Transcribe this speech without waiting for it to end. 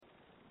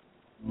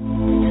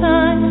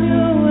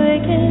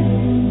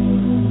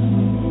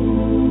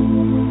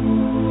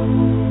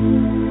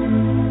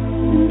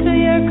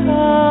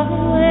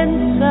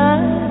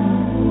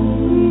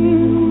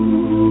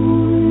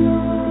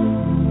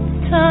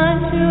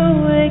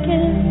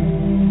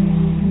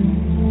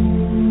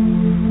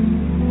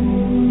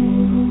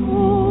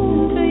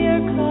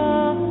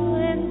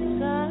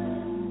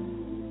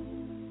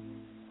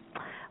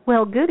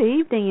Well, good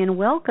evening and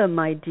welcome,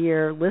 my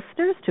dear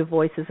listeners, to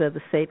Voices of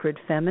the Sacred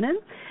Feminine,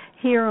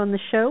 here on the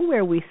show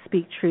where we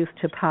speak truth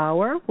to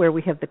power, where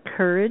we have the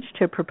courage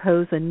to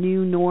propose a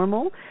new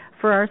normal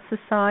for our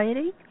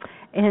society,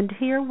 and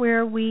here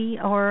where we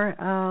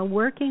are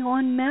working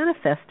on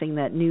manifesting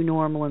that new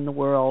normal in the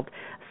world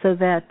so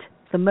that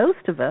the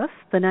most of us,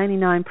 the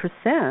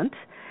 99%,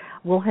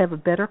 will have a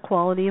better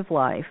quality of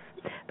life.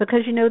 Because,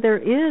 you know, there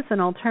is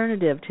an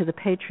alternative to the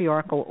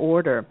patriarchal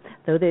order,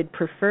 though they'd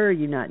prefer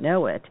you not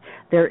know it.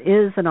 There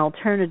is an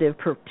alternative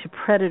to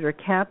predator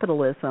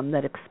capitalism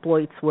that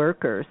exploits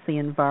workers, the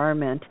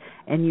environment,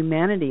 and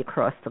humanity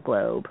across the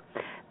globe.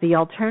 The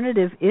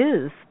alternative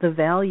is the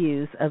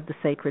values of the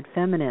sacred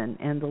feminine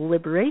and the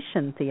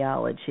liberation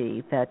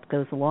theology that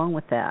goes along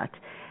with that,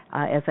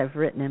 as I've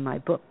written in my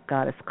book,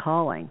 Goddess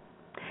Calling.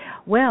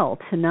 Well,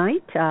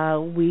 tonight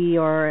we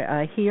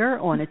are here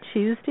on a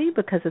Tuesday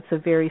because it's a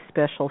very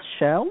special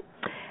show.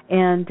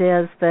 And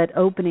as that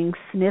opening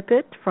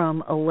snippet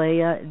from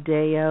Alea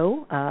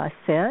Deo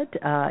said,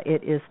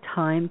 it is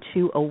time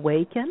to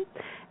awaken.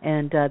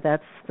 And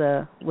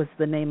was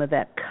the name of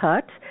that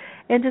cut.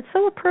 And it's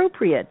so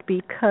appropriate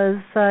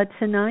because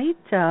tonight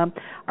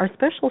our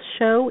special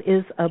show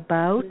is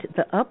about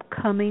the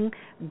upcoming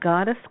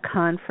Goddess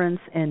Conference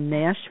in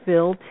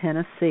Nashville,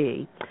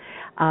 Tennessee.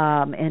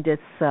 And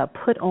it's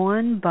put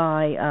on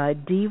by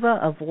Diva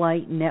of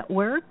Light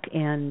Network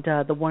and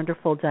the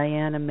wonderful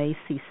Diana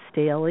Macy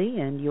Staley,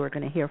 and you are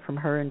going to hear from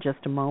her in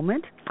just a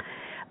moment.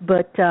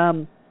 But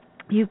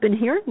you've been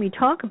hearing me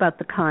talk about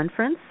the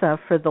conference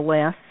for the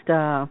last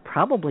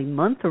probably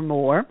month or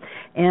more,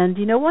 and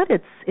you know what?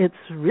 It's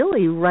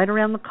really right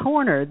around the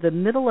corner. The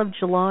middle of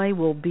July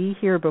will be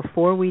here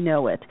before we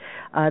know it.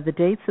 The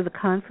dates of the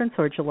conference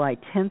are July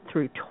 10th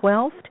through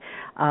 12th.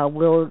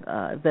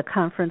 The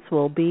conference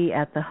will be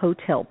at the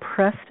Hotel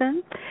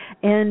Preston,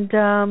 and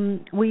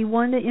we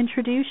want to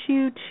introduce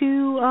you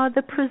to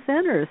the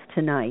presenters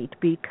tonight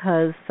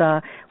because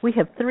we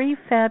have 3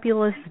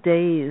 fabulous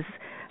days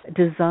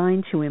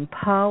designed to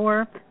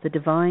empower the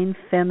divine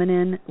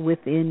feminine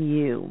within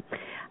you.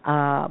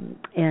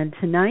 And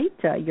tonight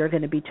you're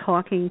going to be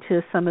talking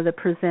to some of the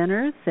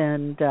presenters,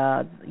 and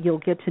you'll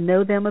get to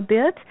know them a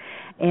bit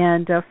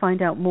and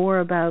find out more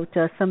about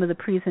some of the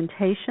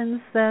presentations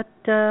that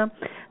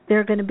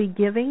they're going to be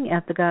giving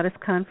at the Goddess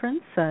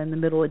Conference in the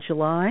middle of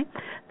July.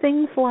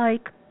 Things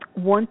like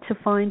want to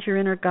find your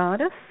inner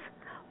goddess,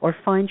 or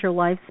find your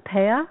life's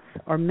path,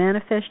 or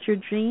manifest your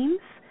dreams,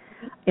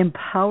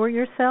 empower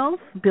yourself,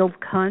 build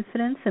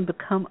confidence, and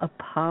become a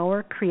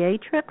power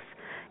creatrix.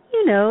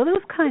 You know,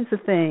 those kinds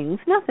of things.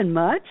 Nothing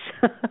much.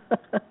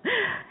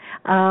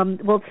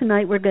 Well,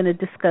 tonight we're going to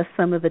discuss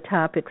some of the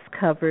topics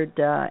covered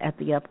at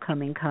the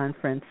upcoming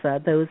conference.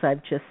 Those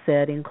I've just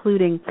said,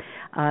 including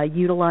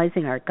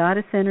utilizing our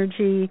goddess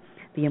energy,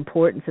 the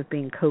importance of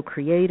being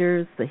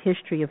co-creators, the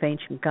history of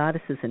ancient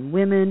goddesses and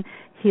women,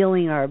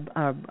 healing our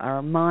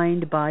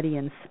mind, body,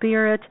 and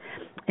spirit.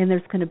 And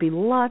there's going to be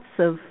lots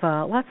of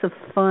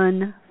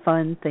fun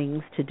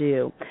things to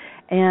do.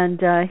 And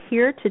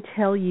here to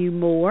tell you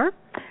more,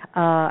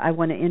 I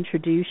want to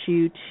introduce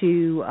you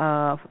to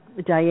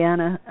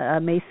Diana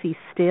Macy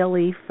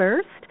Staley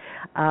first,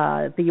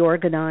 the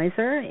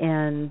organizer,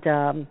 and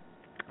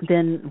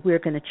then we're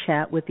going to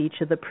chat with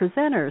each of the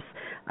presenters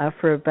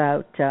for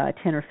about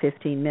 10 or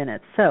 15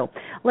 minutes. So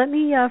let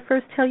me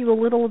first tell you a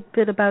little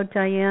bit about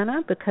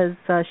Diana, because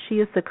she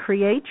is the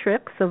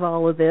creatrix of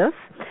all of this.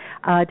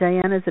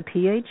 Diana is a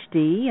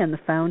PhD and the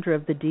founder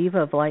of the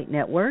Diva of Light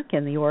Network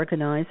and the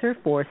organizer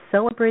for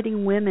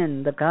Celebrating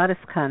Women, the Goddess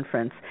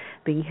Conference,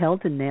 being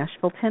held in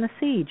Nashville,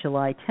 Tennessee,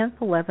 July 10th,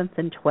 11th,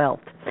 and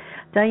 12th.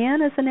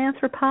 Diana is an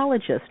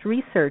anthropologist,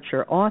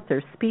 researcher,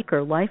 author,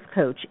 speaker, life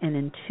coach, and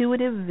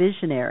intuitive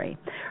visionary.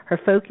 Her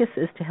focus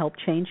is to help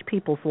change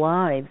people's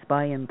lives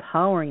by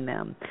empowering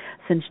them.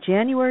 Since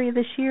January of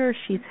this year,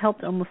 she's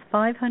helped almost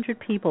 500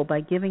 people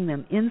by giving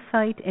them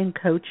insight and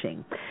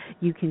coaching.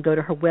 You can go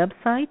to her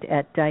website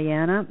at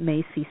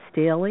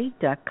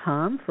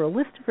dianamacystaley.com for a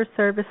list of her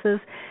services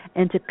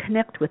and to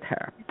connect with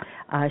her.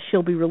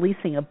 She'll be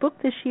releasing a book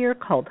this year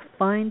called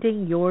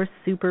Finding Your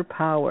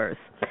Superpowers.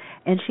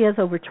 And she has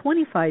over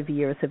 25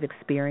 years of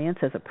experience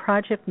as a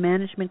project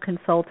management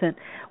consultant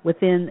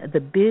within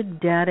the big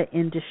data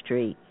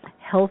industry,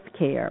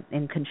 healthcare,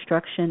 and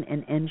construction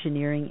and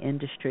engineering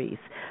industries.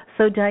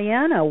 So,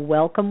 Diana,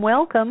 welcome.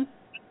 Hello,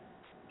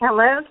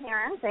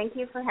 Karen. Thank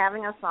you for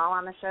having us all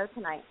on the show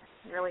tonight.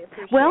 Really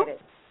appreciate it.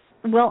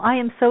 Well, I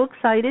am so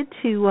excited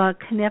to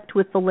connect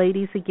with the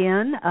ladies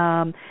again.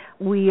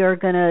 We are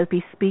going to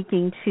be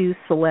speaking to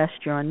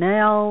Celeste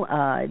Yarnell,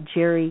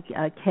 Jerry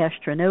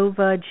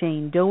Castronova,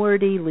 Jane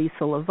Doherty,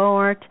 Lisa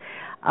Lavart,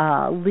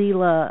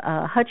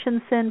 Leela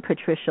Hutchinson,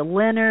 Patricia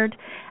Leonard.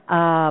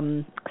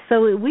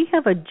 So we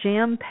have a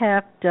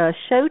jam-packed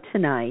show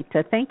tonight.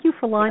 Thank you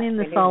for lining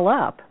this all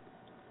up.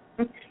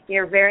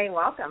 You're very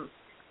welcome.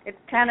 It's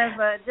kind of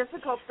a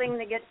difficult thing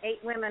to get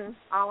 8 women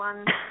all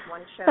on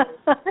one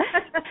show.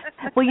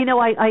 Well, you know,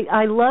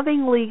 I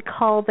lovingly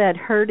call that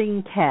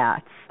herding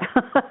cats.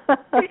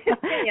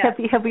 Yes,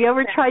 have you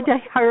ever tried to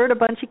herd a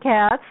bunch of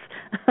cats?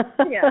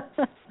 Yes.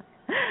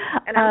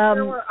 And I'm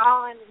sure we're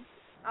all in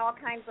all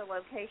kinds of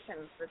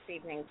locations this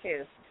evening,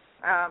 too.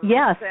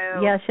 Yes,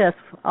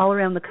 all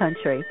around the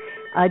country.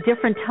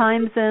 Different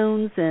time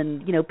zones,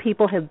 and, you know,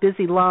 people have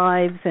busy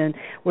lives, and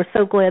we're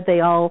so glad they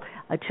all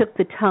took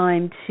the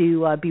time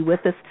to be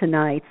with us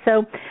tonight.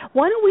 So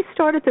why don't we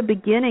start at the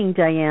beginning,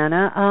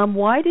 Diana?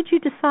 Why did you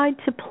decide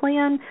to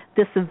plan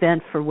this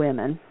event for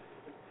women?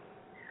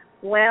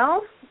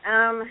 Well,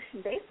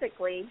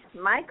 basically,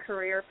 my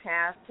career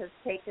path has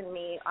taken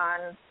me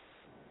on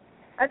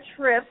a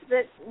trip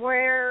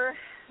where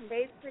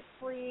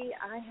basically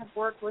I have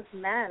worked with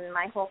men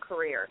my whole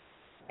career.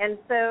 And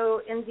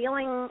so in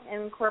dealing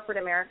in corporate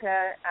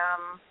America,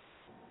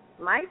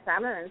 my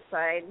feminine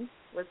side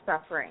was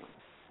suffering.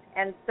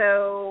 And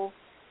so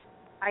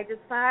I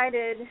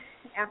decided,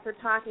 after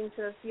talking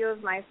to a few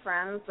of my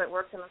friends that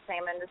worked in the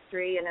same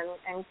industry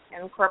and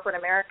in corporate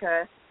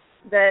America,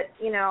 that,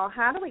 you know,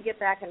 how do we get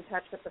back in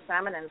touch with the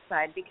feminine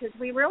side? Because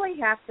we really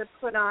have to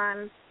put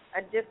on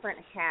a different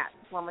hat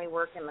when we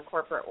work in the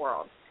corporate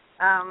world.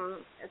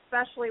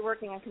 Especially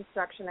working in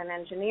construction and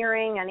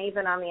engineering, and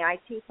even on the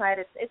IT side,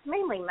 it's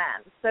mainly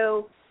men.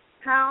 So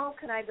how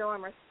could I go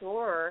and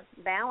restore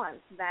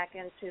balance back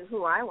into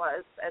who I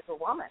was as a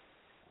woman?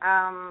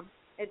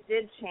 It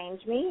did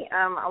change me.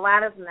 A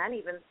lot of men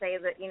even say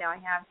that, you know, I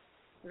have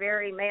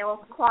very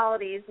male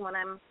qualities when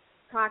I'm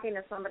talking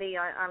to somebody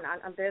on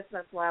a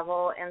business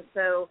level, and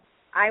so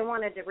I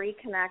wanted to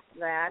reconnect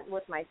that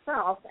with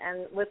myself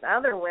and with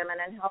other women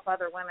and help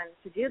other women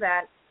to do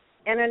that.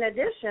 And in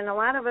addition, a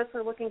lot of us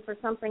are looking for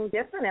something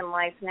different in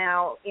life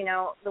now. You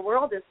know, the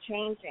world is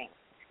changing.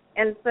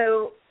 And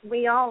so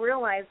we all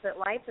realize that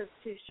life is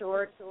too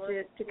short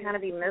to kind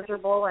of be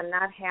miserable and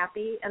not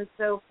happy. And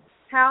so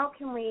how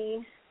can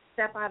we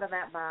step out of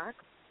that box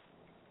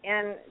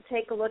and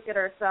take a look at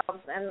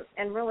ourselves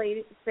and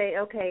really say,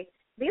 okay,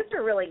 these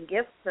are really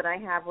gifts that I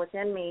have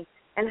within me,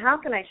 and how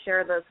can I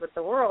share those with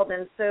the world?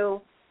 And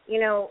so, you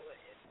know,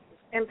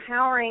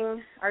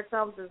 empowering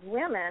ourselves as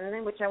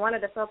women, which I wanted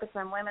to focus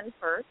on women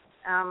first.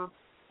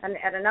 And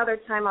at another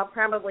time, I'll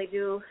probably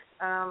do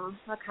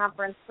a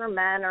conference for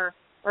men or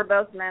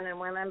both men and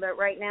women. But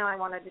right now, I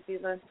wanted to do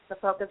the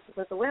focus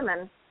with the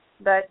women.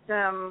 But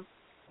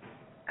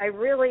I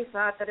really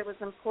thought that it was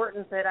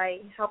important that I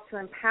help to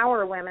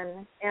empower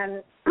women.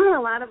 And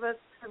a lot of us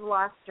have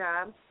lost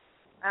jobs.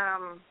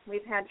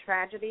 We've had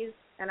tragedies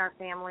in our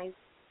families.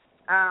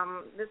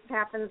 This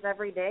happens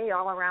every day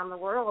all around the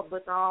world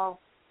with all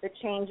the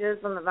changes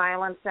and the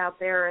violence out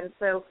there. And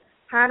so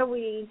how do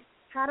we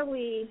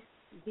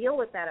deal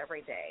with that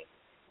every day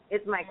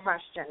is my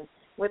question,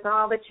 with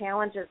all the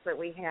challenges that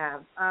we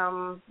have,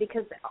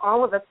 because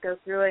all of us go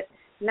through it,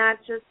 not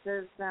just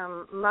as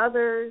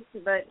mothers,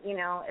 but, you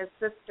know, as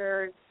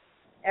sisters,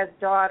 as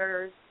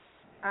daughters.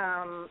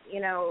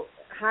 You know,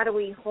 how do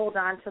we hold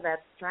on to that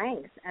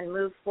strength and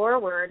move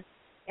forward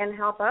and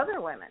help other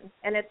women?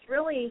 And it's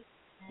really,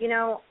 you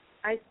know,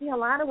 I see a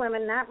lot of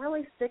women not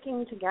really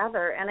sticking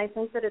together, and I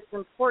think that it's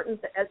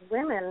important that as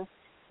women,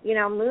 you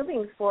know,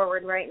 moving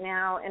forward right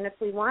now, and if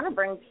we want to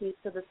bring peace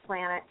to this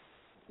planet,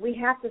 we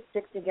have to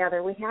stick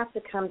together. We have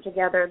to come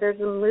together. There's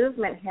a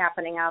movement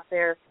happening out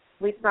there.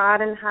 We saw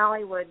it in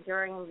Hollywood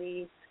during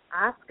the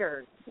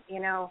Oscars.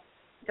 You know,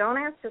 don't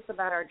ask us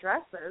about our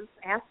dresses.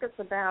 Ask us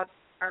about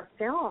our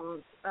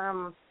films,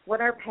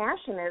 what our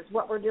passion is,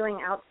 what we're doing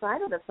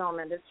outside of the film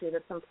industry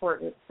that's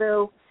important.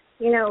 So,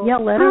 you know,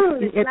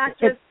 it's not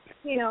just,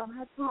 you know,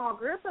 a small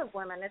group of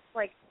women. It's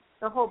like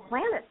the whole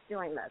planet's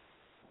doing this.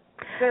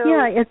 So,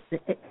 yeah,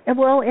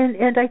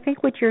 and I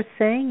think what you're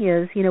saying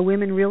is, you know,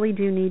 women really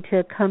do need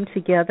to come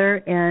together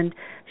and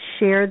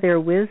share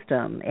their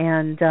wisdom.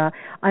 And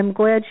I'm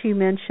glad you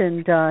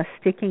mentioned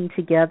sticking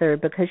together,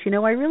 because, you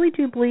know, I really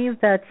do believe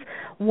that's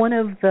one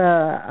of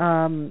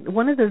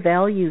the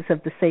values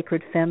of the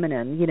sacred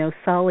feminine, you know,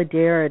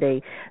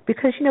 solidarity.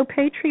 Because, you know,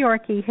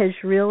 patriarchy has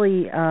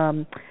really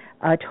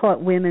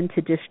taught women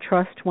to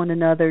distrust one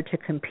another, to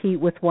compete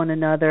with one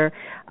another.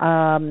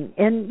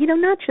 And, you know,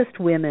 not just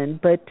women,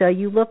 but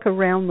you look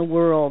around the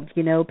world,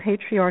 you know,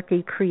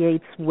 patriarchy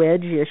creates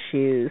wedge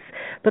issues.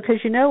 Because,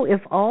 you know, if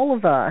all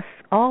of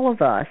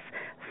us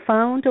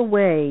found a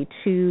way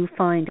to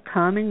find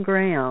common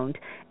ground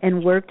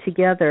and work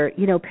together,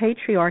 you know,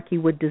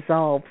 patriarchy would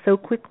dissolve so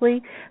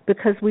quickly,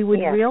 because we would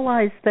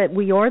realize that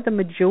we are the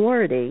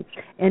majority.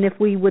 And if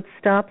we would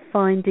stop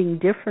finding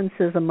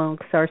differences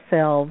amongst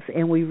ourselves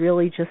and we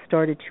really just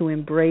started to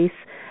embrace,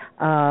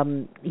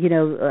 you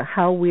know,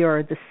 how we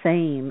are the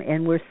same,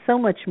 and we're so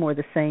much more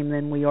the same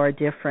than we are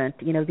different,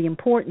 you know, the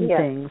important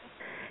things,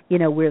 you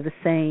know, we're the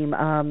same.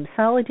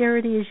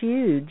 Solidarity is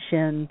huge,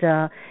 and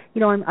you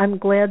know, I'm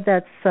glad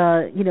that's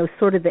you know,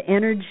 sort of the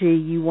energy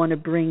you want to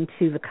bring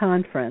to the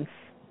conference.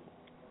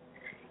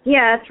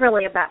 Yeah, it's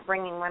really about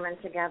bringing women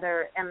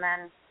together and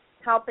then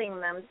helping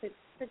them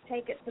to to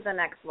take it to the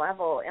next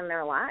level in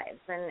their lives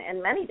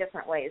in many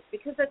different ways.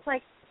 Because it's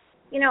like,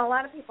 a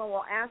lot of people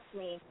will ask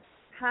me,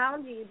 how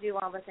do you do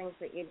all the things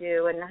that you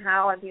do, and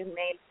how have you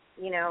made,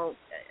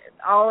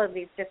 all of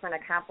these different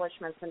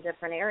accomplishments in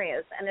different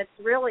areas? And it's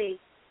really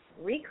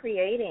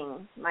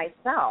recreating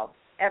myself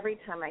every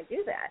time I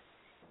do that.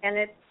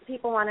 And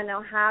people want to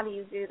know, how do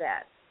you do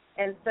that?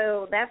 And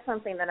so that's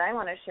something that I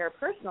want to share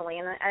personally,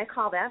 and I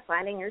call that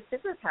finding your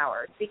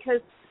superpowers,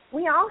 because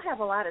we all have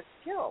a lot of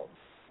skills,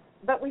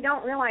 but we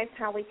don't realize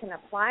how we can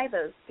apply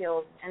those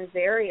skills in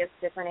various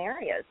different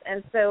areas.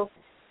 And so,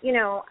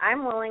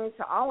 I'm willing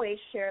to always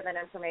share that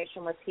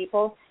information with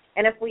people,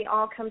 and if we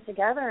all come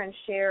together and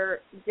share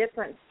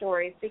different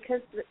stories,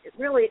 because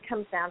really it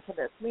comes down to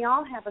this. We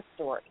all have a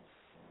story.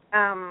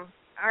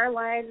 Our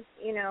lives,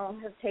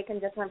 have taken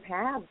different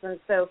paths, and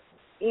so,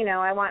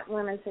 I want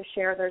women to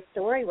share their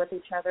story with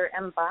each other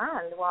and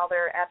bond while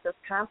they're at this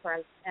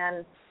conference,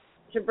 and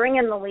to bring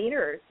in the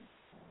leaders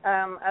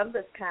of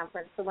this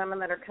conference, the women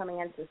that are coming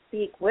in to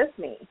speak with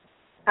me.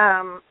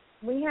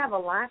 We have a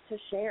lot to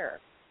share,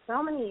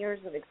 so many years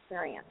of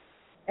experience,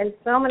 and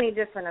so many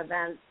different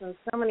events, and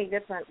so many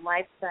different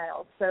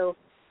lifestyles. So,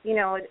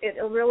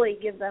 it'll really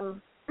give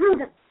them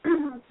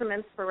some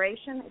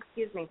inspiration,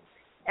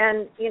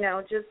 and,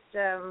 just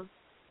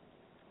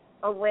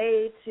a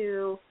way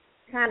to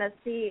kind of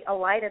see a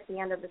light at the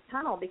end of the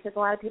tunnel, because a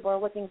lot of people are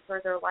looking for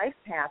their life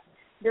path.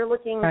 They're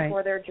looking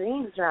for their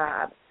dream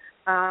job,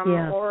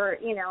 or,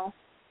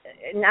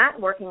 not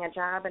working a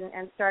job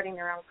and starting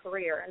their own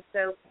career. And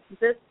so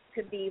this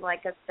could be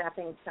like a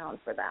stepping stone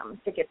for them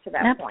to get to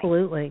that point.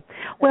 Absolutely.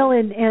 Well,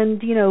 and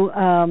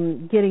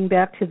getting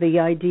back to the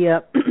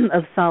idea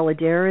of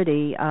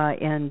solidarity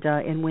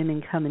and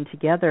women coming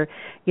together,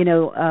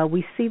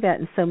 we see that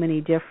in so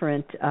many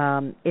different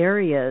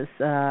areas.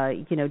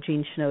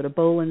 Jean Shinoda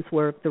Boland's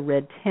work, the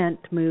Red Tent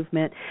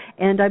movement,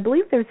 and I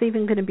believe there's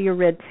even going to be a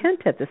Red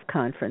Tent at this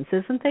conference,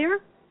 isn't there?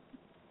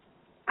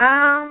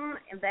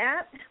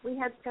 That we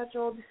had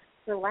scheduled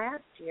for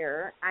last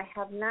year. I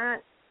have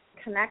not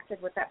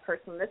connected with that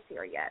person this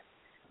year yet,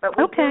 but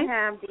we do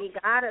have the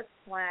goddess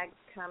flags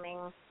coming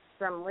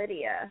from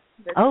Lydia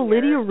this year.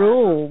 Lydia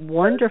Rule,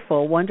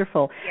 wonderful.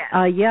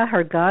 Yeah.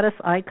 Her goddess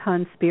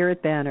icon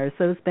spirit banners.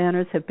 Those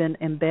banners have been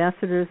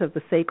ambassadors of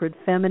the sacred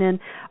feminine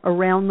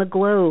around the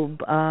globe.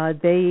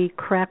 They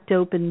cracked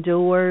open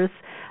doors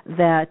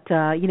that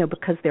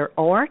because they're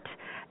art.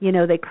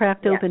 They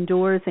cracked open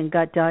doors and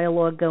got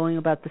dialogue going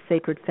about the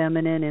sacred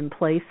feminine in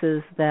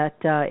places that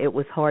it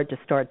was hard to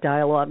start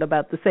dialogue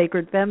about the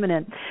sacred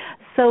feminine.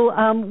 So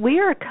we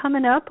are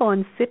coming up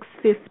on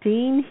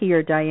 6:15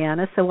 here,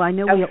 Diana, so I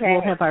know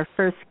we'll have our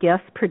first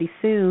guest pretty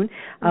soon,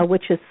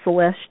 which is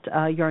Celeste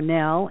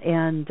Yarnell,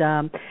 and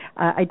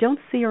I don't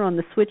see her on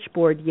the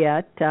switchboard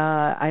yet.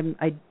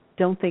 I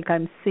don't think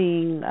I'm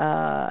seeing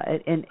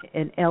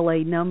an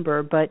LA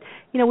number, but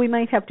we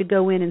might have to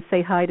go in and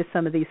say hi to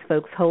some of these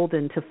folks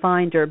holding to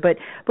find her. But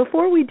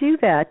before we do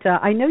that,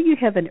 I know you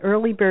have an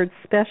early bird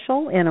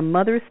special and a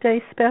Mother's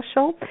Day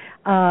special.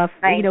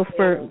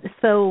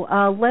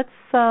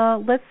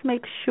 Let's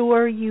make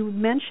sure you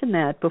mention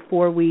that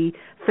before we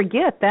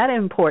forget that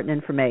important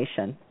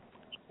information.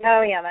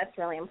 Oh, yeah, that's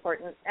really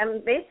important.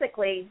 And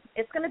basically,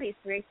 it's going to be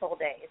 3 full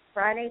days,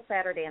 Friday,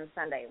 Saturday, and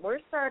Sunday. We're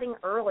starting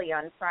early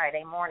on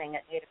Friday morning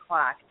at 8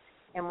 o'clock,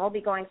 and we'll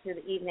be going through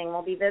the evening.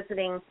 We'll be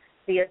visiting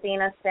the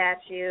Athena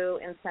statue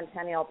in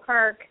Centennial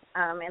Park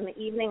in the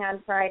evening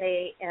on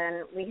Friday,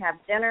 and we have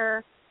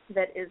dinner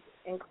that is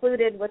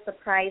included with the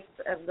price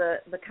of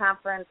the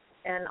conference,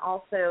 and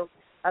also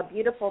a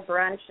beautiful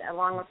brunch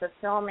along with the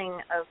filming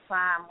of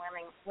FAM,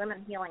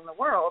 Women Healing the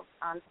World,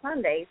 on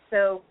Sunday.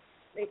 So,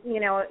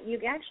 you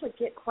actually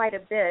get quite a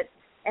bit.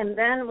 And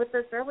then with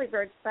this early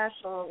bird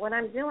special, what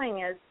I'm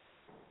doing is,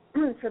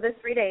 for the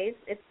 3 days,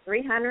 it's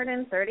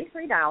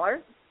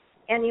 $333,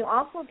 and you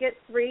also get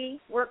 3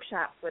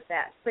 workshops with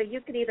that. So you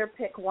could either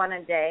pick one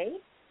a day,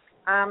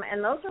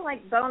 and those are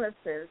like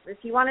bonuses. If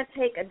you want to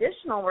take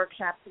additional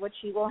workshops, which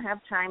you will have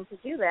time to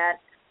do that,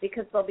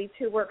 because there'll be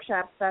 2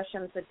 workshop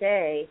sessions a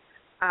day,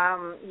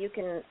 you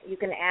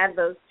can add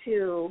those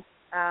 2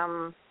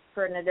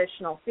 for an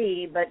additional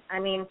fee. But,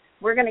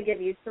 we're going to give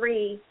you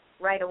 3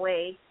 right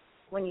away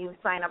when you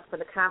sign up for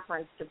the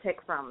conference to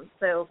pick from.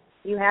 So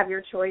you have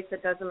your choice.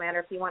 It doesn't matter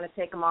if you want to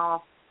take them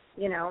all,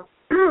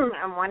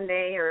 on one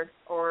day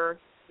or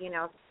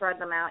spread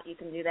them out. You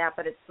can do that,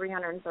 but it's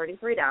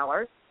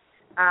 $333.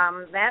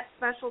 That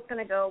special is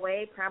going to go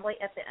away probably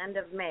at the end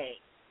of May.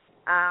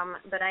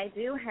 But I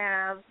do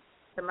have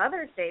the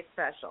Mother's Day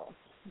special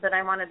that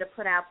I wanted to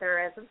put out there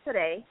as of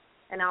today,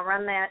 and I'll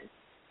run that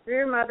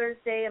through Mother's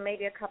Day, and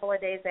maybe a couple of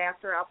days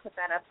after. I'll put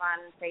that up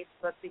on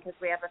Facebook, because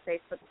we have a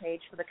Facebook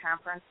page for the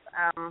conference.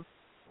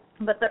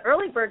 But the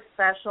early bird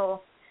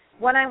special,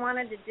 what I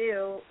wanted to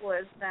do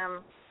was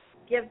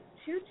give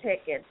 2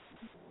 tickets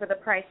for the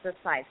price of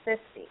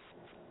 $550.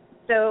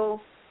 So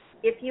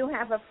if you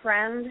have a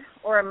friend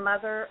or a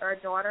mother or a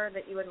daughter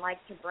that you would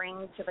like to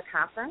bring to the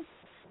conference,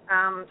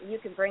 you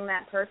could bring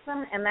that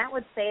person, and that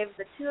would save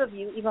the two of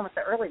you, even with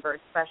the early bird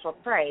special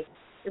price,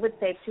 it would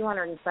save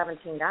 $217.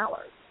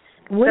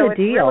 What so a it's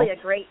deal. really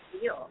a great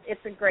deal.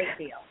 It's a great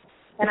deal.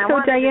 And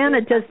so,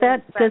 Diana, does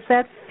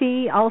that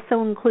fee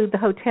also include the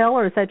hotel,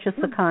 or is that just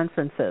the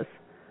conferences?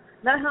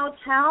 The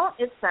hotel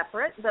is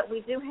separate, but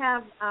we do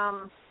have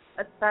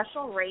a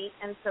special rate,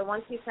 and so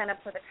once you sign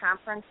up for the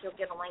conference, you'll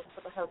get a link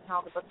for the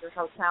hotel to book your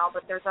hotel,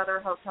 but there's other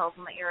hotels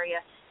in the area.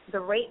 The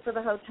rate for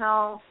the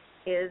hotel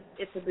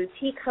it's a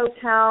boutique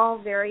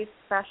hotel, very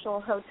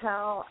special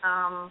hotel.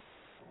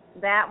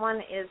 That one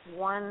is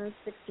 $169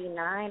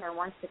 or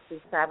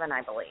 $167,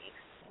 I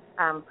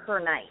believe, per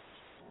night.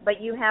 But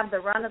you have the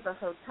run of the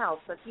hotel,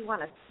 so if you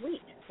want a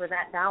suite for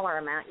that dollar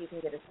amount, you can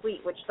get a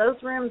suite, which those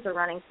rooms are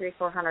running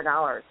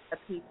 $300-400 a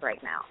piece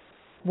right now.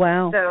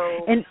 Wow.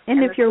 So, and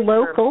if you're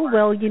local,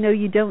 well,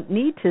 you don't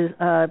need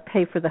to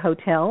pay for the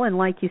hotel, and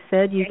like you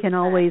said, you can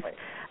always,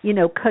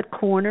 cut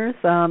corners.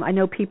 I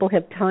know people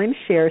have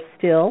timeshare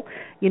still,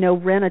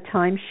 rent a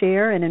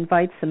timeshare and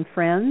invite some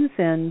friends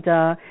and,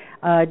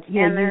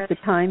 use the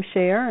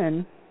timeshare.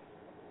 And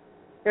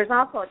there's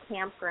also a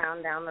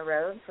campground down the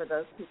road for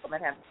those people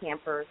that have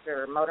campers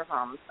or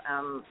motorhomes.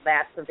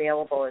 That's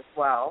available as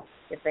well.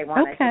 If they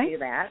wanted to do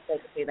that, they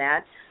could do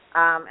that.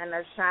 And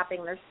there's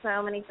shopping. There's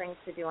so many things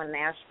to do in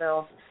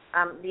Nashville.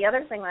 The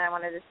other thing that I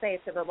wanted to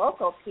say to the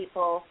local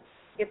people,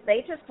 if they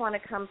just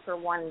want to come for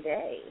one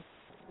day,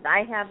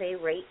 I have a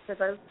rate for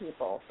those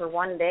people. For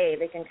one day,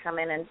 they can come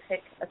in and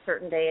pick a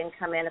certain day and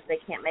come in if they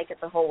can't make it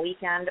the whole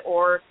weekend,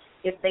 or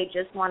if they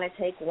just want to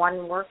take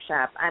one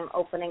workshop. I'm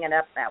opening it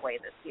up that way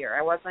this year.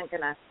 I wasn't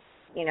going to,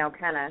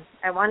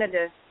 I wanted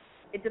to,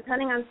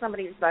 depending on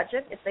somebody's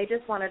budget, if they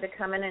just wanted to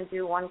come in and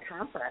do one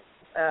conference,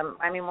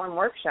 one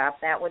workshop,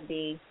 that would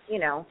be,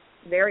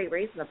 very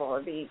reasonable. It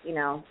would be,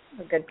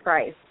 a good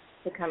price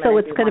to come in. So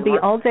it's going to be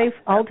all day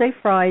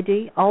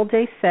Friday, all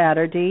day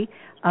Saturday,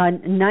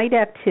 night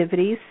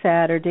activities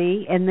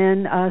Saturday, and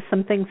then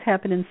some things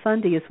happening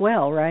Sunday as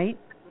well, right?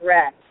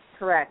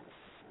 Correct.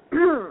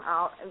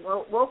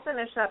 We'll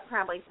finish up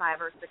probably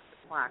 5 or 6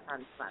 o'clock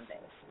on Sunday.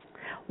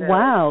 So.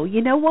 Wow.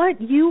 You know what?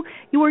 You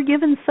were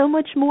given so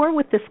much more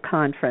with this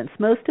conference.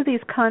 Most of these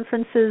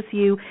conferences,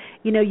 you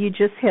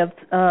just have,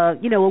 a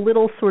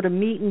little sort of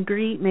meet and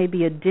greet,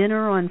 maybe a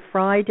dinner on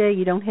Friday.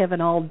 You don't have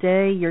an all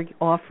day. You're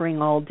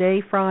offering all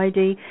day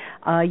Friday.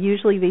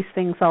 Usually these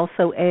things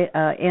also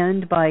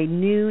end by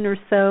noon or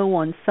so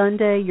on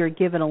Sunday. You're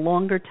given a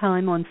longer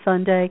time on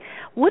Sunday.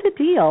 What a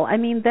deal. I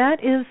mean,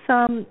 that is,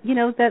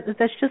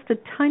 that's just a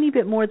tiny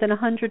bit more than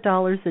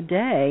 $100 a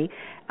day,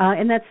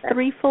 and that's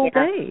 3 full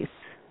days.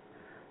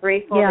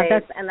 3 full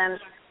days, and then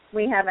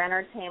we have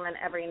entertainment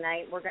every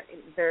night.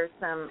 There's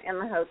some in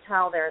the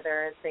hotel there.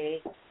 There is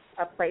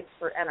a place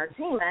for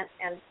entertainment,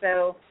 and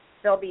so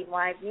there'll be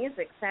live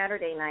music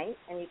Saturday night,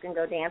 and you can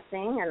go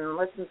dancing and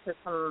listen to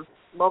some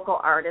local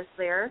artists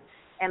there.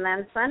 And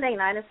then Sunday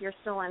night, if you're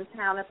still in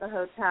town at the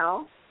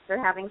hotel,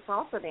 they're having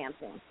salsa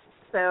dancing.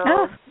 So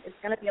it's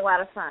going to be a lot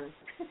of fun.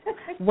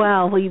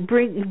 Wow, well,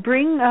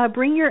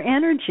 bring your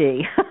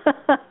energy.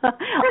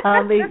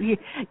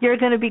 You're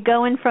going to be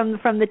going from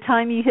the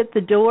time you hit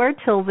the door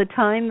till the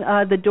time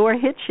the door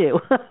hits you.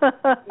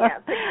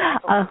 Yes,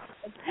 exactly.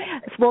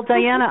 Well,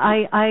 Diana,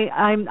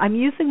 I'm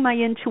using my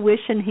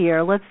intuition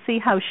here. Let's see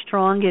how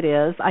strong it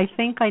is. I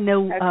think I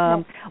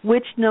know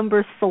which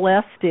number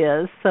Celeste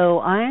is, so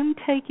I'm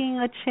taking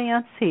a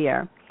chance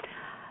here.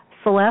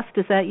 Celeste,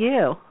 is that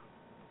you?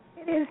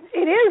 It is.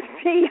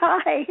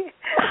 Hi.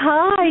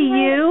 Hi,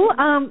 you.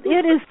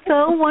 It is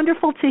so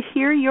wonderful to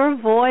hear your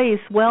voice.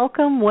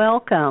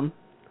 Welcome.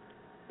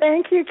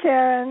 Thank you,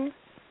 Karen.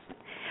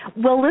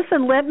 Well,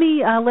 listen, let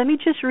me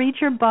just read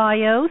your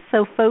bio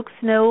so folks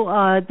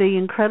know the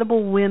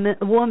incredible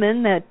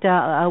woman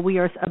that we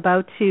are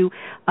about to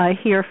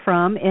hear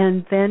from,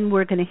 and then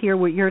we're going to hear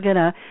what you're going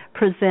to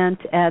present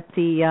at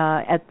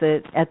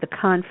the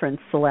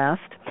conference,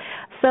 Celeste.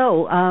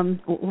 So,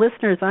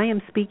 listeners, I am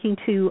speaking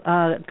to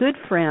a good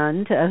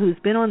friend who's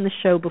been on the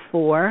show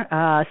before,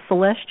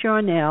 Celeste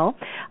Yarnell,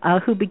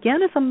 who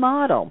began as a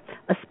model,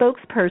 a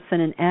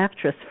spokesperson, and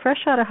actress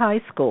fresh out of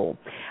high school.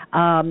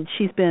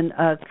 She's been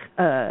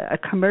a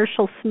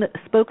commercial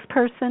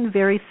spokesperson,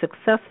 very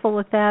successful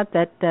at that.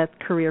 That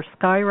career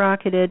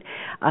skyrocketed.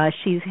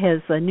 She has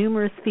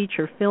numerous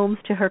feature films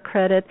to her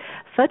credit,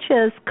 such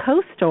as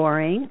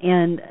co-starring,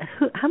 and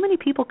how many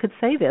people could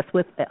say this,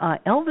 with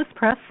Elvis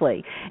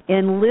Presley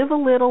in Live a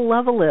Little,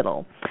 Love a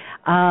Little.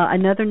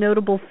 Another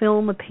notable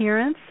film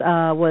appearance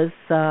was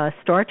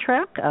Star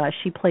Trek.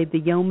 She played the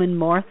yeoman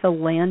Martha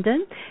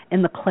Landon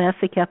in the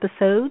classic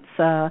episodes.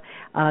 The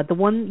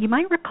one, you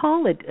might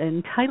recall it,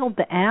 entitled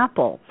The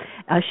Apple.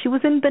 She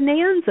was in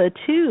Bonanza,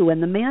 too,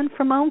 and The Man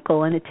from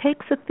U.N.C.L.E., and It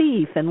Takes a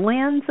Thief, and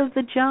Lands of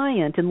the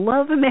Giant, and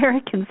Love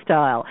American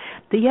Style,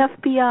 The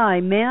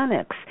FBI,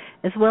 Mannix,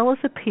 as well as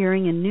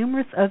appearing in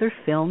numerous other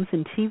films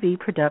and TV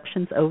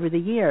productions over the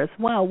years.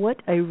 Wow, what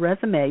a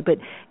resume. But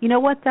you know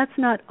what? That's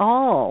not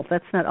all.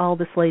 That's not all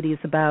this lady is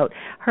about.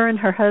 Her and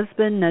her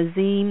husband,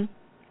 Nazim,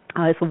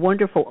 is a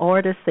wonderful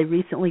artist. They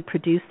recently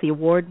produced the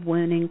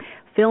award-winning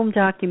film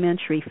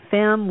documentary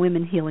Femme,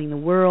 Women Healing the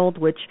World,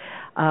 which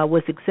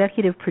was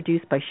executive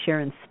produced by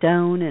Sharon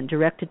Stone and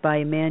directed by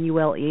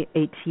Emmanuel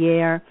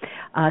Etier.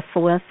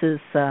 Celeste is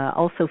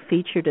also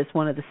featured as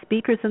one of the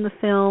speakers in the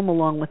film,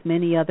 along with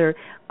many other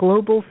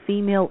global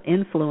female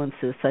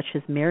influences, such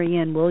as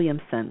Marianne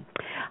Williamson.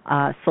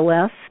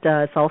 Celeste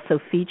is also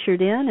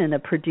featured in and a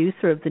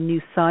producer of the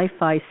new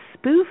sci-fi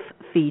spoof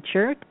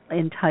feature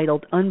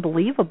entitled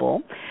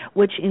Unbelievable,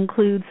 which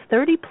includes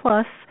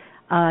 30-plus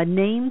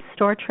named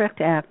Star Trek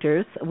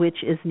actors, which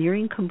is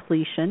nearing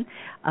completion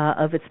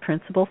of its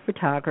principal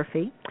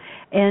photography.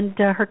 And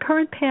her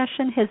current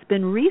passion has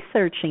been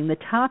researching the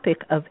topic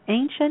of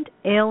ancient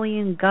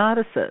alien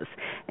goddesses.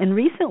 And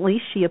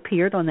recently she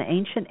appeared on the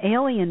Ancient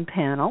Alien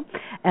panel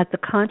at the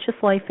Conscious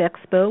Life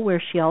Expo,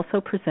 where she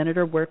also presented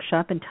her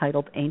workshop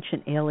entitled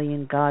Ancient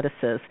Alien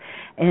Goddesses.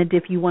 And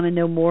if you want to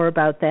know more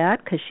about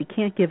that, because she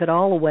can't give it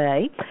all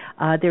away,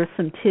 there's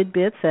some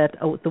tidbits at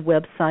the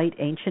website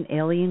Ancient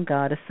Alien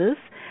Goddesses.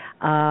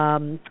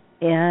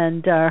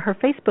 And her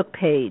Facebook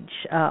page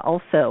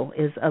also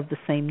is of the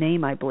same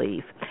name, I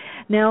believe.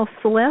 Now,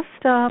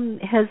 Celeste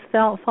has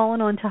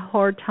fallen onto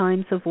hard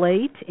times of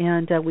late,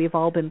 and we've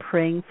all been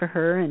praying for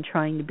her and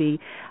trying to be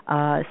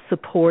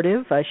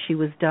supportive. She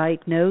was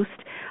diagnosed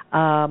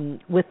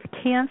with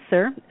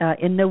cancer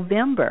in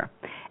November,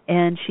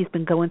 and she's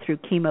been going through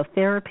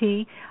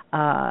chemotherapy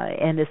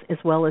and as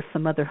well as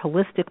some other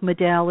holistic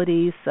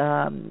modalities,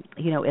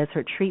 as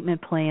her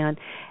treatment plan.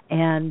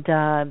 And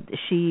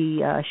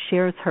she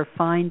shares her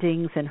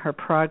findings and her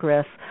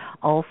progress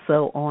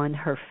also on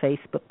her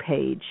Facebook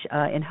page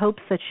in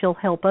hopes that she'll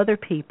help other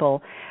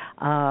people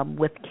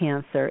with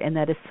cancer. And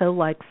that is so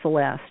like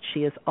Celeste.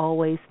 She is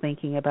always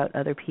thinking about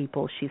other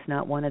people. She's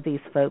not one of these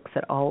folks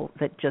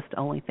that just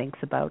only thinks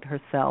about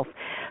herself.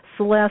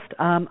 Celeste,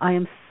 I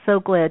am so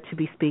glad to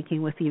be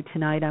speaking with you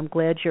tonight. I'm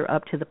glad you're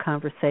up to the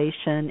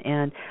conversation,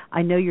 and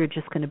I know you're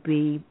just going to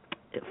be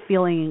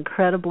feeling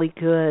incredibly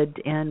good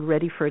and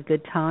ready for a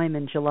good time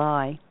in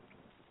July.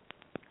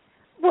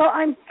 Well,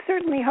 I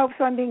certainly hope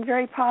so. I'm being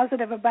very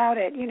positive about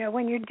it. You know,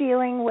 when you're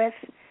dealing with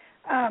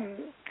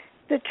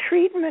the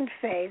treatment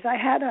phase, I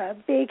had a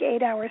big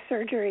 8-hour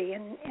surgery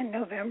in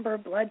November,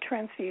 blood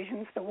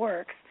transfusions, the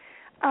works.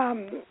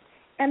 And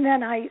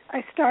then I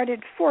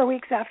started 4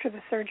 weeks after the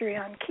surgery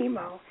on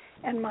chemo,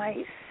 and my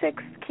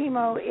 6th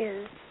chemo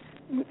is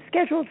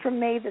scheduled for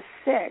May the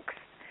 6th.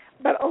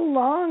 But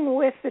along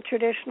with the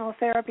traditional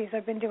therapies,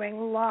 I've been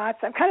doing lots.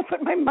 I've kind of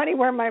put my money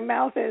where my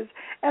mouth is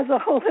as a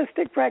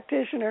holistic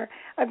practitioner.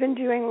 I've been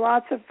doing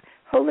lots of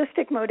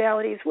holistic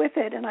modalities with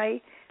it, and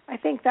I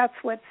think that's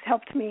what's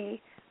helped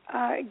me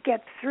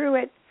get through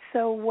it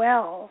so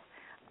well,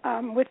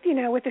 with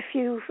a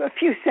few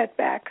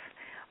setbacks.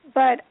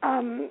 But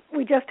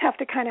we just have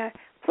to kind of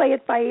play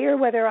it by ear,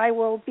 whether I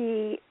will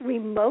be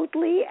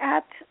remotely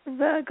at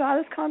the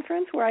Goddess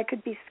Conference, where I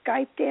could be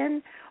Skyped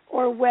in,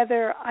 or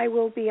whether I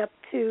will be up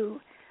to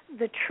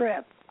the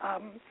trip.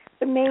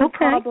 The main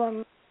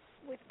problem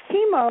with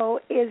chemo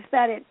is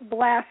that it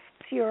blasts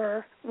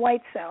your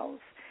white cells,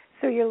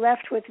 so you're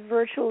left with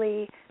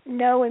virtually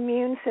no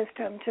immune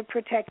system to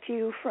protect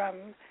you from,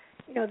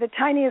 the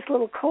tiniest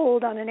little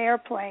cold on an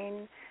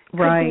airplane.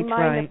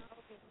 Right.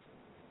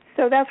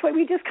 So that's why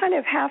we just kind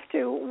of have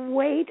to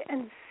wait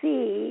and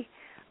see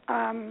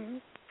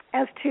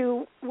as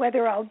to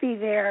whether I'll be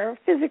there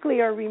physically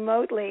or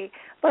remotely.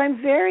 But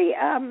I'm very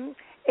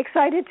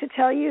excited to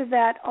tell you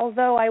that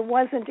although I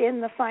wasn't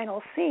in the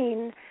final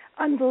scene,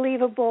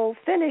 Unbelievable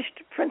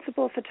finished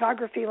principal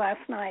photography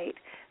last night.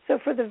 So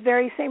for the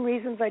very same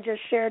reasons I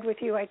just shared with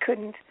you, I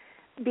couldn't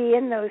be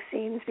in those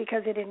scenes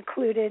because it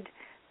included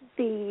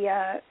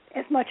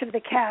as much of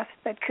the cast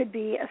that could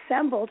be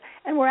assembled.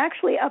 And we're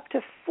actually up to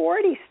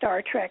 40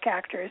 Star Trek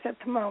actors at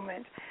the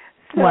moment.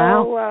 So,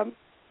 wow.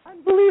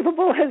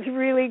 Unbelievable has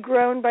really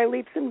grown by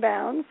leaps and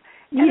bounds.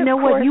 And you know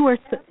what?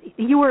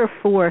 You were a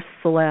force,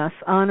 Celeste.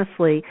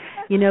 Honestly,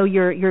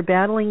 you're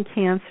battling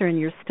cancer and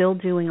you're still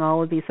doing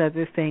all of these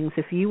other things.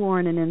 If you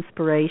aren't an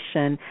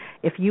inspiration,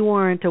 if you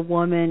aren't a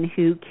woman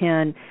who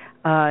can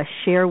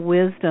share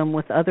wisdom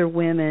with other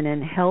women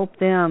and help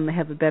them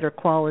have a better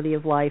quality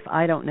of life,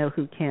 I don't know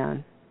who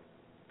can.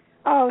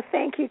 Oh,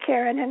 thank you,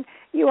 Karen. And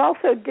you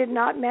also did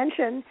not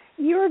mention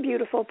your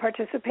beautiful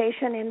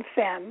participation in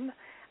FEM,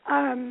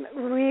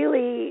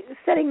 really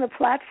setting the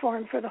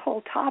platform for the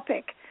whole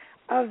topic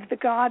of the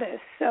goddess.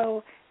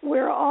 So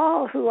we're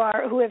all who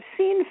have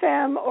seen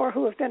FEM or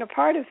who have been a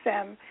part of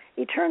FEM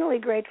eternally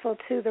grateful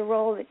to the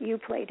role that you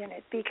played in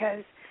it,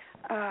 because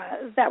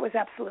that was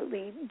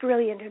absolutely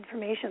brilliant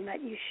information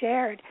that you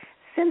shared.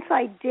 Since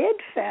I did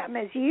FEM,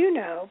 as you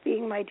know,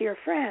 being my dear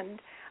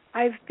friend,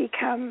 I've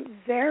become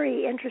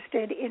very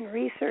interested in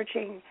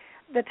researching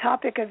the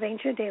topic of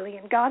ancient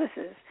alien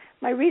goddesses.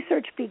 My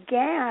research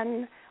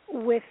began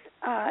with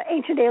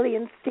ancient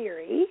alien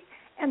theory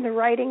and the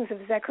writings of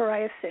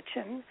Zecharia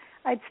Sitchin.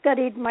 I'd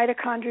studied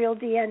mitochondrial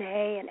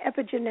DNA and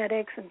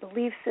epigenetics and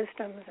belief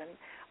systems and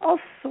all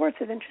sorts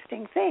of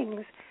interesting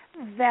things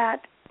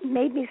that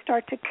made me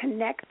start to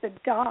connect the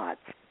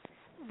dots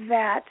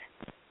that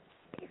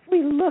if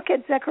we look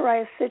at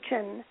Zecharia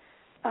Sitchin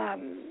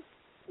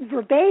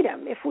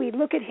verbatim, if we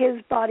look at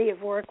his body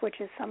of work,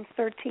 which is some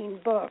 13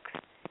 books,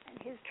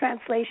 and his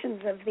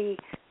translations of the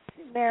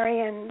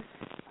Sumerian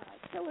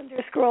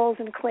cylinder scrolls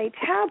and clay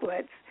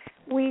tablets,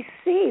 we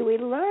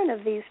learn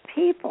of these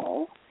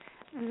people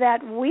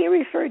that we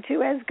refer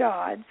to as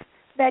gods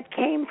that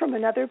came from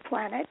another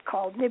planet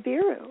called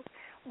Nibiru.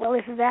 Well,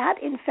 if that,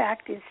 in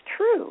fact, is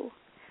true,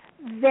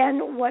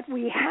 then what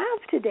we have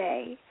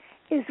today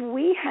is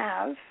we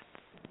have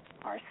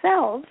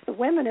ourselves, the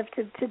women of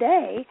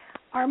today,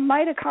 our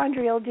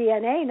mitochondrial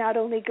DNA not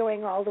only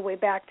going all the way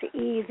back to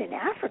Eve in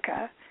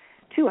Africa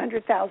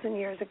 200,000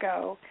 years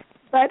ago,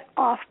 but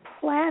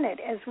off-planet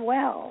as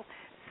well.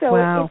 So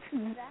wow.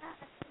 It's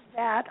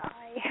that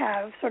I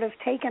have sort of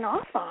taken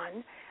off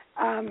on,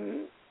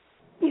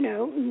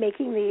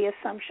 making the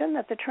assumption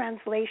that the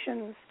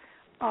translations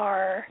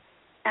are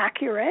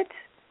accurate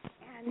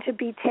and to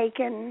be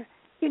taken,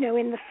 in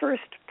the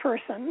first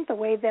person, the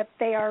way that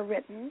they are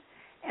written,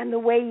 and the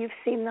way you've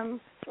seen them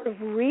sort of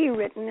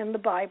rewritten in the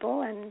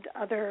Bible and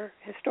other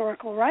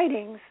historical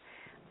writings,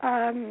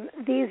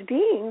 these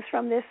beings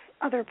from this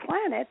other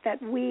planet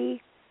that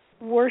we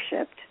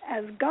worshipped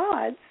as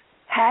gods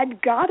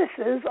had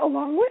goddesses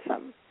along with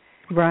them.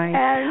 Right.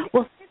 And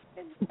well,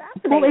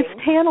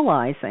 it's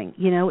tantalizing.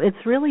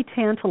 It's really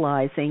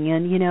tantalizing,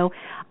 and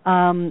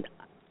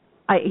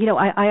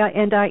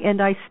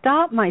I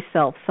stop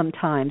myself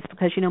sometimes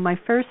because my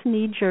first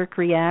knee-jerk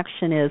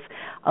reaction is,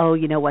 oh,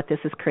 you know what, this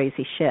is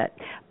crazy shit.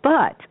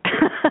 But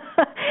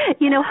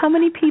how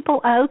many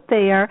people out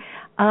there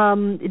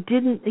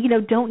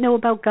don't know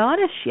about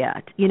Goddess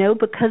yet,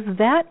 because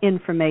that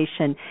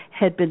information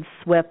had been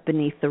swept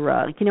beneath the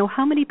rug.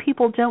 How many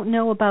people don't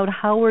know about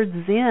Howard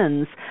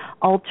Zinn's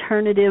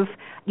alternative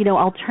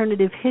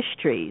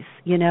histories,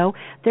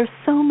 There's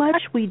so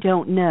much we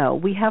don't know.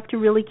 We have to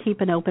really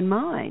keep an open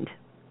mind.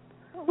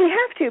 We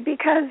have to,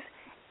 because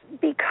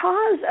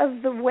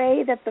of the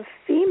way that the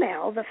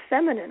female, the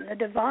feminine, the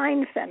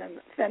divine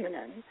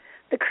feminine,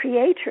 the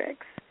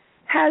creatrix,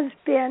 has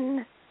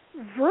been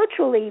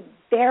virtually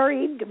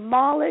buried,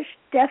 demolished,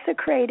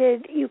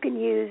 desecrated. You can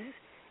use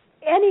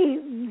any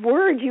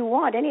word you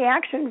want, any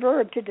action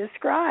verb to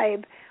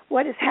describe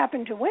what has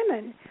happened to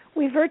women.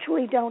 We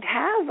virtually don't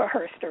have a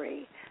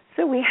herstory,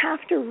 so we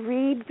have to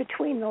read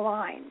between the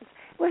lines.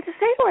 We have to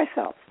say to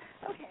ourselves,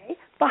 okay,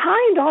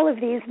 behind all of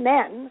these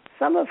men,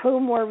 some of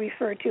whom were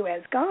referred to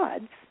as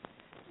gods,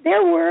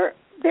 there were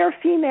their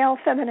female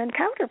feminine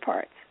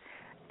counterparts.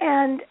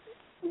 And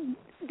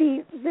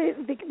the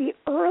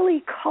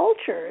early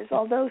cultures,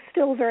 although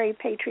still very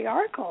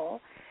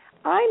patriarchal,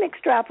 I'm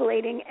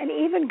extrapolating and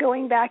even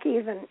going back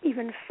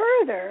even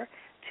further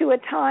to a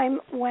time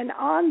when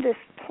on this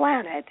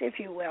planet, if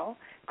you will,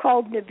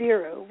 called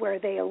Nibiru, where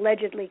they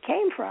allegedly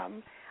came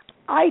from,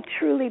 I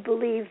truly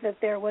believe that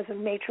there was a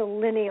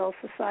matrilineal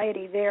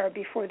society there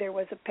before there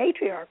was a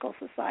patriarchal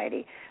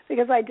society,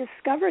 because I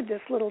discovered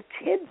this little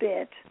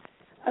tidbit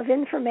of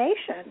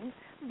information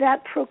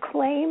that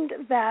proclaimed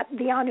that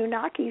the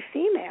Anunnaki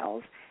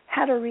females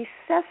had a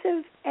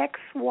recessive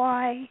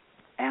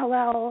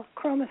XY-LL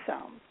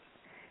chromosome.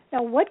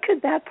 Now, what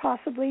could that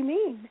possibly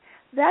mean?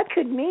 That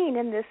could mean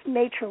in this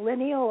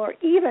matrilineal or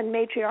even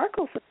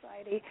matriarchal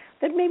society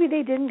that maybe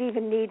they didn't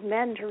even need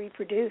men to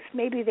reproduce.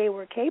 Maybe they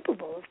were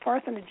capable of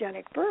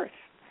parthenogenetic birth.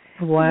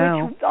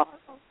 Wow. Which the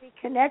only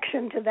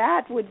connection to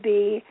that would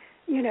be,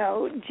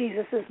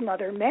 Jesus'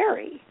 mother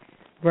Mary.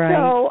 Right.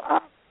 So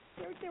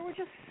there were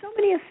just so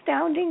many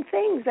astounding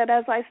things that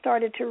as I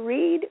started to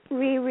read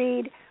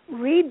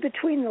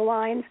between the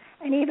lines,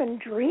 and even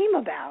dream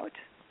about,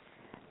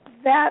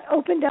 that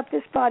opened up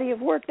this body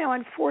of work. Now,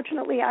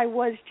 unfortunately, I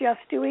was just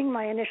doing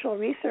my initial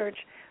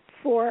research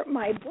for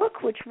my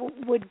book, which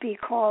would be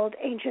called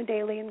Ancient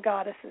Alien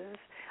Goddesses,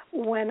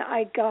 when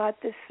I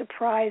got this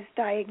surprise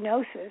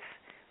diagnosis,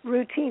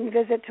 routine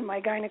visit to my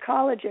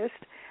gynecologist,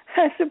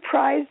 a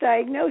surprise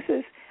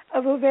diagnosis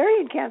of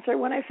ovarian cancer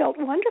when I felt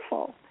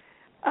wonderful.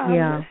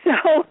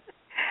 So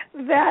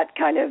that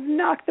kind of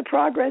knocked the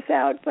progress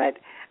out. But,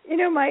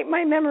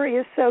 my memory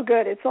is so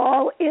good. It's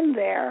all in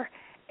there.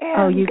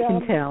 And, you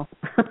can tell.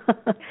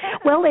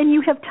 Well, and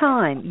you have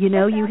time. You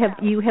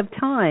have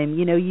time.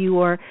 You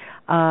are,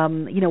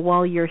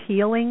 while you're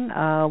healing,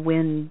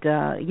 when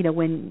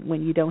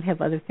you don't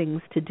have other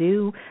things to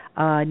do.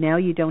 Now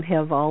you don't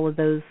have all of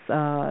those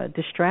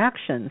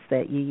distractions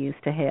that you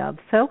used to have.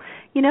 So,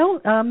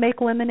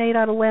 make lemonade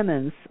out of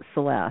lemons,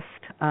 Celeste.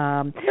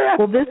 You're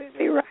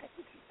absolutely right.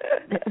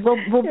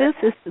 Well,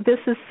 this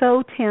is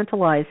so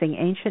tantalizing.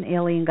 Ancient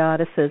alien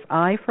goddesses.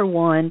 I, for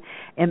one,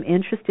 am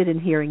interested in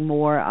hearing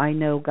more. I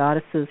know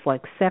goddesses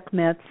like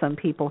Sekhmet. Some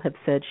people have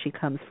said she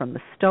comes from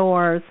the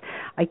stars.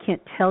 I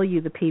can't tell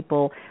you the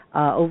people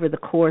over the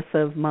course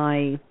of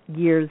my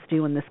years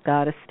doing this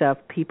goddess stuff,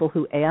 people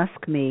who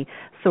ask me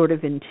sort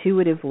of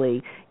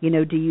intuitively,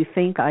 do you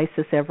think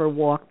Isis ever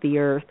walked the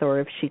earth, or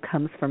if she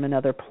comes from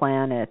another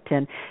planet?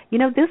 And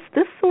this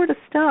sort of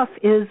stuff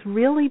is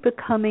really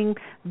becoming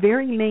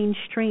very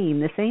mainstream.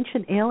 This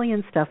ancient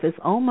alien stuff is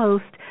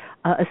almost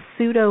a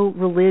pseudo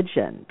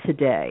religion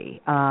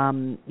today. I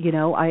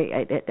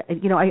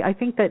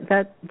think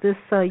that this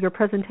your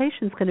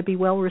presentation is going to be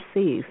well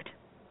received.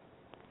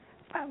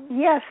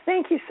 Yes,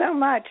 thank you so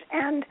much.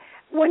 And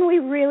when we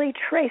really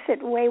trace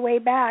it way, way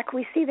back,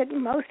 we see that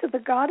most of the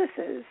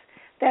goddesses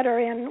that are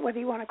in, whether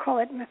you want to call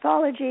it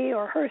mythology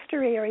or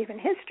herstory or even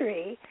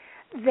history,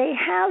 they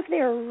have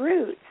their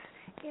roots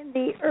in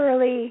the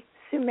early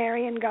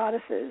Sumerian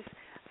goddesses.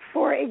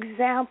 For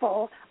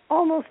example,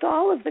 almost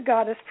all of the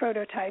goddess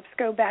prototypes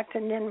go back to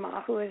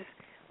Ninmah, who is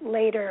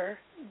later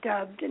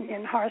dubbed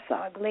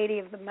Ninharsag, Lady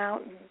of the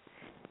Mountain.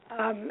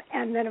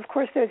 And then, of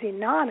course, there's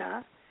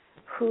Inanna,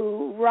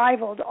 who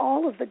rivaled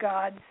all of the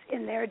gods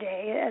in their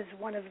day as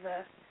one of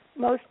the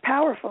most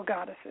powerful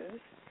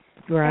goddesses.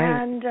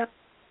 Right. And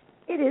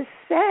it is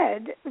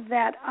said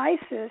that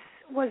Isis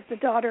was the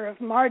daughter of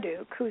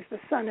Marduk, who's the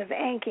son of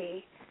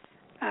Enki.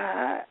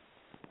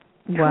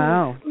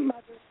 Wow. Whose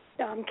mother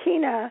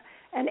Damkina,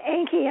 and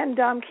Enki and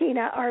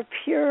Damkina are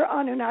pure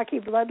Anunnaki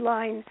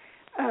bloodline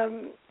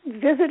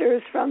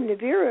visitors from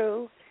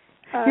Nibiru.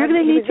 You're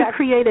going to need to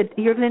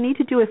You're going to need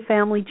to do a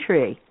family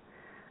tree.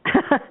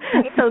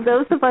 So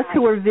those of us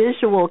who are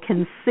visual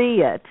can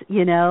see it,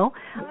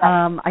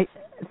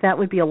 that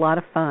would be a lot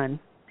of fun.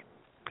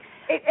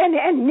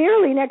 And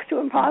nearly next to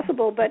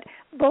impossible, but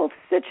both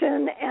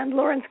Sitchin and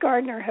Lawrence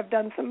Gardner have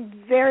done some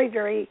very,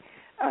 very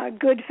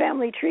good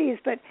family trees.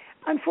 But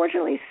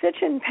unfortunately,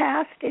 Sitchin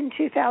passed in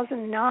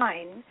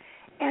 2009,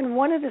 and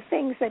one of the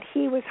things that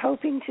he was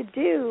hoping to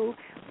do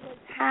was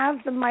have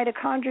the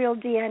mitochondrial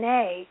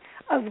DNA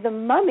of the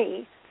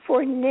mummy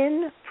for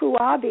Nin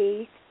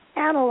Puabi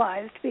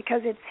analyzed,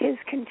 because it's his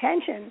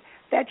contention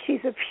that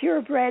she's a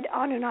purebred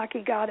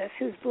Anunnaki goddess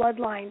whose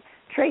bloodline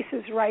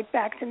traces right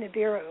back to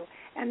Nibiru.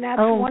 And that's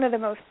one of the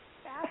most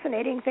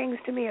fascinating things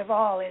to me of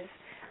all is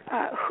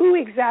who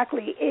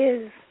exactly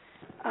is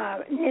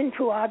Nin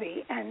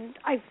Puabi. And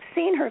I've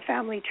seen her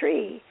family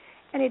tree,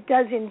 and it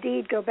does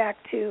indeed go back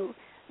to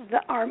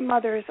our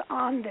mothers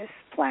on this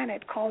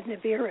planet called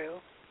Nibiru.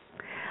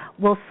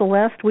 Well,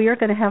 Celeste, we are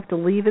going to have to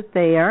leave it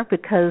there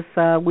because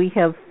we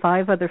have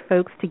 5 other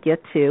folks to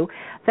get to.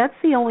 That's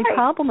the only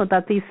problem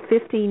about these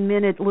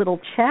 15-minute little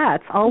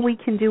chats. All we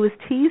can do is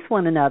tease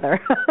one another.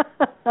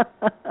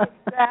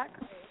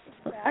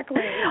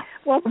 Exactly.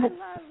 Well,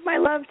 my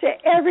love to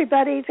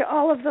everybody, to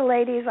all of the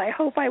ladies. I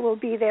hope I will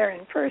be there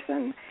in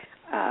person.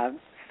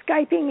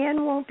 Skyping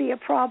in won't be a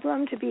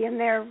problem, to be in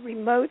there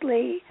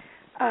remotely.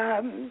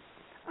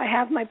 I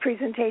have my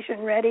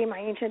presentation ready, my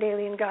Ancient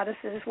Alien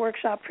Goddesses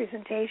workshop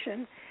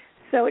presentation.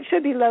 So it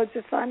should be loads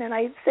of fun, and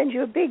I send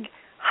you a big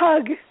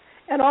hug,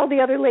 and all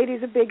the other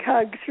ladies a big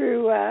hug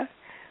through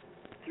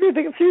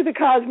the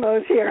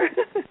cosmos here.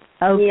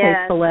 Okay,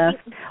 yes. Celeste.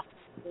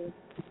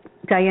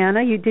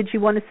 Diana, did you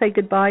want to say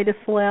goodbye to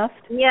Celeste?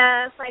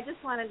 Yes, I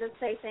just wanted to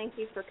say thank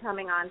you for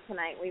coming on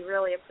tonight. We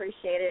really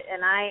appreciate it.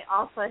 And I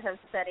also have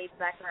studied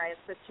Zachariah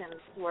Sitchin's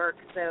work,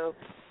 so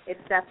it's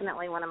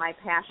definitely one of my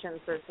passions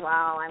as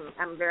well.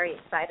 I'm very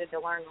excited to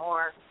learn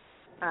more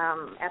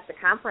at the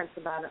conference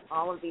about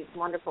all of these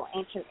wonderful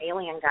ancient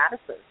alien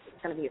goddesses.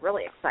 It's going to be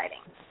really exciting.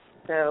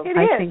 So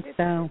I think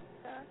so.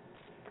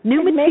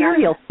 New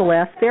material,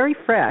 Celeste, very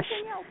fresh.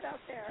 Out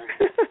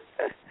there.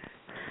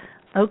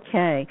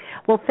 Okay.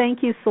 Well,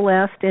 thank you,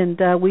 Celeste,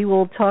 and we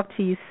will talk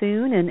to you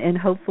soon and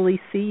hopefully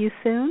see you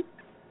soon.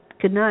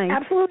 Good night.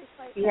 Absolutely.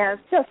 Yes.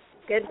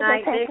 Good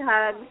night. Okay. Big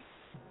hug.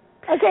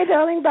 Okay,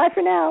 darling. Bye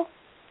for now.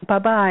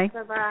 Bye-bye.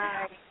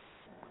 Bye-bye.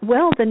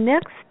 Well, the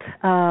next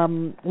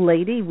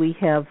lady we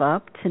have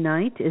up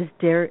tonight is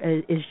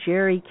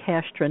Jerry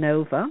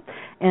Castronova,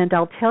 and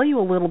I'll tell you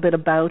a little bit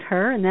about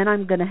her, and then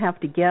I'm going to have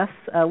to guess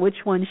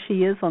which one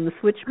she is on the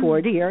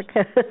switchboard here.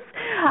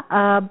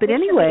 But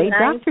anyway,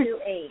 Dr.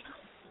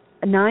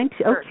 9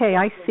 to 8. Okay,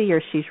 I see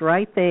her. She's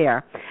right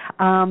there.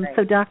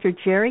 So Dr.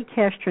 Jerry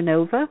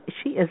Castronova,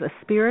 she is a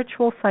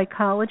spiritual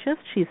psychologist.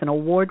 She's an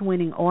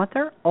award-winning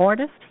author,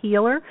 artist,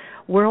 healer,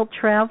 world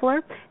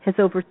traveler, has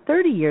over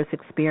 30 years'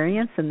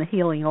 experience in the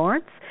healing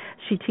arts.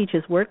 She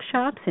teaches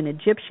workshops in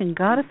Egyptian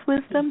goddess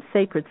wisdom,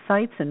 sacred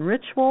sites and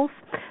rituals,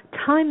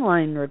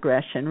 timeline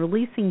regression,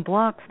 releasing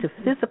blocks to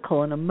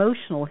physical and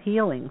emotional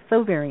healing,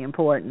 so very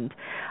important,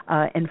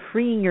 and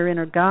freeing your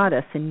inner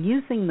goddess, and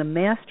using the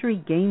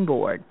Mastery Game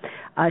Board.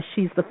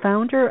 She's the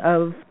founder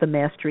of the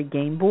Mastery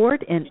Game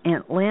Board, an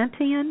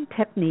Atlantean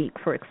technique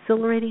for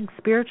accelerating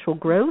spiritual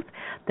growth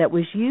that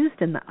was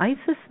used in the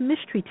Isis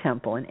Mystery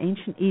Temple in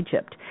ancient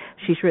Egypt.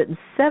 She's written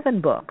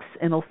 7 books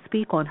and will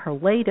speak on her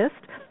latest,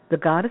 The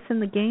Goddess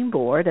and the Game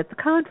Board at the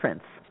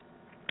conference.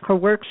 Her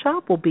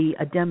workshop will be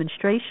a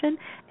demonstration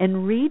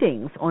and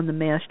readings on the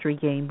Mastery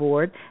Game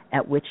Board,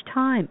 at which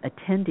time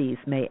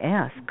attendees may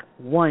ask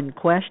one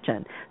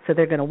question. So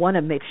they're going to want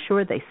to make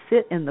sure they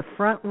sit in the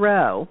front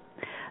row.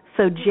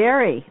 So,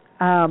 Jerry,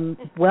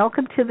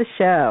 welcome to the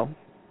show.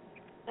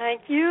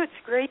 Thank you. It's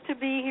great to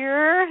be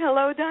here.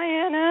 Hello,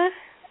 Diana.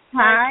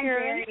 Hi,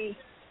 Jerry.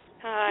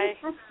 Hi.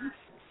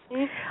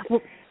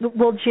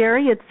 Well,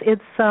 Jerry,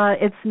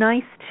 it's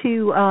nice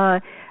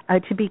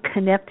to be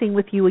connecting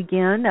with you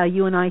again.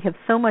 You and I have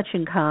so much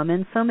in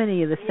common, so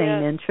many of the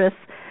same interests.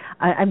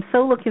 I'm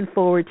so looking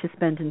forward to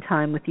spending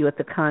time with you at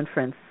the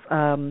conference.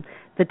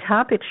 The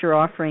topics you're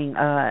offering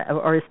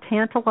are as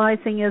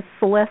tantalizing as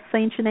Celeste's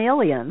Ancient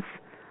Aliens.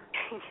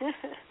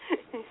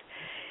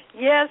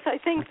 Yes, I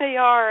think they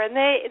are, and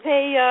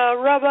they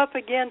rub up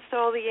against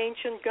all the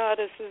ancient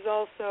goddesses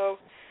also,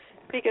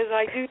 because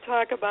I do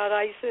talk about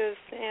Isis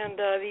and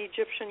the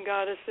Egyptian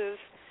goddesses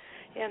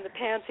and the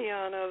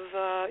pantheon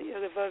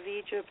of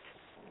Egypt.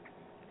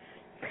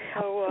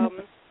 So,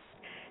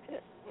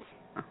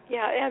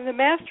 and the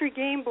Mastery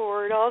Game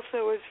Board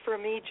also is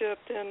from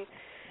Egypt, and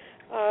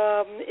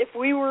if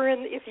you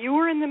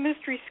were in the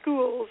mystery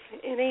schools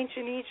in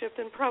ancient Egypt,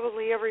 and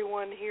probably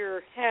everyone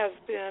here has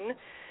been,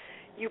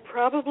 you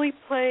probably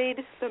played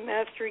the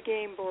Mastery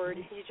Game Board.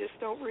 You just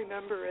don't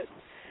remember it.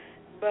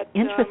 But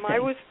I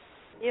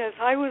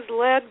was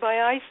led by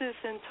Isis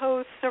and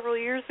Thoth several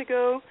years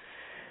ago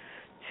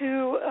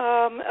to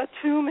a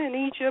tomb in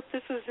Egypt.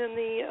 This was in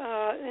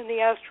the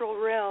astral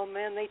realm,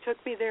 and they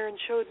took me there and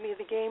showed me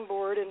the game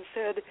board and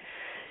said,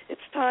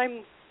 "It's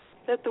time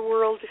that the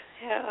world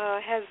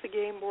has the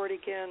game board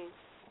again,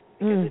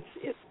 because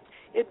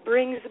it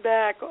brings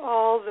back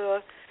all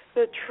the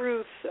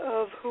truths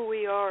of who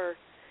we are."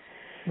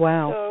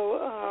 Wow. So,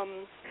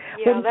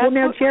 well,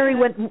 now, Jerry,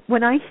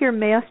 when I hear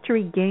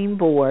Mastery Game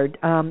Board,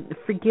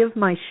 forgive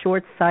my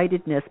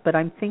short-sightedness, but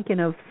I'm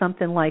thinking of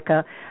something like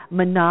a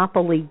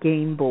Monopoly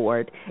game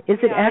board. Is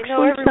it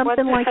actually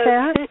something like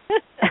that?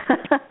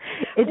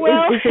 Is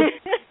it?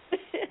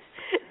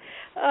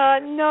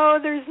 No,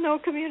 there's no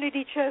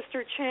community chest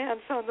or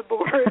chance on the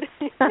board.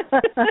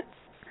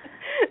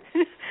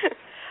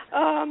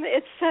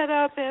 It's set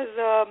up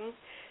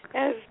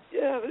as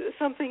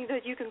something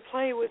that you can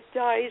play with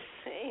dice,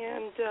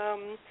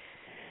 and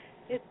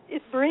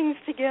it brings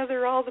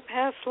together all the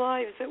past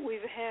lives that we've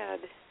had,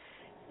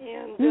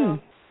 and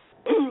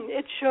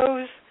it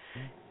shows,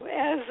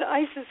 as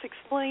Isis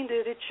explained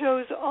it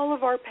shows all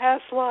of our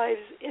past lives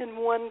in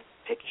one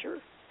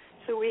picture,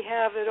 so we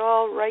have it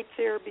all right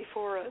there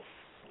before us.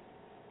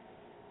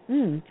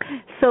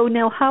 So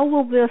now, how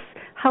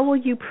will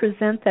you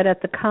present that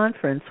at the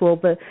conference? Will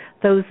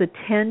those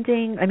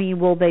attending? I mean,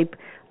 will they?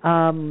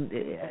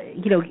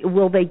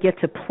 Will they get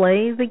to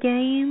play the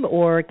game,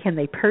 or can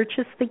they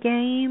purchase the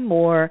game?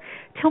 Or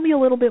tell me a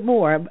little bit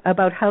more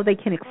about how they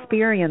can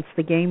experience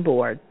the game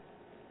board.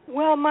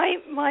 Well, my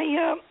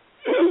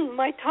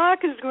my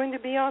talk is going to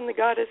be on the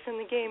Goddess and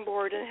the Game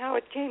Board and how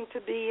it came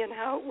to be and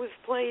how it was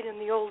played in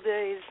the old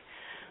days.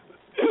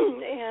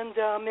 And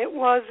it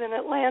was an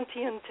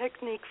Atlantean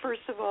technique,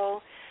 first of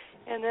all,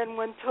 and then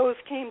when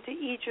Thoth came to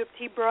Egypt,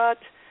 he brought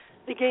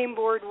the game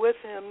board with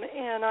him,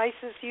 and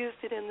Isis used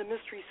it in the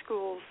mystery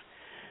schools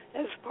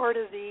as part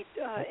of the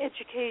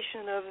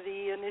education of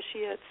the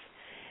initiates.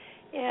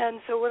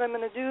 And so what I'm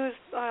going to do is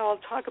I'll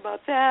talk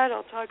about that.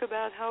 I'll talk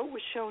about how it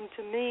was shown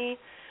to me.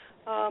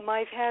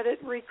 I've had it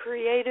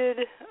recreated,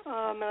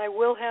 and I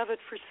will have it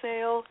for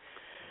sale.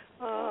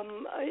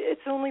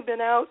 It's only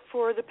been out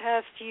for the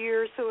past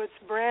year, so it's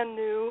brand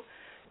new.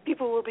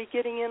 People will be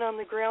getting in on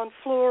the ground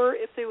floor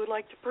if they would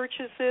like to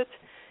purchase it.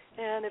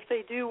 And if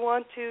they do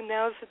want to,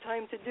 now's the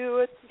time to do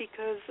it,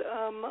 because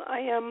I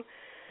am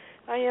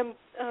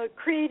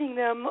creating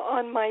them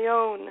on my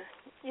own,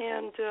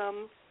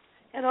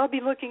 and I'll be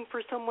looking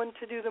for someone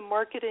to do the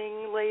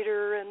marketing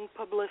later and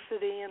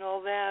publicity and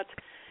all that.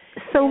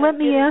 So let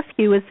me ask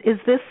you: is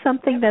this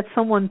something that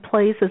someone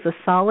plays as a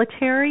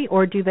solitary,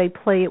 or do they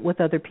play it with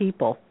other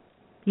people?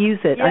 Use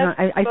it. Yes,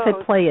 I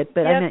said play it,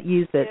 but I meant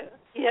use it.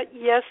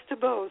 Yes to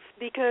both,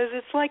 because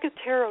it's like a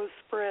tarot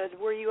spread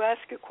where you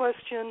ask a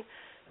question,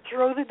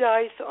 throw the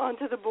dice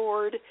onto the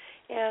board,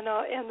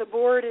 and the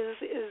board is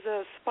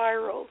a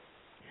spiral,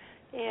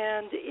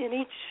 and in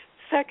each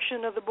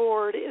section of the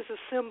board is a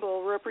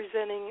symbol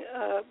representing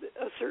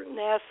a certain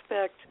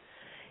aspect,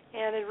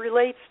 and it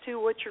relates to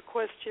what your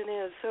question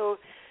is. So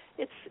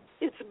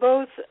it's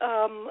both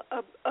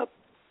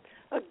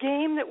a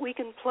game that we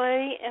can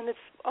play, and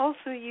it's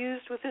also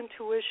used with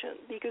intuition,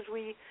 because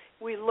we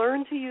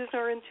learn to use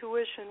our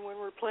intuition when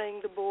we're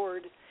playing the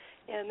board,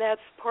 and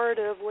that's part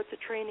of what the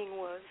training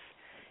was.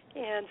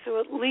 And so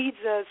it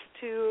leads us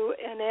to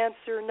an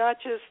answer, not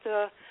just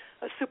a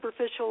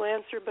superficial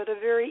answer, but a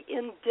very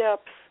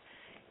in-depth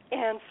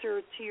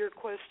answer to your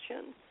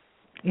question.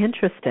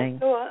 Interesting.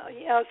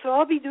 So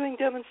I'll be doing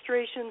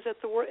demonstrations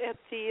at the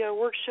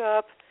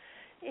workshop,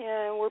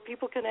 and where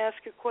people can ask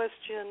a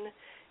question,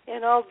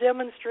 and I'll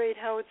demonstrate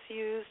how it's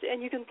used.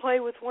 And you can play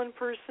with one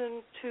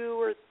person,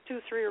 two,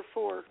 three, or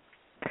four.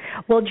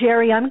 Well,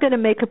 Jerry, I'm going to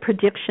make a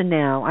prediction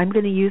now. I'm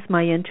going to use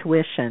my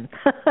intuition.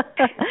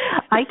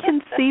 I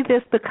can see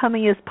this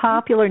becoming as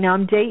popular. Now,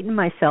 I'm dating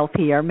myself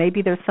here.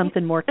 Maybe there's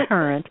something more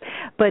current.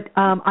 But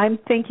I'm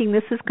thinking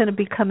this is going to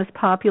become as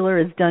popular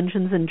as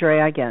Dungeons and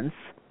Dragons.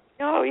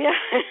 Oh, yeah.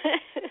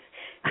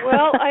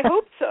 Well, I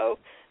hope so,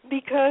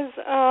 because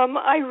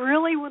I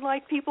really would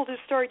like people to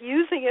start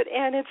using it.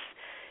 And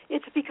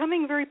it's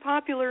becoming very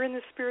popular in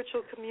the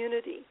spiritual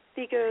community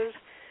because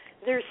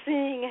they're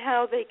seeing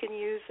how they can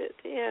use it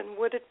and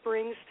what it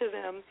brings to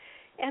them,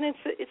 and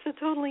it's a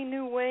totally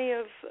new way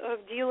of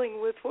dealing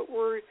with what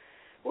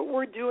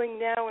we're doing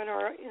now in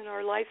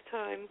our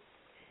lifetime,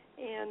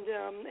 and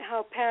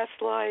how past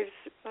lives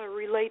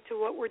relate to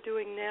what we're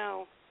doing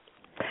now.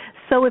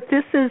 So if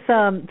this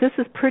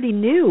is pretty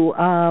new,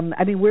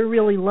 I mean, we're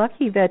really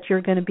lucky that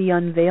you're going to be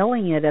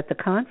unveiling it at the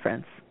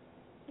conference.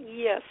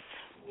 Yes,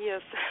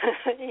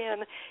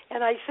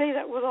 and I say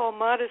that with all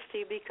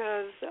modesty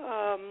because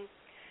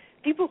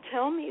people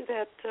tell me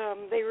that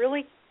they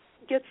really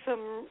get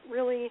some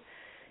really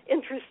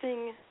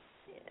interesting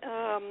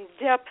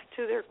depth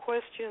to their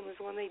questions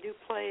when they do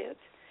play it,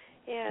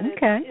 and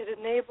it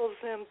enables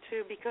them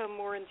to become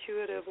more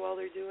intuitive while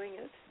they're doing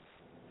it.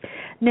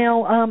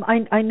 Now,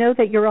 I know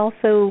that you're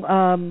also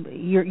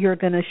you're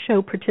going to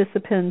show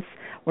participants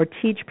or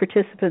teach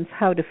participants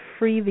how to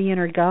free the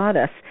inner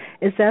goddess.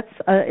 Is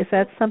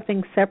that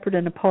something separate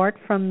and apart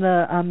from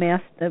the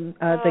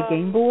the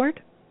game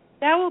board?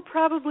 That will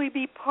probably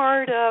be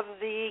part of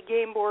the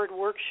game board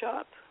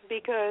workshop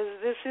because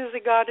this is a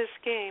goddess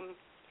game.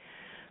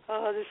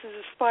 This is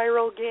a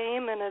spiral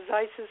game, and as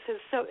Isis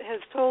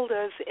has told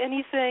us,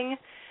 anything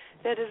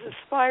that is a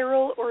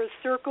spiral or a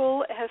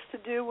circle has to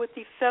do with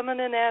the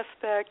feminine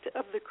aspect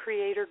of the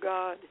Creator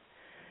God.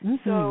 Mm-hmm.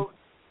 So,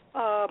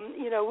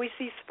 we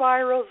see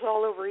spirals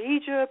all over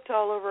Egypt,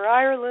 all over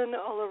Ireland,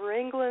 all over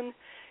England.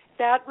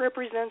 That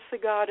represents the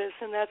goddess,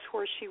 and that's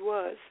where she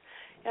was.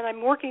 And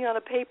I'm working on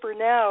a paper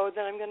now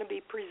that I'm going to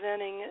be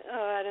presenting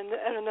at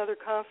another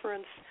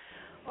conference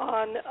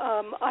on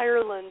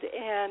Ireland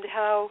and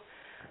how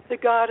the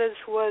goddess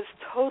was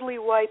totally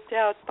wiped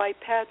out by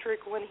Patrick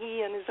when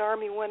he and his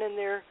army went in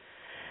there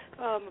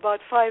about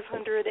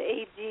 500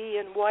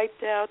 A.D. and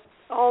wiped out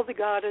all the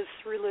goddess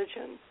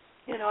religion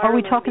in Ireland. Are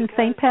we talking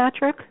St.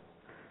 Patrick?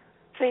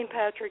 St.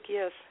 Patrick,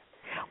 yes.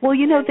 Well,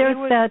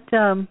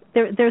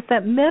 there's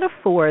that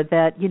metaphor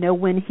that,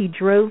 when he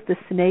drove the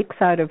snakes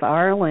out of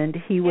Ireland,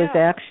 he was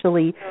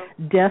actually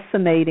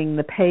decimating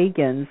the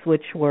pagans,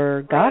 which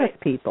were goddess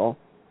people.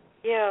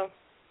 Yeah,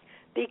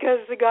 because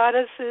the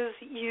goddesses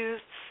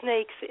used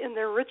snakes in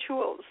their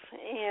rituals.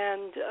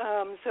 And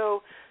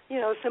so,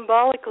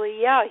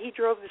 symbolically, he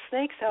drove the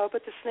snakes out,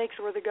 but the snakes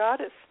were the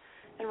goddess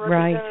and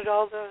represented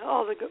all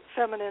the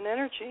feminine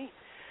energy.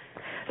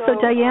 So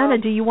Diana,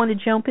 do you want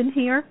to jump in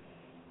here?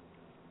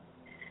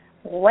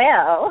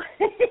 Well,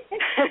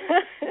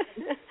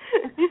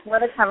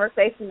 what a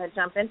conversation to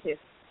jump into.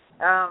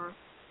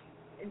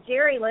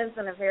 Jerry lives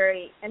in a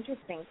very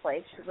interesting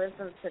place. She lives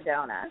in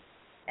Sedona.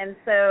 And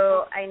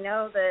so I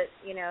know that,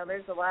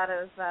 there's a lot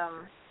of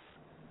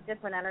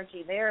different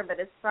energy there. But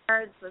as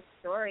far as the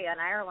story on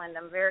Ireland,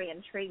 I'm very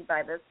intrigued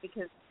by this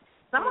because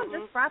someone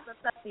just brought this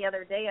up the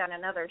other day on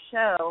another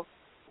show.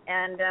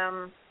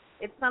 And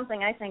it's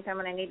something I think I'm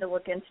going to need to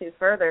look into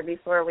further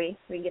before we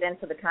get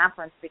into the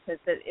conference because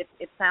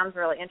it sounds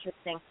really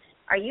interesting.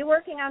 Are you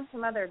working on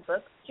some other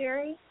books,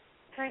 Jerry,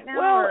 right now?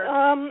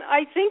 Well,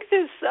 I think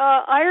this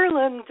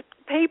Ireland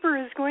paper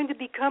is going to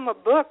become a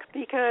book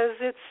because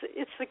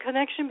it's the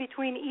connection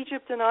between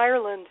Egypt and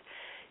Ireland.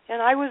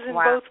 And I was in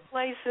both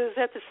places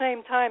at the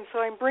same time, so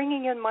I'm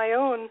bringing in my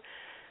own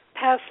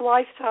past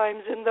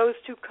lifetimes in those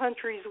two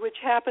countries, which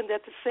happened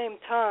at the same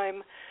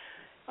time.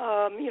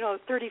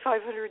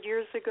 3,500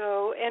 years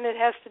ago, and it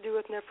has to do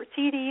with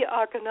Nefertiti,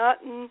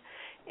 Akhenaten,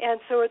 and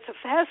so it's a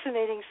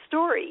fascinating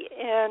story.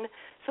 And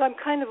so I'm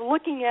kind of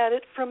looking at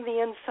it from the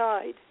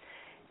inside.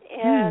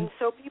 And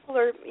so people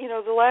are,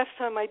 the last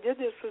time I did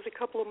this was a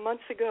couple of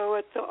months ago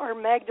at our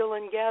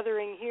Magdalene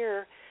gathering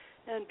here,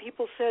 and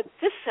people said,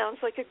 this sounds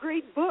like a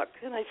great book.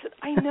 And I said,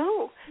 I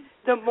know.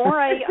 The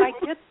more I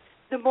get,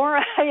 the more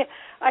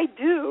I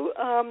do,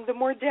 the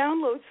more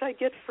downloads I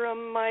get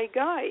from my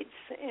guides.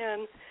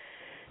 And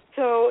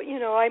so,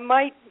 I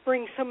might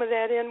bring some of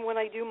that in when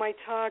I do my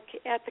talk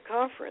at the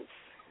conference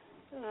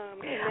in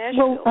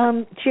Nashville.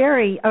 Well,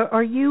 Jerry,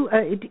 are you?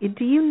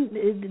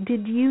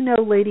 Did you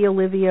know Lady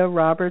Olivia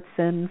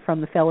Robertson from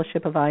the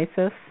Fellowship of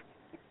Isis?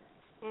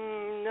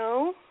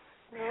 No.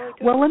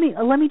 Well,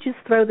 let me just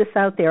throw this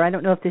out there. I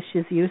don't know if this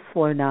is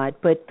useful or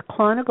not, but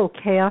Clonigal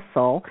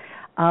Castle,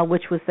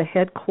 which was the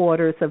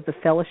headquarters of the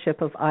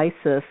Fellowship of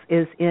Isis,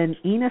 is in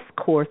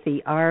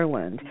Enniscorthy,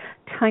 Ireland,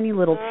 tiny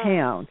little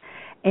town.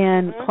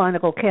 And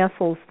Clonical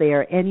Castle's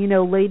there. And,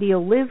 Lady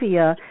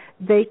Olivia,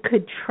 they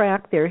could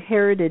track their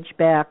heritage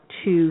back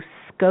to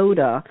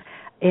Skota,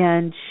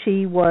 and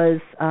she was,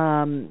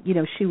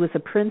 she was a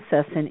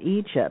princess in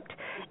Egypt.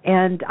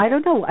 And I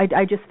don't know,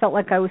 I just felt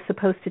like I was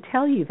supposed to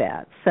tell you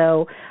that.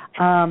 So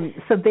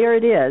so there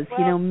it is.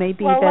 Well,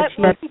 maybe that's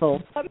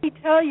useful. Let me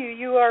tell you,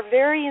 you are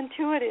very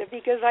intuitive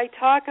because I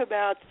talk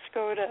about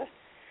SCOTA.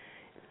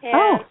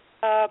 And,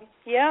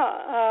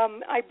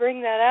 I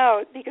bring that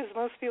out because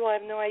most people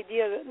have no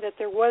idea that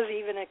there was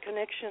even a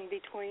connection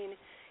between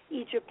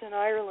Egypt and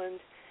Ireland.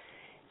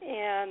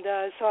 And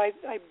so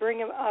I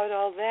bring out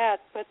all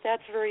that, but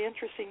that's very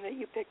interesting that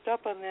you picked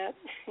up on that.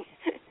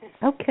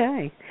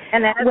 Okay.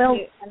 And as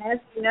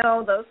you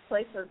know, those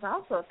places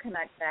also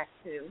connect back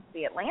to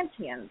the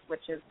Atlanteans,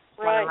 which is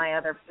one of my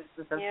other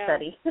places of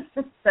study.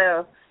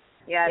 So,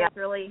 it's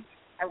really,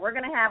 we're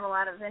going to have a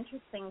lot of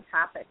interesting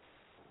topics.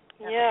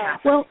 Yeah.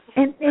 Well,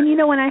 and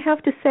and I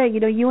have to say,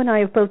 you and I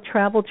have both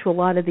traveled to a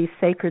lot of these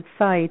sacred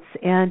sites,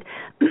 and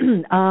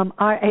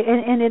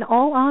and in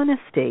all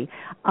honesty,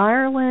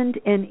 Ireland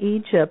and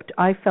Egypt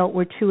I felt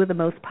were two of the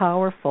most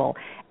powerful.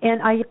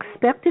 And I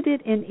expected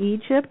it in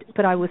Egypt,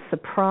 but I was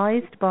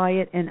surprised by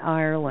it in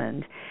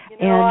Ireland.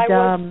 I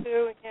was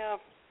too.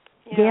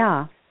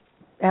 Yeah.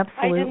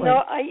 Absolutely.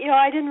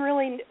 I didn't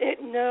really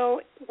know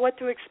what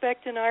to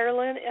expect in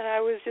Ireland, and I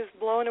was just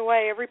blown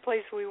away. Every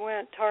place we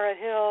went, Tara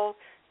Hill,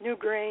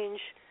 Newgrange,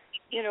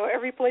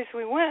 every place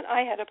we went,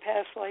 I had a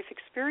past life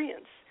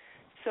experience.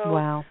 So,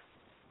 wow.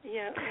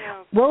 Yeah.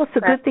 Well, it's a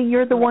good thing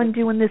you're the one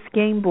doing this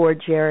game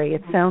board, Jerry.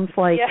 It sounds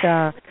like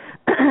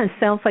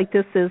sounds like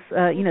this is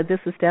this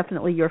is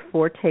definitely your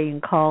forte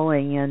and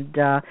calling, and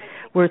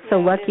we're so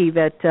lucky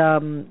that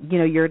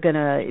you're going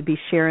to be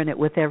sharing it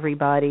with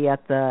everybody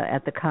at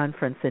the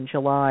conference in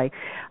July.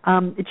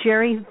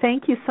 Jerry,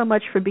 thank you so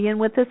much for being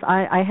with us.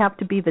 I have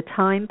to be the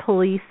time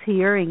police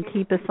here and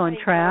keep us on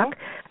track,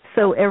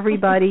 so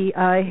everybody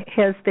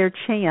has their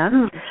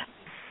chance.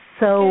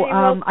 So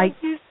thank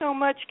you so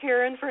much,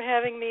 Karen, for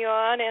having me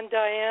on, and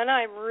Diana.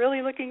 I'm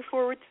really looking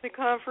forward to the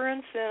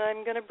conference, and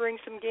I'm going to bring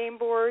some game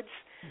boards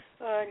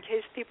in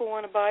case people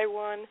want to buy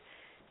one.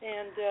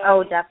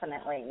 And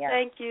definitely, yeah.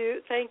 Thank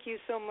you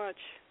so much.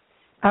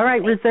 All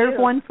right, reserve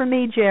one for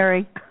me,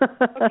 Jerry.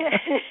 Okay,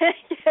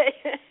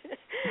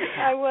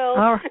 I will.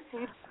 All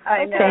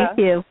right. Thank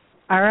you.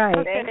 All right.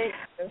 Okay.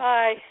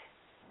 Bye.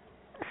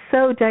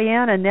 So,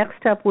 Diana,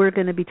 next up we're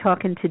going to be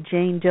talking to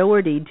Jane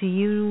Doherty. Do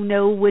you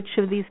know which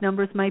of these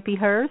numbers might be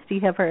hers? Do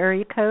you have her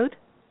area code?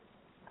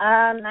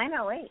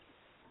 908.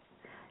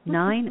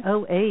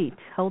 908.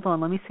 Hold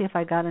on, let me see if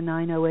I got a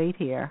 908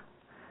 here.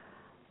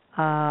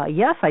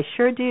 Yes, I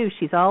sure do.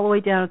 She's all the way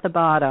down at the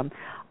bottom.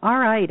 All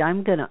right,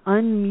 I'm going to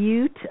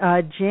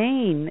unmute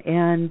Jane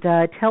and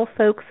tell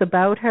folks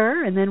about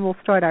her, and then we'll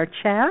start our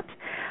chat.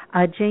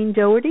 Jane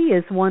Doherty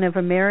is one of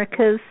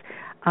America's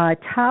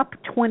top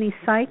 20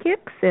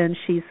 psychics, and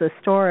she's the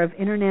star of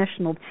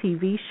international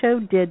TV show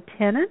Dead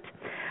Tenant.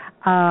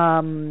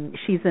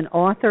 She's an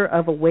author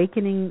of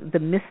Awakening the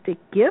Mystic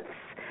Gifts.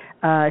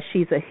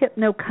 She's a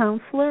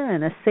hypno-counselor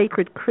and a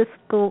sacred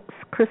crystal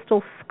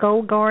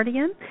skull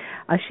guardian.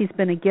 She's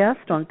been a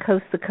guest on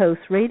Coast to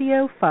Coast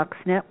Radio, Fox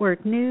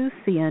Network News,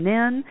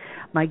 CNN,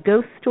 My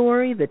Ghost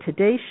Story, The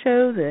Today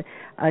Show.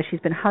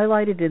 She's been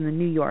highlighted in the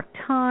New York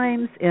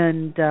Times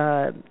and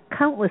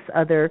countless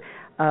other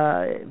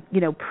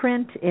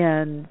print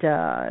and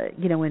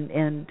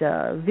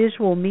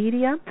visual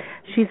media.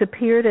 She's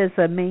appeared as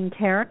a main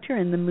character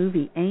in the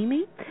movie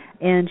Amy,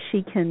 and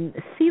she can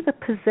see the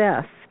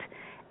possessed.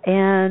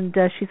 And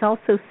she's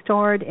also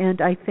starred in,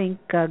 I think,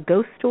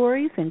 ghost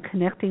stories and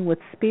connecting with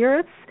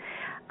spirits.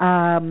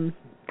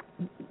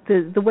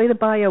 The way the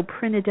bio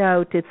printed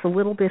out, it's a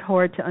little bit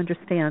hard to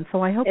understand.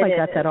 So I hope I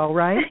got that all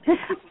right.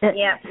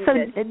 Yeah.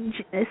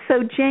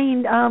 So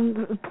Jane,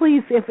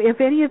 please,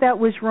 if any of that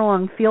was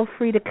wrong, feel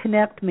free to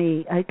correct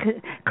me,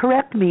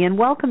 and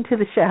welcome to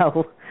the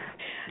show.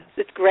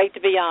 It's great to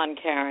be on,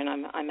 Karen.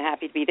 I'm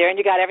happy to be there, and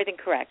you got everything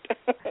correct.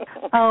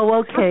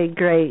 Oh, okay,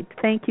 great.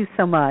 Thank you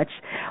so much.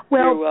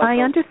 Well, I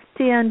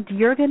understand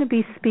you're going to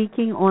be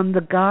speaking on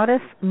the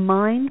goddess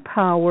mind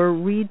power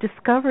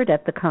rediscovered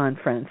at the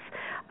conference.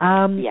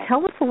 Yes.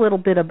 Tell us a little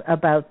bit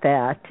about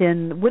that,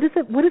 and what does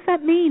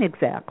that mean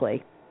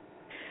exactly?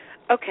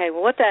 Okay,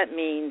 well, what that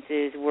means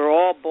is we're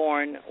all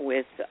born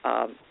with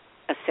a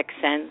sixth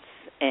sense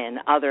and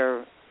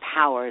other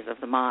powers of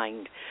the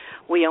mind.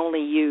 We only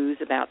use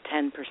about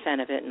 10%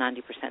 of it,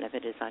 90% of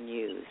it is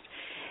unused.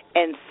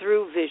 And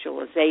through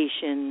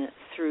visualization,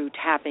 through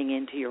tapping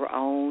into your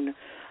own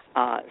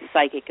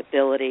psychic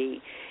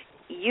ability,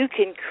 you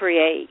can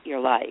create your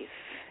life.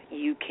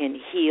 You can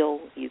heal,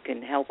 you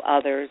can help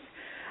others.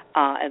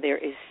 And there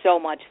is so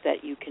much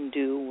that you can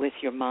do with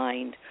your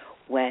mind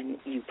when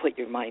you put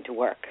your mind to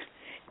work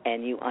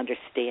and you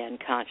understand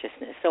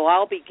consciousness. So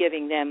I'll be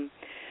giving them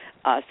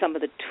some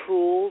of the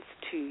tools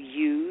to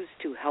use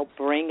to help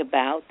bring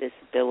about this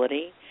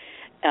ability,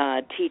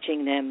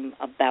 teaching them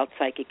about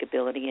psychic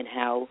ability and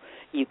how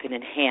you can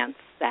enhance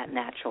that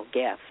natural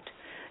gift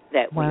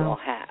that we all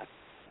have.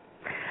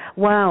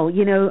 Wow,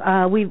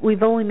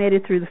 we've only made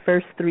it through the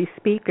first three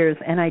speakers,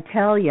 and I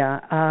tell you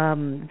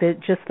that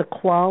just the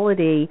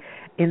quality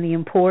in the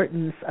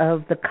importance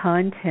of the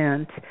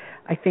content,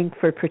 I think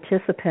for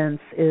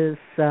participants is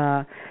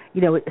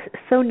it's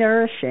so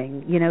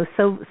nourishing,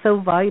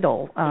 so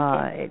vital.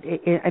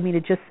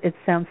 It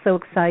sounds so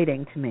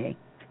exciting to me.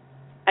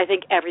 I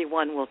think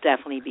everyone will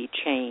definitely be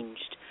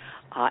changed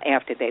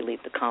after they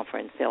leave the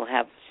conference. They'll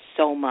have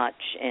so much,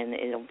 and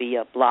it'll be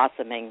a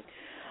blossoming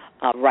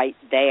right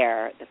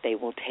there that they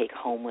will take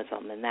home with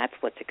them, and that's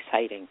what's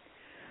exciting.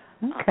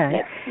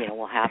 Okay. That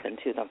will happen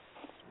to them.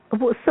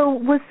 Well, so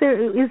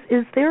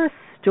is there a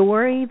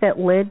story that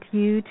led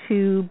you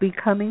to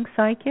becoming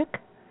psychic?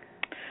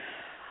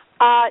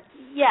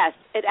 Yes,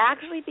 it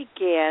actually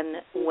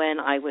began when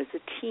I was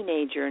a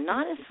teenager,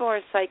 not as far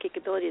as psychic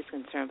ability is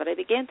concerned, but I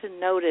began to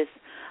notice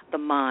the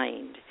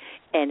mind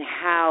and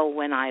how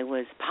when I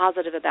was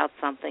positive about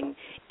something,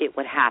 it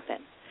would happen.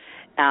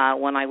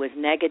 When I was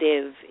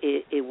negative,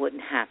 it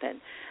wouldn't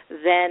happen.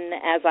 Then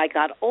as I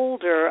got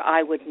older,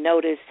 I would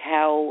notice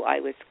how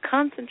I was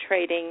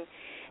concentrating,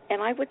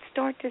 and I would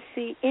start to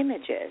see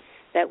images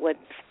that would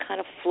kind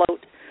of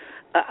float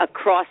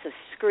across a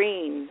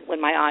screen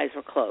when my eyes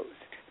were closed.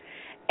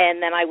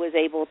 And then I was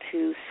able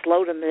to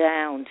slow them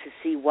down to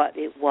see what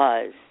it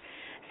was.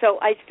 So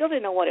I still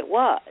didn't know what it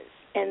was.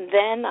 And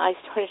then I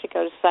started to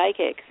go to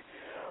psychics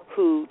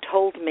who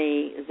told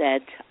me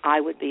that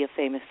I would be a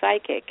famous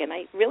psychic. And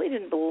I really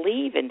didn't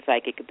believe in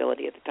psychic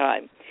ability at the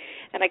time.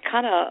 And I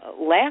kind of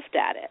laughed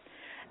at it.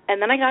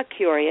 And then I got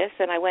curious,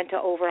 and I went to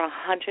over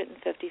 150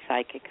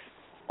 psychics,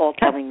 all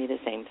telling me the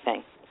same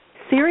thing.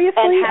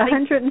 Seriously?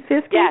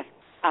 150? Yes,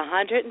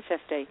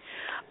 150.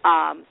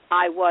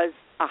 I was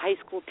a high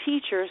school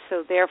teacher,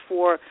 so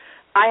therefore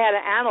I had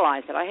to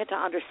analyze it. I had to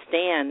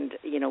understand,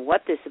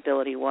 what this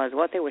ability was,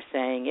 what they were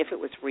saying, if it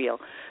was real.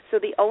 So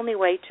the only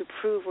way to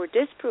prove or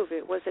disprove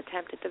it was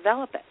attempt to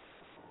develop it.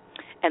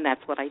 And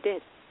that's what I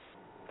did.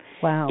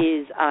 Wow.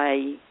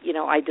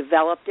 I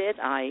developed it.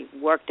 I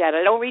worked at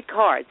it. I don't read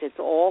cards. It's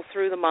all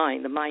through the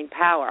mind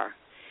power.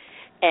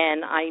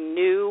 And I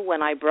knew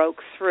when I broke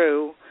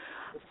through,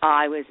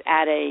 I was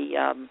at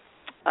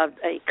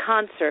a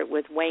concert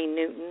with Wayne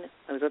Newton.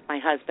 I was with my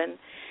husband,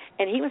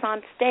 and he was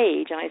on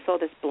stage, and I saw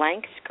this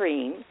blank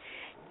screen,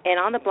 and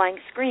on the blank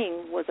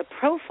screen was a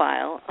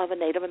profile of a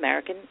Native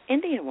American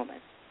Indian woman.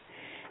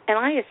 And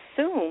I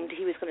assumed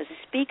he was going to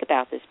speak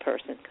about this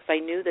person because I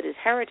knew that his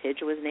heritage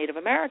was Native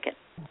American.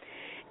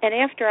 And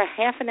after a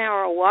half an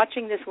hour of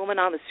watching this woman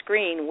on the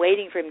screen,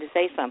 waiting for him to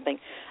say something,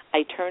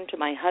 I turned to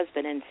my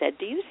husband and said,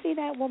 "Do you see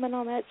that woman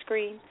on that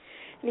screen?"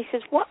 And he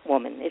says, "What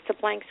woman? It's a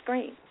blank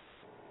screen."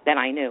 Then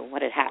I knew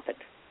what had happened,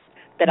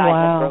 that I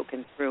had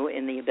broken through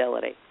in the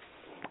ability.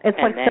 It's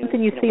like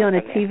something you see on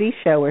a TV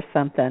show or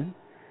something.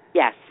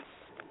 Yes.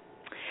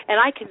 And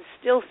I can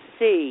still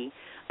see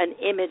an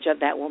image of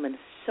that woman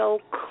so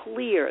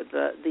clear,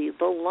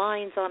 the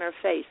lines on her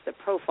face, the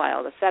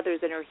profile, the feathers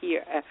in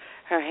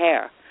her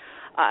hair.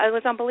 It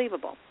was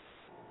unbelievable.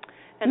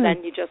 And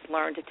then you just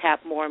learn to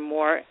tap more and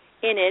more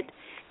in it.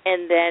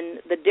 And then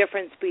the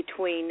difference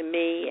between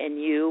me and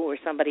you or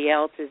somebody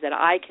else is that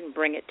I can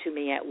bring it to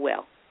me at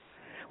will,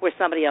 where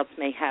somebody else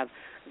may have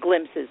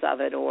glimpses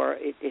of it or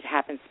it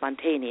happens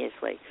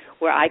spontaneously,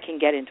 where I can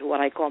get into what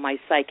I call my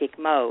psychic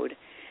mode,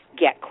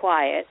 get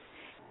quiet,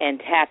 and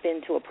tap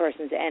into a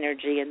person's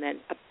energy, and then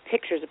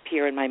pictures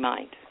appear in my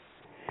mind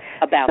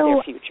about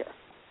their future.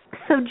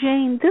 So,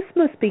 Jane, this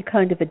must be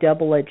kind of a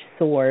double-edged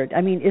sword.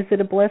 I mean, is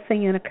it a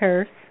blessing and a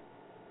curse?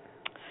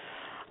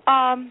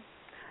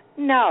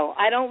 No,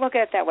 I don't look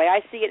at it that way.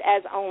 I see it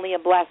as only a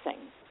blessing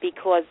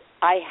because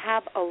I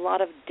have a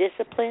lot of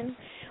discipline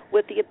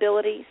with the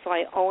ability, so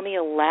I only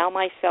allow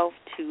myself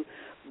to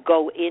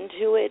go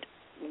into it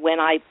when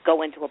I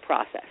go into a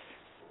process.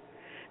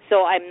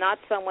 So I'm not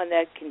someone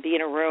that can be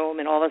in a room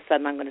and all of a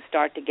sudden I'm going to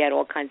start to get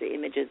all kinds of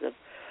images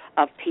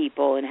of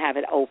people and have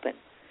it open.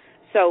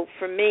 So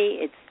for me,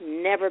 it's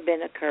never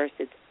been a curse.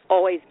 It's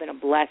always been a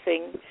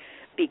blessing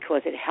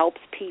because it helps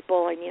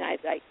people. I mean,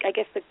 I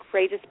guess the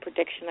greatest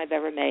prediction I've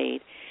ever made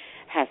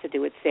has to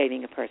do with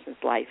saving a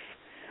person's life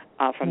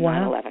from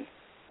 9/11.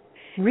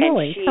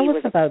 Really? Tell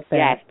us about that.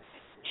 Yes.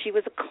 She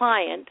was a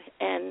client,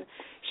 and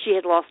she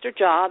had lost her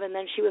job, and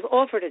then she was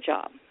offered a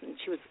job. And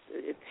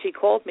she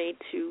called me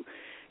to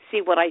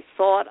see what I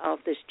thought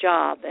of this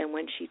job, and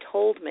when she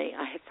told me,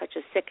 I had such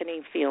a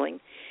sickening feeling,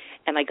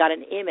 and I got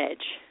an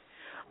image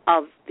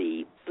of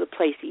the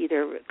place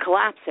either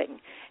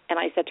collapsing. And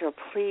I said to her,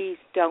 "Please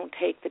don't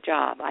take the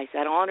job." I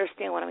said, "I don't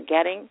understand what I'm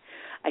getting."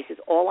 I said,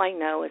 "All I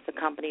know is the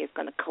company is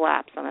going to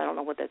collapse, and I don't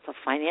know whether it's a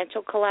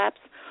financial collapse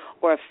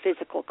or a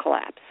physical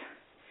collapse."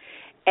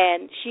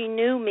 And she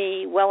knew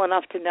me well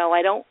enough to know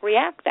I don't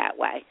react that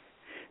way.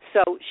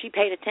 So she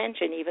paid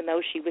attention even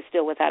though she was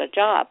still without a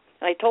job.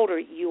 And I told her,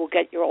 "You will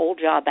get your old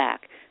job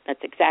back."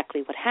 That's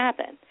exactly what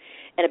happened.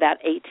 And about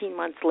 18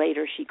 months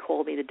later, she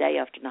called me the day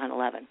after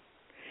 9/11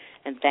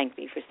 and thanked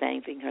me for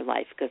saving her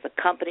life because the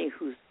company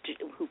who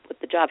put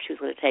the job she was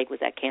going to take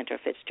was at Cantor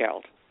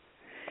Fitzgerald.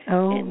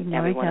 Oh, and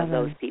every one of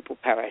those people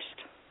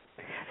perished.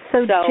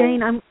 So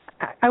Jane,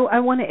 I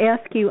want to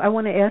ask you. I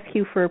want to ask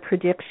you for a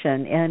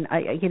prediction, and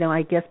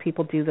I guess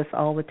people do this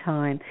all the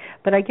time.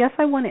 But I guess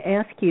I want to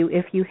ask you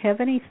if you have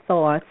any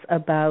thoughts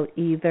about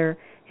either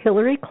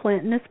Hillary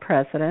Clinton as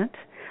president,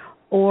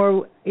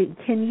 or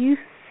can you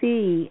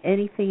see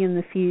anything in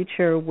the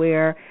future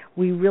where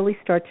we really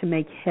start to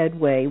make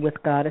headway with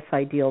goddess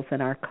ideals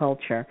in our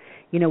culture?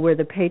 Where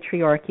the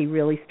patriarchy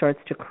really starts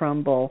to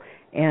crumble,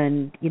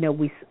 and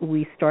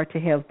we start to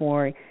have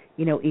more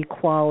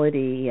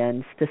equality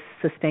and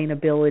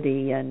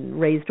sustainability and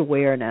raised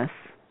awareness.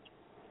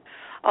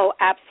 Oh,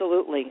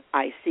 absolutely.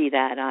 I see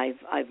that.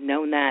 I've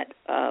known that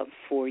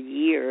for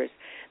years,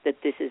 that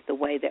this is the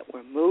way that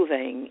we're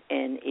moving,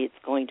 and it's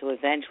going to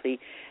eventually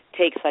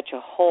take such a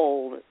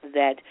hold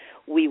that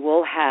we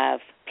will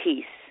have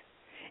peace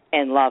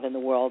and love in the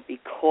world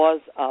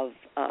because of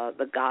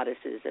the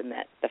goddesses and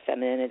that the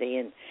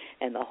femininity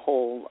and the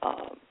whole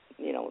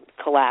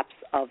collapse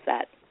of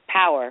that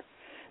power,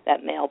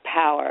 that male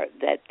power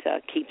that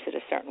keeps it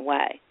a certain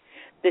way.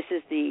 This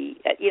is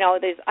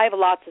I have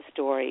lots of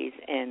stories,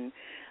 and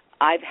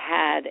I've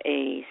had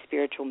a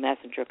spiritual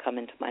messenger come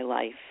into my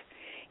life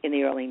in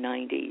the early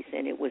 90s,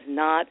 and it was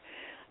not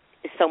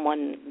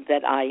someone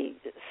that I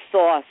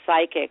saw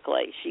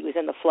psychically. She was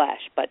in the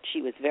flesh, but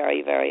she was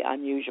very, very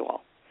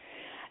unusual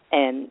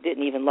and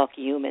didn't even look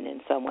human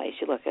in some ways.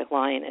 She looked like a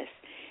lioness.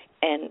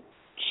 And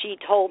she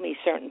told me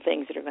certain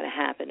things that are going to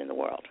happen in the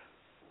world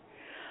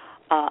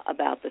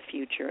about the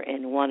future,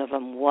 and one of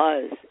them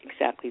was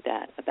exactly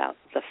that, about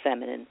the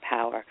feminine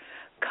power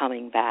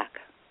coming back.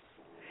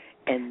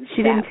 And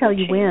she didn't tell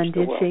you when,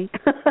 did she?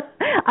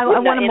 I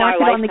want to mark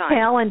it on the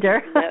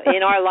calendar.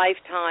 In our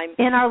lifetime.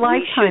 In our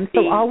lifetime.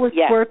 So all this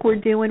work we're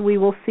doing, we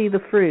will see the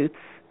fruits.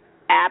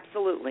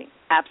 Absolutely,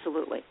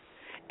 absolutely.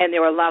 And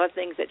there were a lot of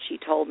things that she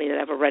told me that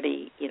have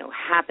already,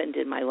 happened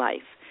in my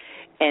life.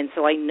 And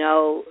so I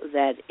know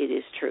that it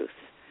is truth.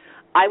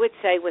 I would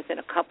say within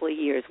a couple of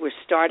years, we're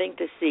starting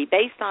to see,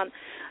 based on,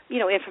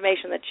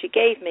 information that she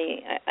gave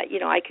me,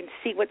 I can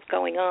see what's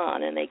going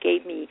on, and they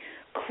gave me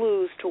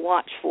clues to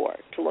watch for,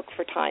 to look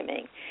for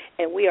timing.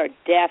 And we are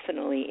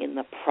definitely in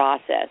the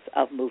process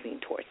of moving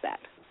towards that.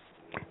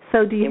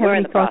 So do you have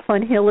any thoughts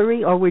on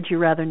Hillary, or would you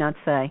rather not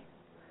say?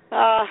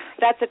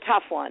 That's a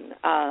tough one.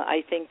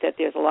 I think that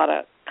there's a lot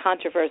of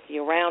controversy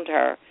around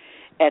her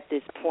at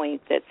this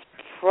point that's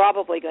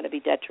probably going to be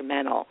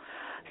detrimental.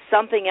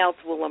 Something else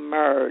will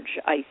emerge,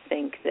 I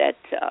think, that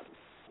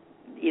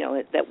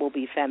that will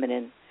be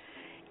feminine,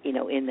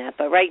 in that.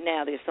 But right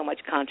now there's so much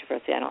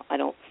controversy. I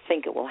don't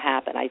think it will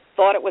happen. I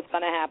thought it was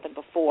going to happen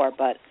before,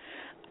 but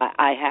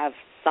I have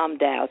some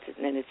doubts,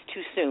 and it's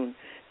too soon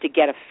to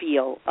get a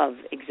feel of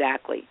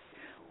exactly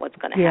what's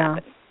going to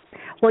happen.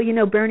 Well,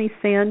 Bernie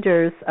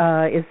Sanders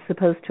is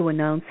supposed to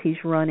announce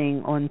he's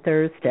running on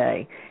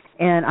Thursday,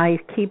 and I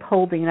keep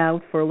holding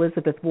out for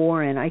Elizabeth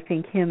Warren. I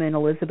think him and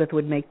Elizabeth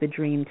would make the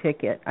dream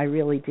ticket. I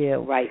really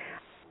do. Right.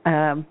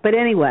 But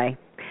anyway,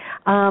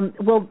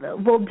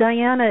 well,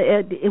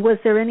 Diana, was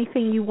there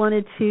anything you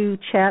wanted to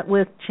chat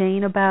with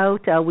Jane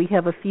about? We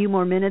have a few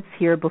more minutes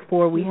here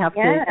before we have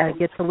to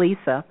get to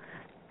Lisa.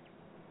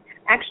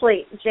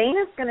 Actually, Jane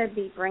is going to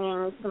be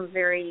bringing some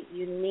very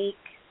unique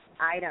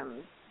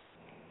items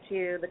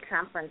to the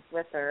conference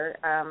with her,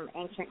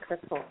 ancient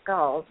crystal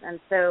skulls. And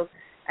so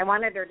I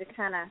wanted her to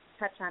kind of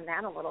touch on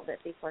that a little bit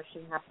before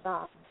she hops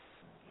off.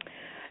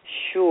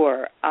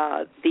 Sure.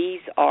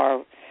 These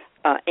are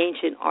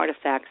ancient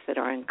artifacts that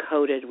are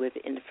encoded with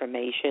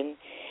information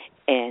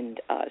and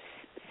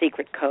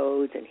secret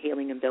codes and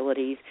healing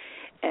abilities.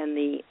 And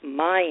the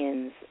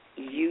Mayans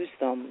used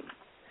them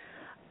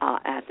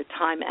at the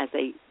time as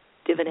a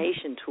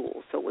divination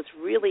tool. So it was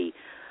really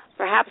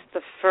perhaps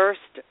the first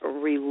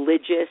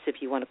religious, if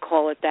you want to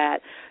call it that,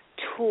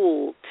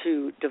 tool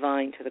to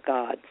divine to the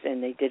gods,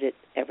 and they did it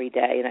every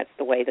day, and that's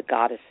the way the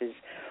goddesses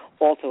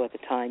also at the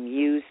time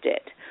used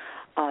it.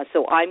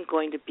 So I'm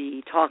going to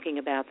be talking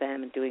about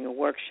them and doing a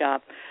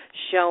workshop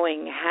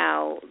showing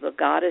how the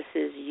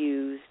goddesses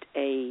used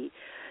a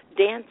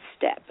dance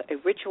step, a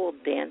ritual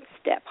dance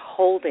step,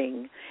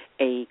 holding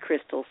a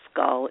crystal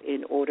skull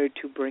in order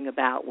to bring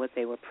about what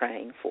they were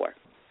praying for.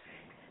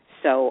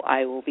 So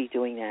I will be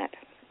doing that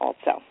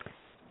also.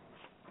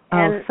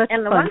 Such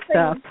fun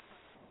stuff.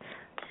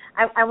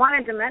 I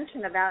wanted to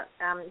mention about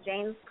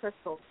Jane's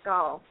crystal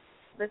skull.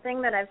 The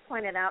thing that I've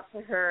pointed out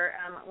to her,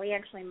 we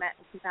actually met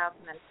in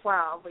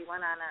 2012. We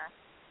went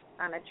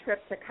on a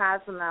trip to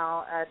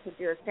Cozumel to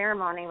do a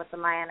ceremony with the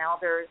Mayan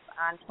elders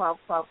on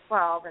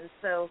 12/12/12, and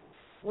so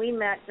we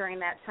met during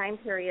that time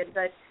period.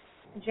 But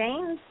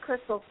Jane's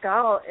crystal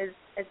skull is,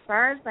 as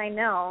far as I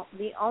know,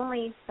 the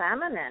only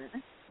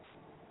feminine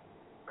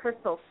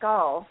crystal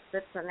skull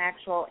that's an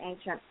actual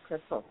ancient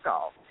crystal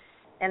skull.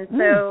 And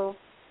so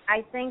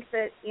I think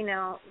that,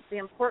 the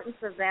importance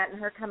of that and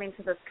her coming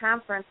to this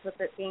conference with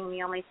it being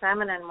the only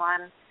feminine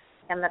one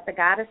and that the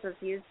goddesses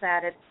use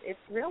that, it's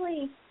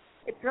really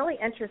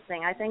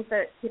interesting. I think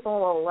that people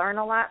will learn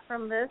a lot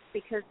from this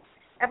because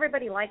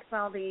everybody likes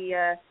all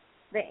the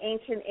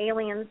ancient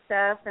alien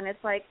stuff, and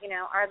it's like,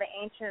 are the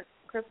ancient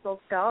crystal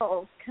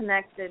skulls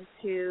connected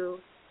to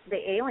the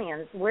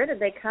aliens? Where did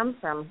they come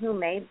from? Who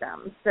made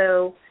them?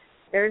 So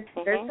there's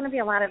going to be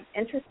a lot of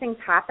interesting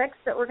topics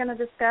that we're going to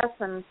discuss,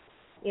 and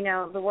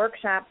the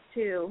workshops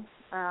too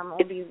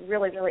will be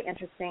really, really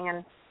interesting.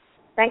 And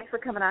thanks for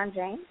coming on,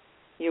 Jane.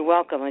 You're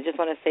welcome. I just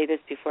want to say this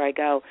before I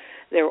go.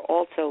 They're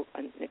also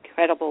an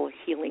incredible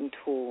healing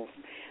tools.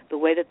 The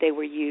way that they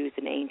were used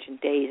in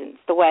ancient days, and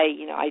it's the way,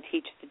 I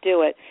teach to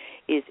do it,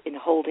 is in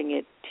holding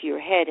it to your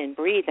head and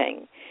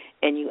breathing,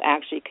 and you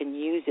actually can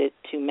use it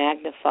to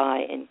magnify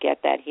and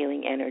get that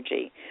healing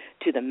energy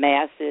to the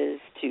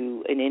masses,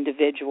 to an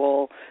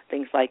individual,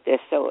 things like this.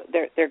 So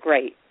they're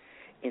great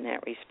in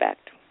that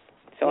respect.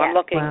 So yeah.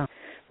 I'm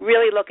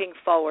really looking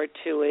forward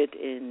to it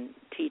in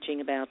teaching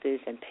about this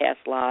and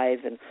past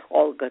lives and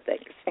all the good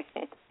things.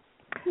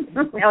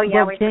 Oh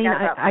yeah, well, Jane,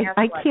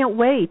 I can't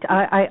wait.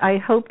 I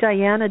hope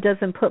Diana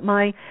doesn't put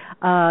my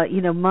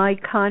my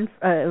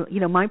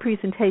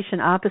presentation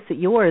opposite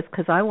yours,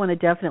 because I want to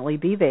definitely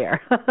be there.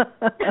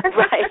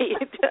 Right.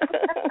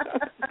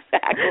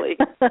 Exactly.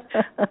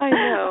 I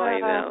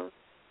know.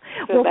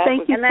 So well,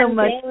 thank you so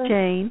much,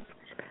 Jane.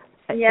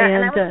 Yeah, and I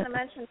was going to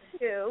mention,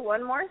 too,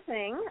 one more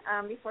thing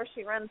before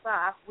she runs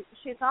off.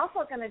 She's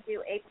also going to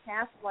do a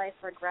past life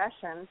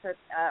regression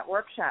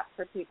workshop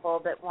for people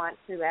that want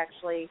to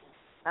actually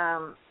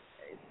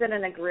sit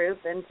in a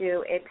group and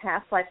do a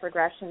past life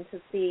regression to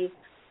see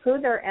who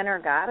their inner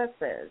goddess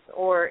is,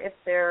 or if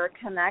they're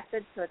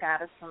connected to a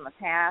goddess from the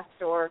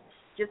past, or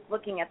just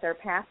looking at their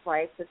past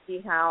life to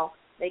see how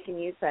they can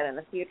use that in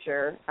the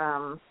future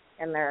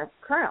in their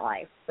current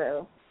life.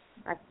 So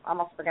I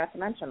almost forgot to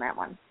mention that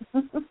one.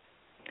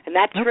 And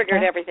that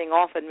triggered everything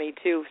off in me,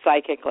 too,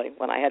 psychically,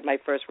 when I had my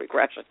first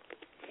regression.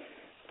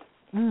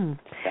 Mm.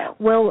 So.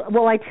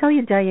 Well, I tell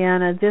you,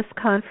 Diana, this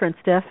conference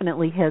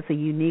definitely has a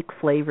unique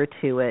flavor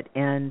to it,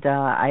 and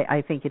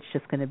I think it's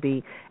just going to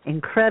be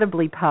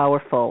incredibly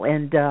powerful,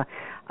 and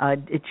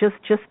it's just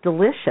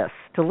delicious.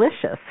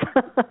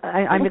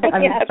 I'm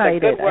excited. That's a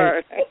good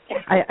word.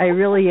 I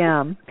really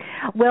am.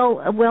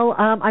 Well,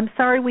 I'm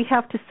sorry we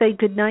have to say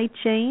goodnight,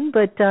 Jane,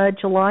 but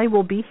July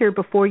will be here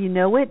before you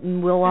know it,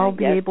 and we'll all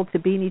be able to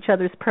be in each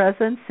other's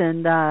presence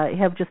and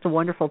have just a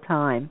wonderful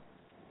time.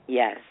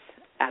 Yes,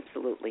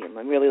 absolutely. I'm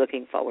really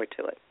looking forward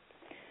to it.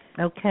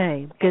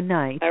 Okay. Good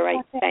night. All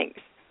right. Thanks.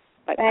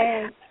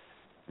 Bye-bye.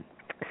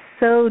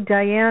 So,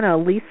 Diana,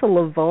 Lisa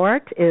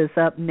Lavart is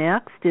up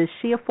next. Is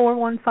she a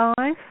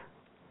 415?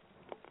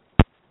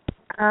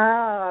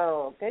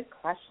 Oh, good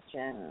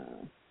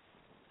question.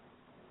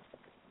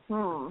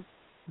 All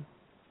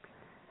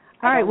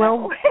right.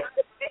 Well,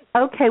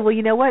 okay. Well,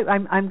 you know what?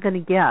 I'm going to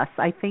guess.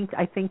 I think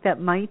that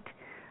might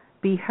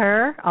be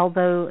her.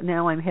 Although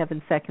now I'm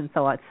having second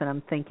thoughts, and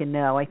I'm thinking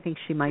no. I think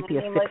she might be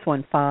a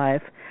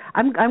 615.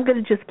 I'm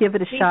going to just give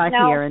it a shot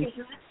here. And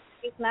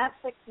she's not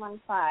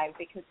 615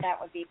 because that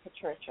would be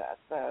Patricia.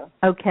 So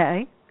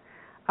okay.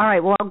 All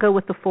right. Well, I'll go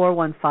with the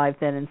 415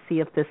 then, and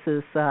see if this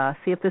is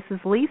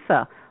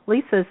Lisa.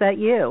 Lisa, is that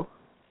you?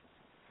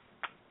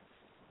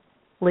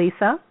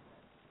 Lisa?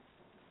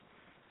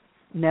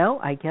 No,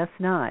 I guess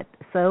not.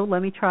 So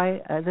let me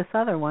try this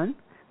other one.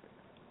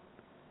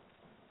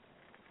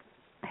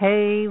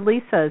 Hey,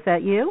 Lisa, is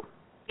that you?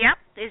 Yep.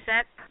 Is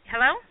that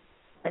hello?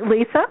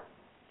 Lisa?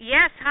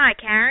 Yes. Hi,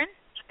 Karen.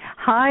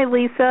 Hi,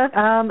 Lisa.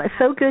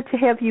 So good to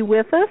have you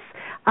with us.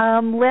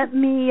 Let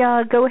me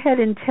go ahead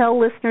and tell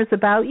listeners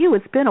about you.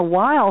 It's been a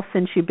while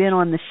since you've been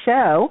on the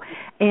show,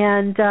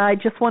 and I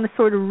just want to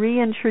sort of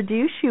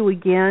reintroduce you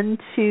again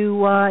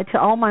to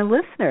all my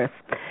listeners.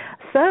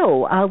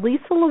 So,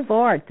 Lisa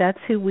Lavart,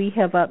 that's who we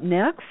have up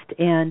next,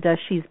 and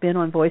she's been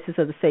on Voices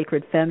of the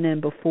Sacred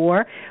Feminine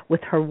before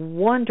with her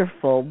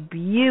wonderful,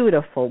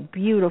 beautiful,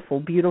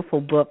 beautiful,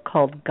 beautiful book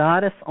called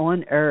Goddess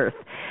on Earth.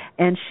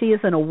 And she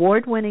is an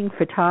award-winning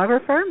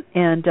photographer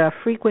and a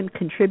frequent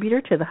contributor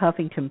to the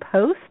Huffington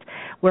Post,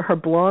 where her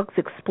blogs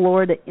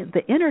explore the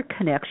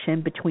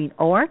interconnection between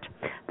art,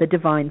 the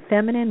divine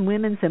feminine,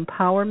 women's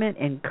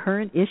empowerment, and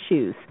current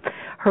issues.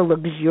 Her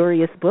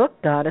luxurious book,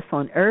 Goddess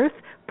on Earth,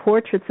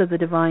 Portraits of the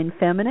Divine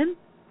Feminine,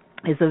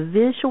 is a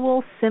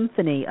visual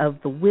symphony of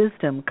the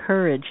wisdom,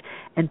 courage,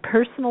 and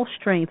personal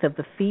strength of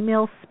the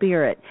female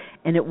spirit,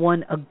 and it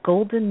won a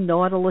Golden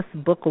Nautilus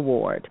Book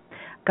Award.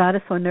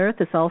 Goddess on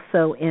Earth is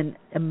also an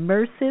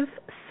immersive,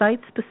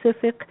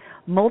 site-specific,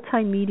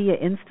 multimedia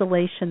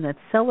installation that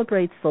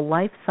celebrates the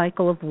life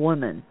cycle of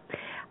woman.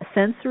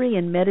 Sensory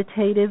and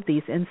meditative,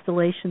 these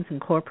installations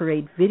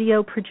incorporate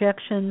video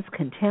projections,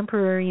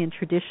 contemporary and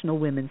traditional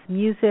women's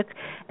music,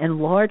 and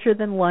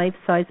larger-than-life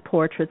size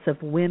portraits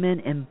of women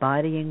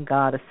embodying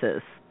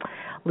goddesses.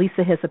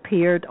 Lisa has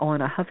appeared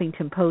on a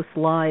Huffington Post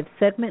Live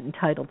segment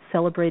entitled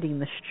Celebrating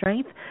the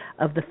Strength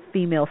of the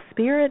Female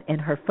Spirit,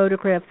 and her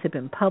photographs have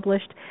been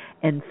published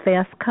in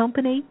Fast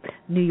Company,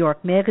 New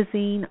York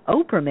Magazine,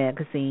 Oprah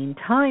Magazine,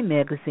 Time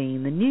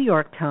Magazine, the New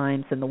York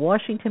Times, and the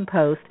Washington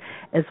Post,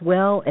 as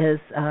well as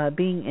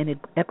being in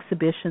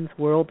exhibitions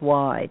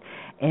worldwide.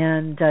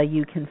 And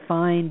you can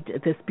find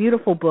this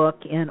beautiful book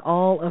and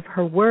all of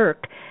her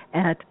work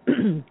at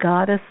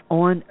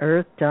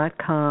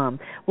goddessonearth.com.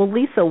 Well,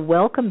 Lisa,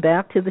 welcome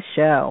back to the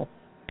show.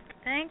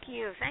 Thank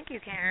you,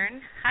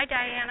 Karen. Hi,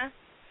 Diana.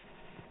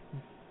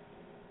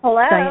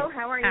 Hello.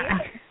 How are you?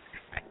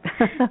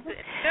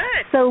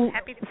 Good.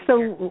 Happy to be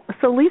here.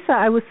 So Lisa,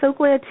 I was so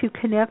glad to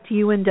connect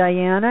you and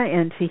Diana,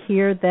 and to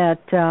hear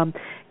that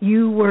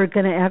you were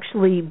going to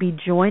actually be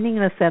joining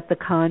us at the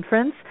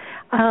conference.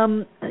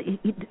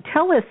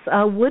 Tell us,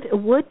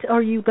 what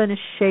are you going to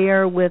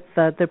share with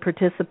the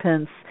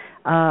participants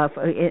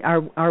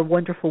our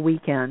wonderful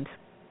weekend?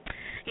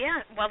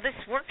 Yeah, well, this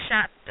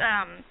workshop,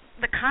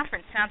 the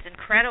conference sounds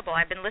incredible.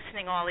 I've been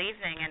listening all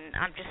evening, and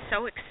I'm just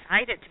so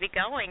excited to be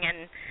going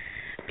and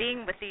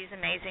being with these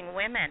amazing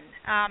women.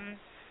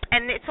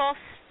 And it's all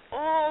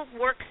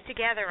works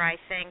together, I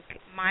think.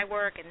 My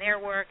work and their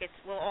work,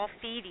 will all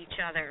feed each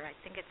other. I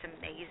think it's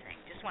amazing.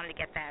 Just wanted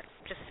to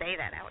say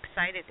that, how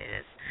excited it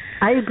is.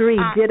 I agree,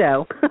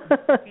 ditto.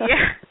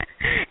 Yeah.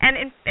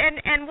 And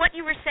what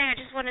you were saying, I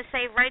just want to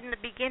say right in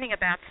the beginning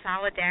about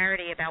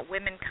solidarity, about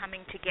women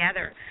coming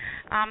together.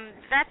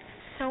 That's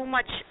so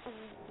much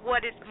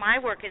what my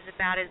work is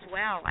about as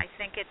well. I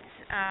think it's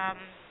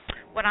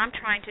what I'm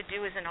trying to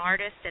do as an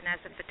artist and as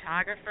a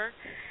photographer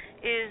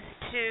is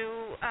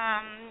to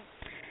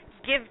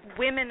give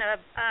women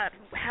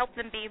help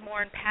them be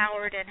more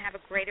empowered and have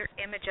a greater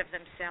image of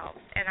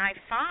themselves. And I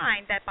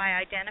find that by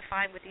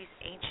identifying with these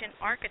ancient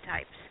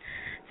archetypes,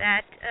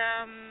 that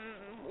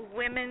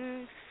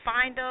women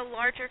find a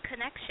larger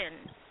connection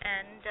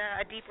and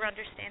a deeper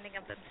understanding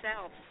of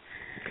themselves.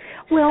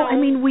 Well, I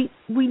mean, we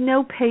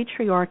know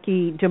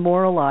patriarchy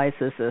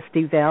demoralizes us,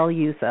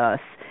 devalues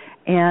us.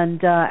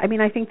 And, I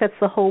mean, I think that's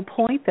the whole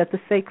point, that the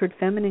sacred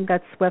feminine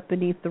got swept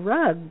beneath the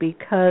rug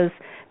because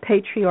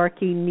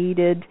patriarchy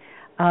needed,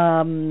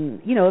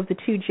 of the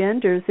two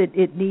genders,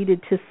 it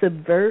needed to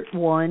subvert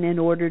one in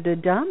order to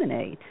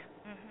dominate.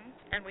 Mm-hmm.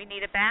 And we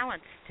need a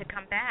balance to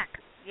come back,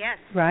 yes.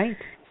 Right.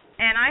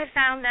 And I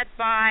found that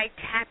by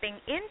tapping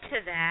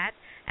into that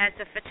as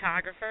a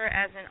photographer,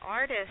 as an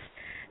artist,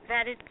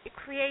 that it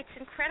creates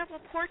incredible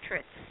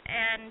portraits,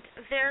 and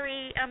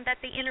that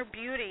the inner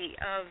beauty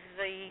of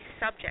the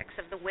subjects,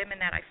 of the women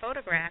that I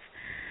photograph,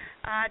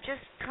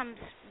 just comes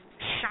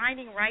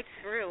shining right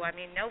through. I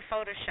mean, no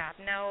Photoshop,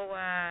 no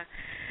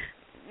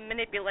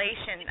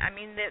manipulation. I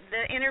mean,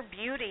 the inner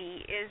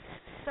beauty is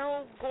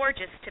so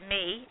gorgeous to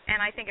me,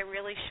 and I think it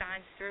really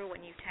shines through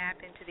when you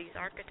tap into these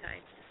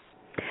archetypes.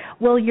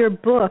 Well, your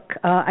book,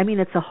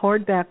 it's a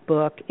hardback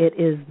book. It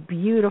is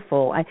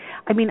beautiful.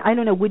 I mean, I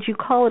don't know, would you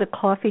call it a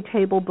coffee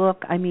table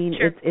book? I mean,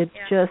 sure. It's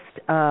just,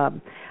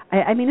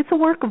 it's a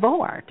work of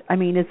art. I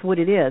mean, it's what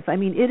it is. I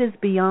mean, it is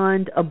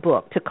beyond a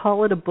book. To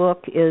call it a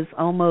book is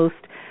almost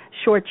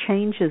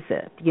shortchanges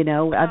it, you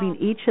know. Oh. I mean,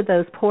 each of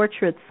those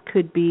portraits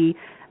could be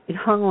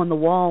hung on the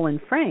wall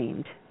and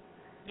framed.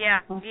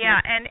 Yeah,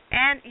 and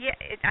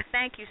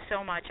thank you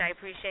so much. I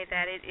appreciate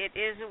that. It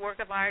is a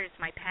work of art. It's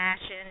my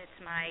passion. It's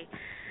my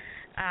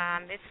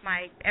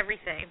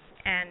everything.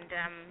 And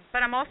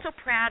but I'm also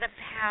proud of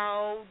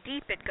how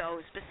deep it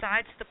goes.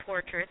 Besides the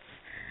portraits,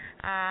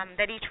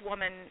 that each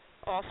woman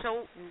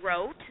also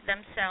wrote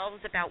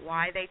themselves about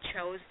why they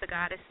chose the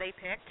goddess they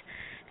picked.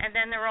 And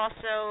then there are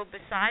also,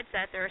 besides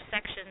that, there are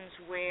sections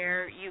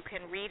where you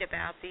can read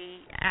about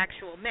the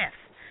actual myth.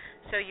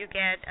 So you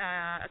get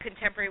a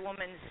contemporary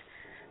woman's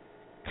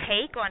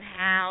take on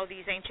how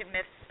these ancient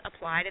myths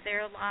apply to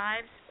their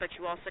lives, but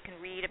you also can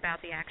read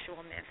about the actual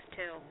myth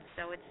too.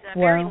 So it's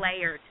very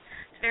layered.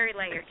 It's very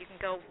layered. You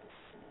can go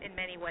in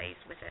many ways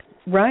with it.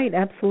 Right,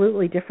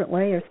 absolutely, different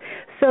layers.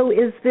 So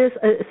is this?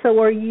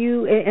 Are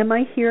you? Am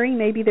I hearing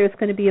maybe there's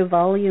going to be a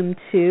volume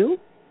 2?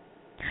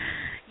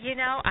 You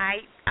know,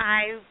 I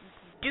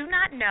do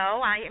not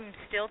know. I am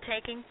still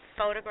taking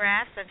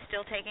photographs. I'm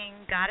still taking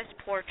goddess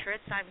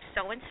portraits. I'm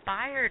so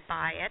inspired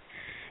by it.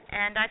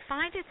 And I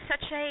find it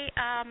such a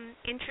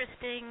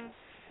interesting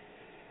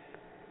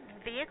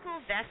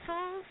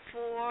vessel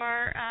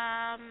for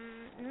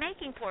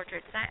making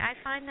portraits. I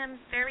find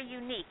them very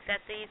unique.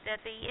 That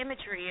the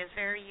imagery is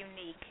very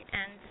unique,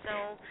 and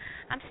so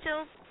I'm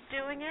still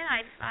doing it.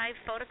 I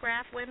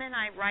photograph women.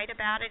 I write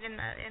about it in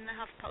the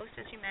Huff Post,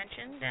 as you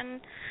mentioned, and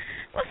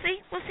we'll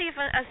see. We'll see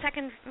if a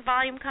second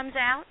volume comes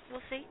out.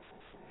 We'll see.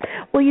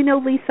 Well, you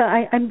know, Lisa,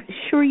 I'm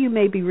sure you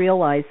maybe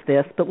realize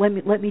this, but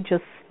let me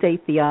just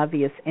state the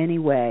obvious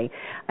anyway.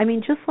 I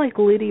mean, just like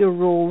Lydia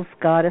Rule's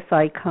goddess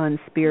icon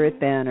spirit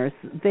banners,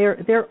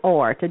 they're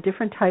art, a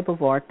different type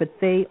of art, but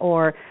they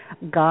are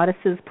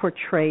goddesses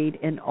portrayed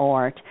in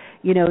art.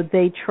 You know,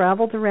 they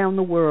traveled around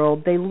the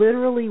world. They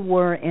literally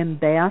were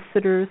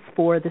ambassadors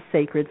for the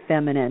sacred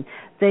feminine.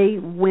 they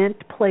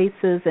went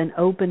places and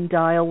opened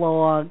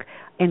dialogue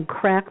and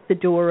cracked the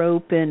door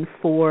open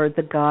for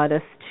the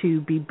goddess to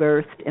be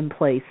birthed in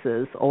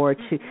places, or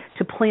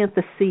to plant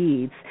the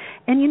seeds.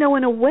 And,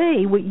 in a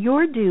way, what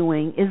you're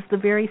doing is the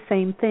very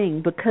same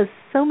thing, because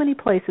so many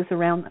places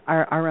around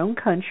our own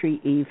country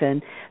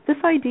even, this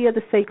idea of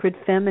the sacred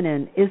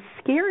feminine is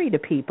scary to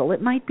people.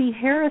 It might be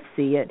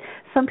heresy.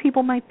 Some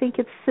people might think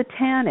it's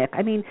satanic.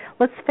 I mean,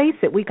 let's face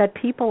it, we got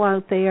people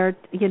out there,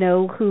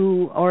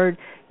 who are,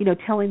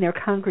 telling their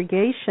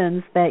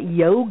congregations that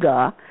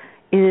yoga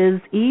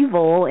is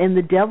evil and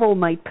the devil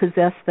might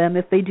possess them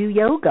if they do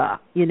yoga,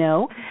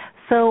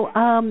 So,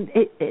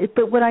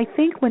 but what I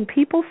think, when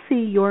people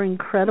see your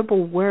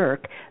incredible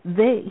work,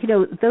 they,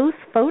 those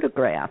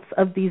photographs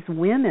of these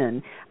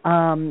women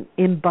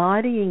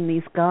embodying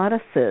these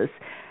goddesses,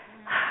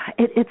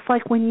 it's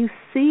like when you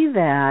see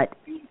that,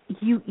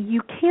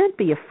 you can't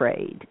be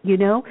afraid,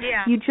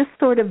 Yeah. You just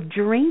sort of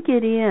drink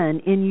it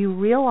in, and you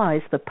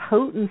realize the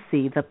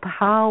potency, the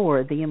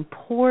power, the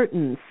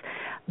importance,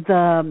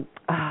 the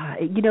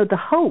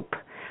hope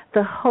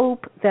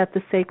that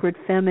the sacred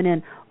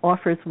feminine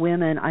offers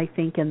women, I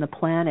think, in the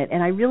planet.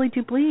 And I really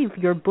do believe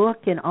your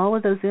book and all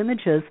of those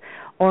images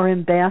are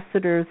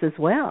ambassadors as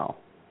well.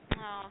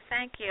 Oh,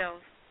 thank you.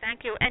 And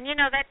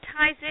that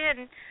ties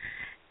in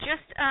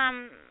just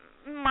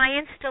my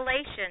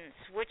installations,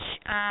 which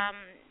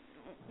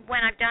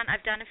when I've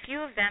done a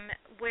few of them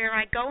where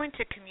I go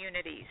into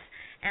communities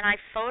and I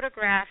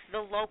photograph the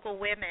local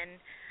women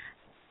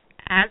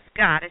as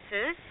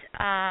goddesses,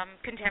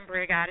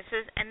 contemporary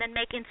goddesses, and then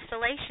make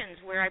installations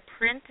where I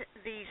print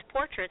these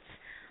portraits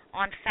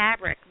on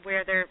fabric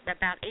where they're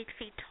about 8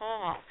 feet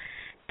tall.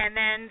 And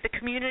then the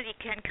community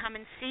can come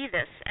and see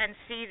this and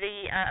see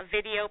the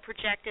video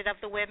projected of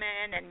the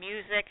women and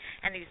music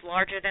and these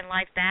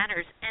larger-than-life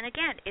banners. And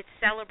again, it's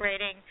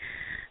celebrating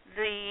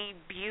the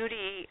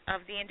beauty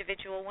of the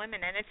individual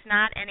women, and it's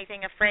not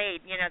anything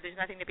afraid. There's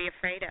nothing to be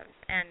afraid of.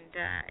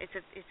 And it's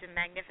a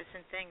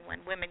magnificent thing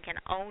when women can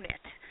own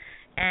it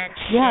and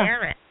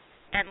share it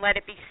and let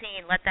it be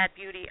seen, let that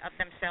beauty of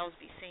themselves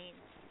be seen.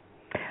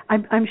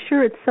 I'm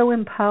sure it's so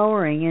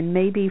empowering, and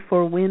maybe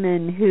for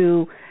women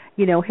who,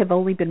 have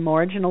only been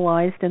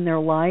marginalized in their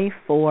life,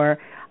 or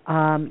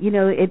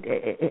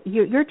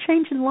you're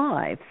changing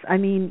lives. I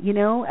mean,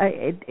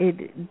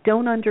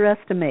 don't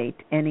underestimate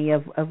any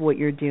of what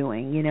you're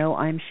doing.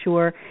 I'm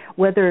sure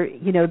whether,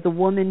 the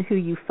woman who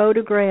you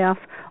photograph,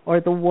 or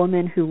the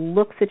woman who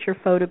looks at your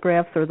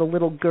photographs, or the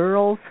little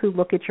girls who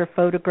look at your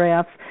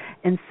photographs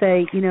and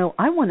say,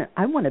 I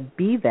want to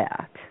be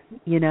that,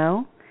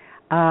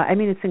 I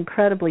mean, it's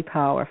incredibly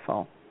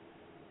powerful.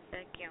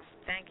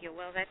 Thank you.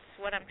 Well, that's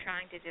what I'm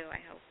trying to do, I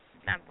hope.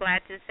 I'm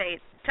glad to say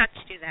it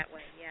touched you that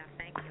way. Yeah,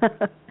 thank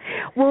you.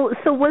 Well,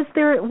 so was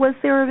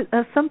there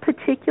some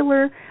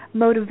particular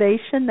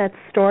motivation that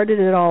started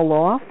it all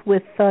off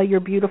with your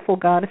Beautiful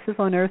Goddesses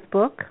on Earth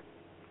book?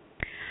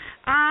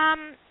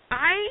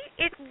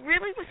 It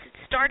really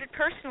started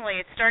personally.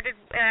 It started,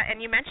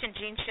 and you mentioned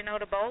Jean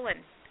Shinoda Bolen.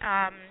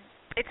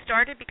 It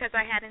started because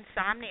I had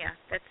insomnia.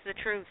 That's the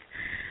truth.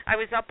 I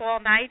was up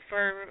all night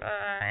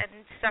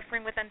and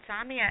suffering with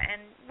insomnia,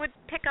 and would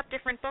pick up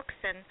different books.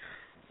 And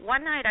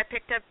one night I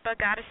picked up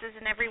Goddesses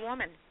in Every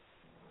Woman,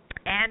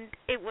 and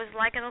it was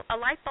like a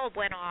light bulb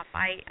went off.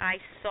 I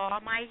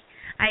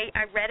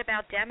read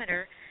about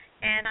Demeter,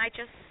 and I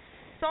just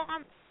saw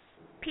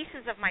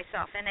pieces of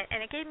myself, and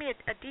it gave me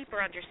a deeper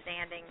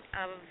understanding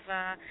of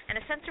and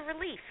a sense of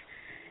relief.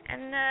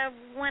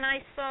 And when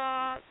I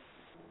saw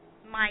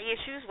my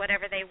issues,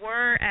 whatever they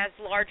were, as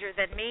larger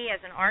than me,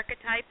 as an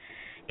archetype,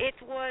 it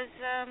was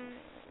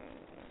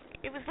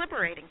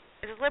liberating.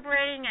 It was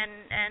liberating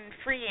and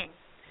freeing.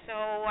 So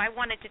I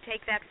wanted to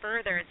take that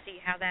further and see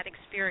how that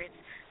experience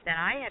that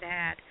I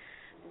had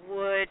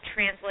would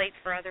translate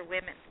for other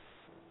women.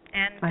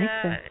 And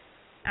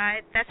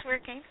that's where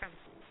it came from.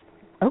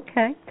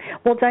 Okay.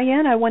 Well,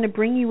 Diane, I want to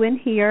bring you in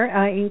here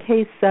in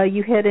case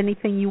you had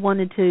anything you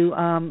wanted to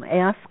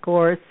ask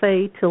or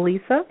say to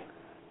Lisa.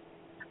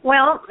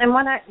 Well, and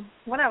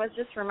what I was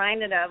just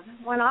reminded of,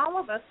 when all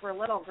of us were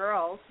little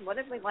girls, what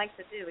did we like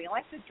to do? We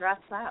liked to dress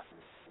up.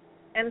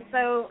 And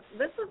so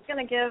this is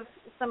going to give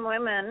some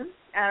women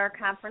at our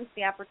conference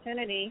the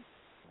opportunity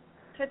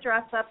to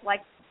dress up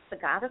like the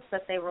goddess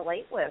that they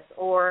relate with,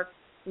 or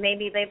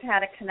maybe they've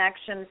had a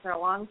connection for a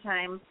long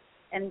time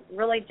and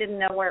really didn't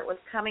know where it was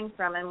coming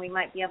from, and we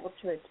might be able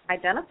to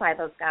identify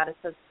those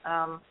goddesses,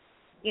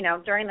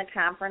 during the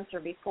conference or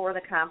before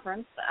the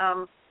conference.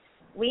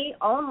 We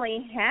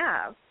only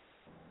have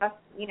a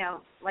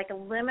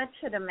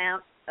limited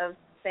amount of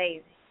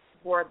space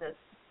for this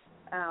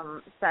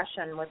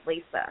session with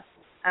Lisa.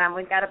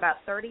 We've got about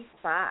 30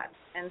 spots,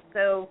 and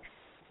so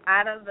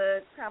out of the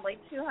probably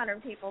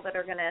 200 people that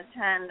are going to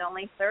attend,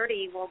 only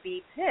 30 will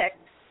be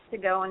picked to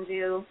go and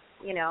do,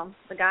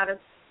 the goddess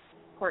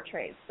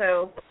portraits.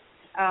 So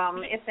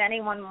if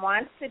anyone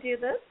wants to do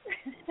this,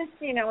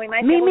 we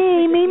might be able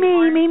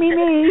to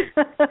me.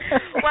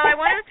 Well, I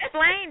want to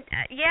explain.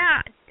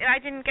 I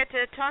didn't get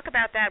to talk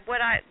about that.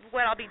 What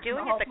I'll be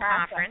doing at the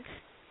conference.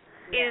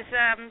 is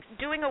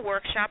doing a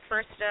workshop,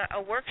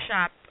 a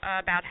workshop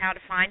about how to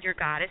find your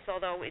goddess,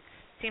 although it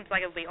seems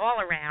like it'll be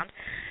all around.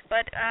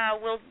 But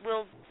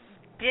we'll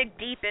dig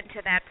deep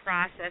into that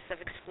process of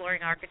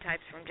exploring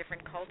archetypes from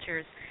different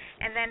cultures.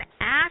 And then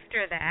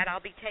after that,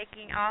 I'll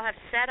have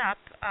set up,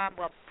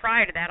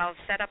 prior to that, I'll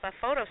set up a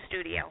photo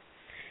studio.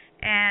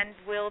 And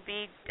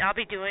I'll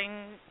be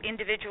doing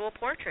individual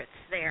portraits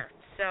there.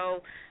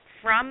 So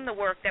from the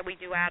work that we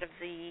do out of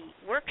the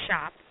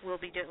workshop, we'll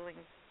be doing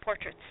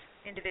portraits,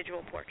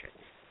 individual portraits.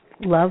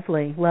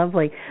 Lovely,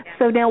 lovely. Yeah.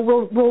 So now,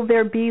 will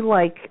there be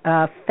like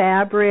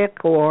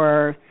fabric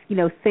or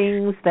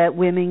things that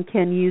women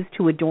can use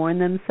to adorn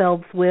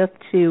themselves with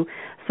to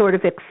sort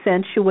of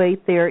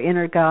accentuate their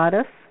inner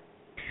goddess?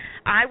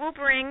 I will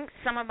bring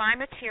some of my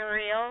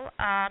material,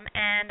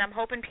 and I'm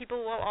hoping people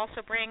will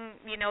also bring,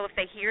 if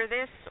they hear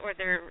this or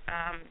they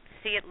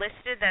see it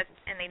listed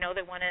and they know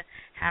they want to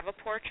have a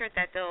portrait,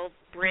 that they'll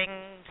bring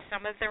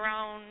some of their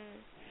own,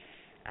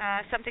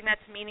 something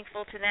that's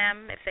meaningful to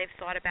them if they've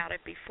thought about it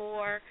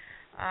before.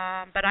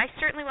 But I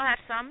certainly will have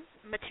some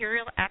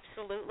material,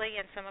 absolutely,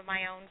 and some of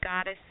my own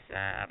goddess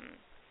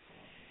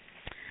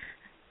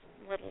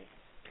little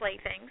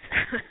playthings.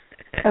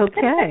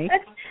 Okay.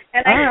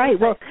 All right.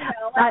 Well,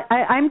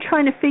 I'm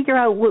trying to figure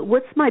out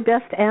what's my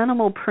best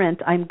animal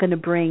print I'm going to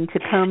bring to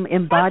come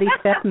embody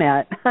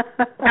Sekhmet. Well,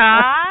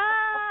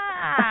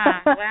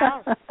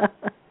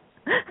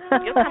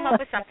 you'll come up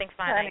with something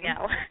fun, I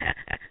know.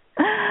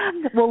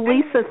 Well,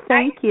 Lisa,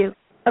 thank you.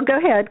 Oh, go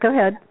ahead.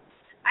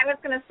 I was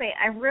going to say,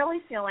 I really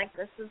feel like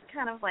this is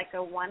kind of like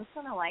a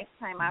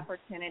once-in-a-lifetime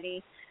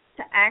opportunity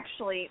to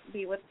actually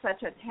be with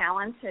such a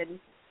talented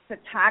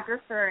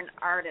photographer and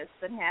artist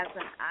that has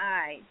an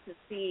eye to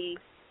see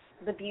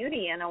the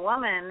beauty in a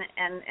woman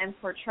and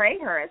portray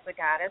her as a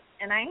goddess.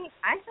 And I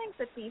think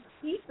that these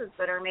pieces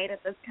that are made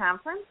at this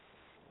conference,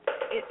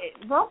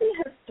 it will be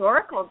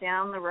historical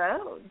down the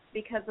road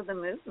because of the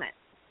movement.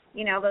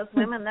 Those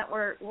women that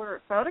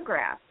were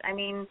photographed. I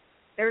mean,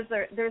 there's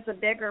a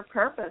bigger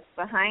purpose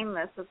behind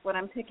this. Is what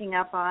I'm picking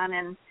up on,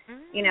 and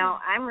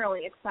I'm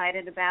really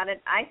excited about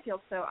it. I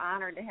feel so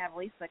honored to have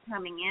Lisa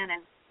coming in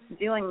and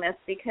doing this,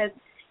 because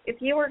if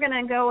you were going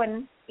to go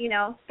and,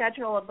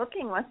 schedule a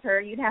booking with her,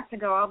 you'd have to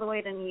go all the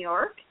way to New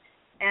York.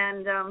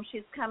 And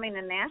she's coming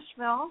to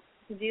Nashville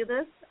to do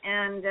this.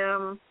 And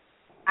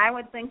I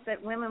would think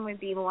that women would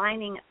be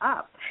lining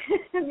up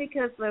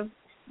because of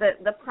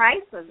the price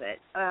of it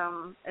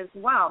as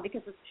well,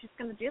 because she's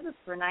going to do this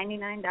for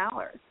 $99.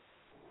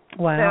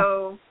 Wow.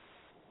 So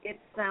it's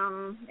a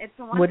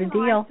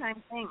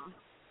once-in-a-lifetime thing.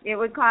 It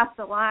would cost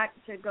a lot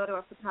to go to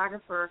a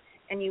photographer,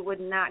 and you would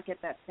not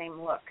get that same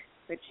look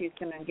that she's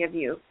going to give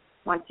you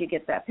once you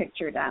get that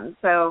picture done.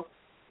 So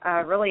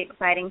really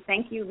exciting.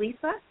 Thank you,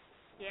 Lisa.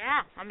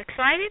 Yeah, I'm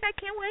excited. I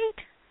can't wait.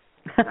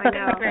 I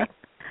know. Great.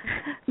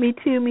 Me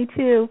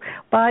too.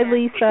 Bye, yeah.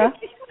 Lisa.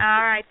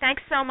 All right.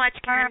 Thanks so much,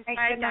 Karen. All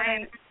Bye, right,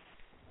 Diane.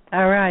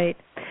 All right.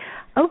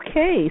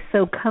 Okay,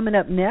 so coming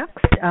up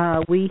next,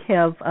 we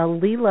have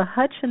Leela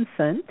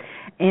Hutchinson,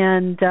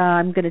 and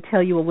I'm going to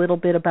tell you a little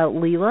bit about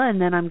Leela,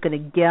 and then I'm going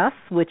to guess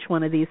which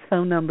one of these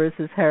phone numbers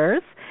is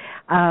hers.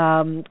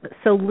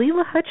 So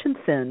Leela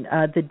Hutchinson,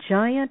 the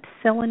giant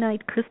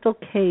selenite crystal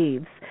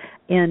caves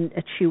in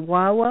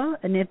Chihuahua,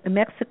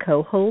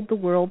 Mexico, hold the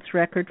world's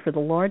record for the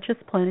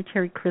largest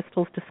planetary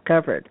crystals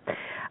discovered.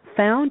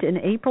 Found in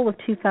April of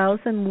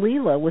 2000,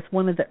 Leela was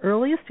one of the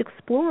earliest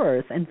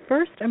explorers and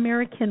first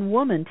American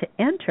woman to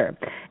enter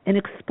and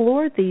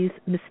explore these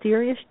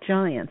mysterious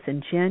giants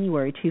in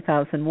January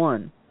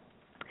 2001.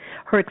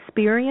 Her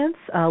experience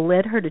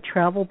led her to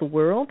travel the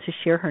world to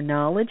share her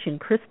knowledge and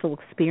crystal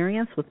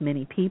experience with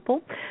many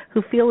people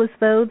who feel as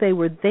though they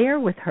were there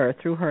with her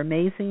through her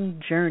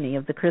amazing journey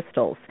of the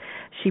crystals.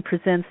 She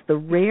presents the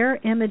rare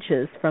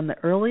images from the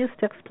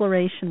earliest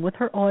exploration with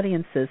her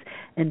audiences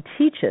and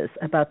teaches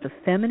about the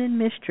feminine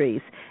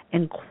mysteries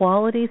and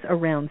qualities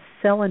around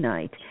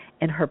selenite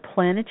and her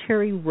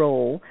planetary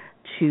role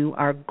to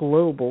our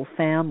global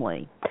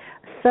family.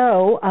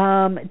 So,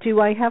 do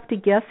I have to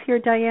guess here,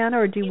 Diana,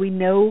 or do we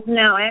know?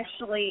 No,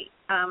 actually,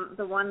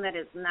 the one that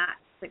is not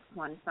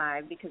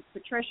 615, because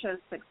Patricia is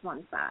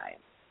 615.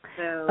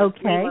 So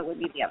okay. Leela would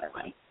be the other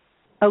one.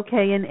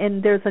 Okay,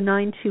 and there's a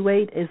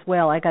 928 as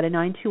well. I got a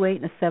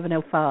 928 and a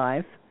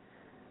 705.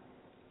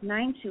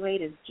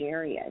 928 is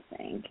Jerry, I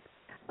think.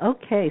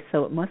 Okay,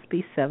 so it must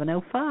be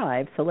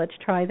 705. So let's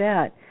try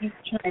that. Let's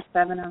try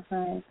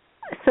 705.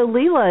 So,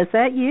 Leela, is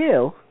that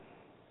you?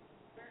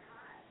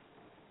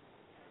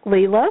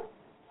 Leela?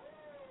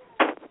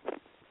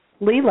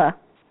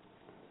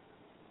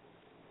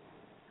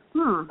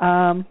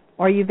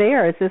 Are you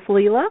there? Is this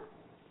Leela?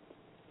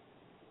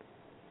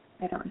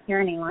 I don't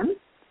hear anyone.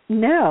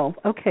 No.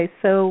 Okay,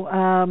 so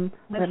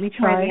let me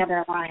try the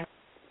other line.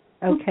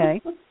 Okay.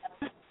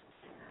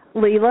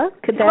 Leela,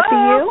 could that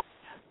Hello? be you?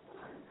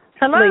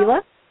 Hello?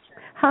 Leela?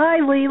 Hi,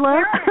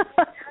 Leela.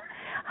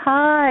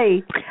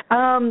 Hi.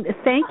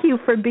 Thank you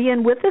for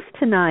being with us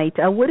tonight.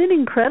 What an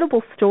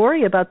incredible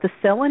story about the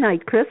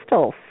selenite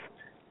crystals.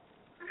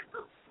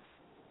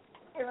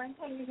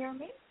 Can you hear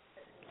me?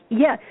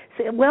 Yeah.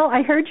 Well,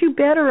 I heard you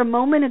better a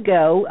moment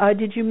ago.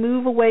 Did you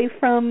move away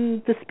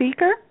from the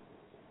speaker?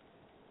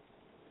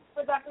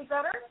 Would that be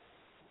better?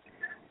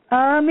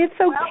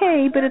 It's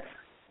okay, but it's...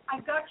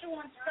 I've got you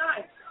on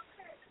Skype.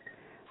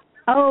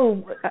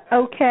 Oh,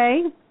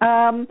 okay.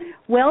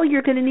 Well,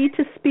 you're going to need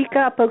to speak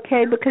up,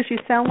 okay, because you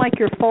sound like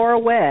you're far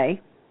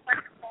away.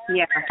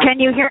 Yeah. Can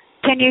you hear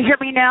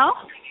me now?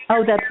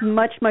 Oh, that's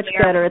much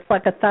better. It's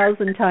like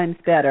 1,000 times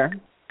better.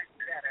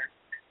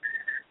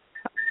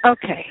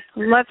 Okay.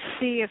 Let's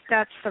see if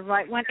that's the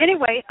right one.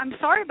 Anyway, I'm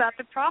sorry about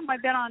the problem.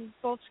 I've been on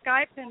both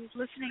Skype and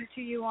listening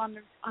to you on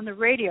the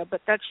radio,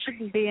 but that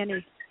shouldn't be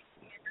any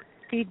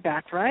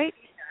feedback, right?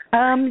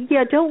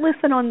 Yeah, don't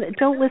listen on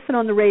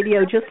the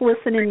radio. Just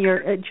listen in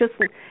your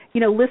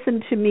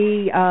listen to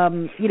me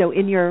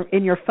in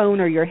your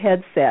phone or your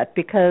headset,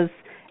 because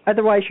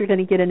otherwise you're going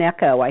to get an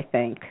echo, I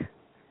think.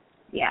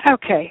 Yeah.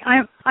 Okay.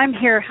 I'm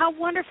here. How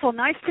wonderful.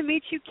 Nice to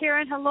meet you,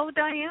 Karen. Hello,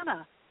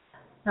 Diana.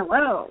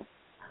 Hello.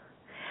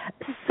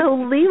 So,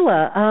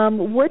 Leela,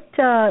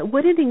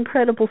 what an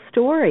incredible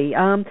story.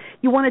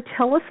 You want to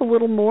tell us a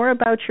little more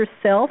about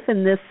yourself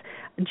and this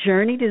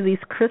journey to these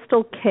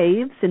crystal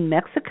caves in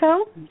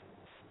Mexico?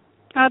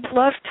 I'd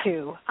love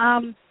to.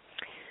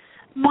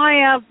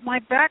 My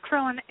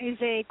background is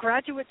a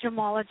graduate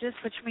gemologist,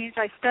 which means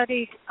I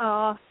studied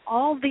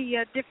all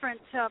the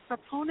different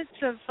proponents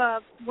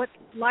of what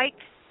light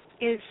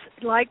is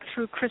like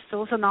through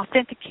crystals and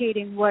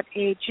authenticating what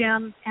a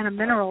gem and a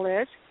mineral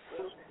is.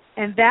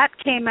 And that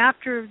came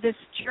after this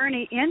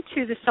journey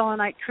into the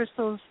selenite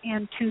crystals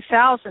in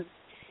 2000.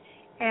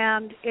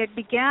 And it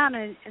began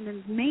an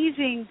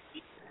amazing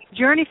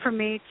journey for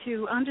me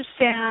to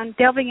understand,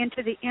 delving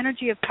into the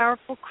energy of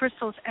powerful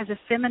crystals as a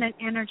feminine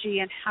energy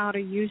and how to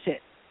use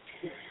it.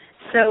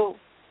 So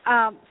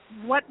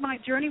what my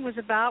journey was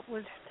about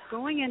was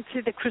going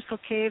into the crystal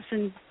caves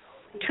in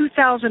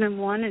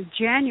 2001 in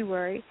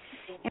January,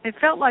 and it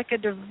felt like a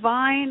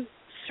divine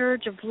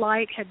surge of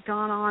light had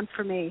gone on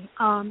for me,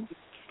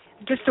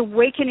 just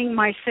awakening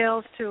my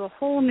cells to a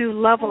whole new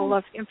level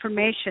of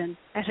information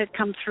that had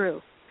come through.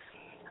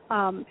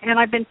 And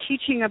I've been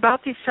teaching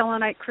about these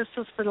selenite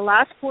crystals for the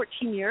last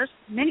 14 years,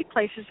 many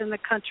places in the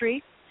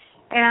country,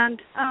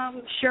 and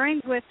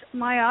sharing with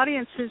my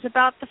audiences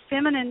about the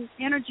feminine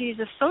energies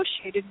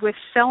associated with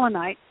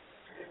selenite,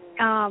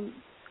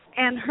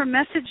 and her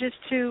messages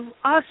to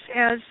us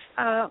as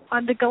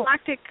the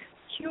galactic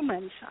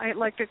humans, I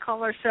like to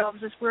call ourselves,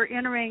 as we're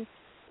entering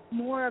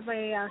more of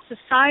a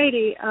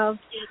society of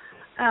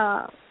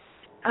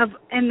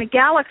in the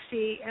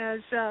galaxy as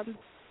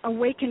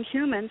awakened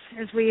humans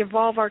as we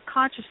evolve our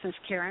consciousness,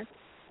 Karen.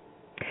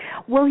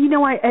 Well,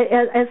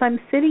 as I'm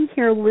sitting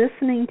here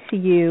listening to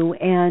you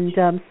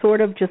and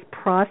sort of just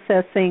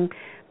processing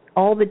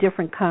all the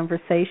different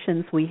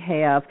conversations we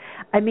have,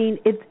 I mean,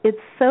 it's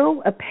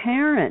so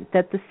apparent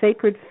that the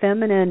sacred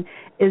feminine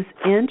is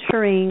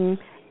entering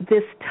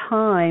this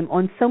time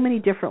on so many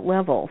different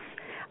levels.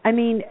 I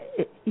mean,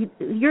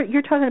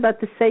 you're talking about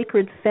the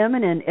sacred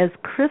feminine as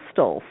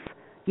crystals,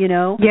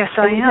 Yes,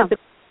 I am.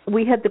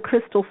 We had the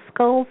crystal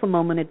skulls a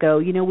moment ago.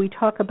 We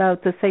talk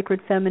about the sacred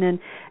feminine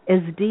as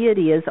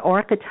deity, as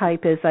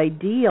archetype, as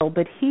ideal,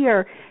 but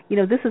here,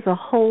 this is a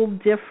whole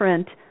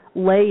different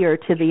layer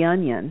to the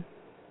onion.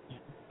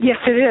 Yes,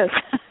 it is.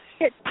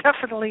 It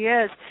definitely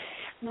is.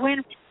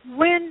 When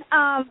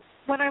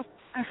what I'm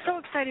so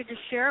excited to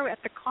share at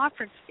the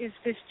conference is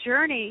this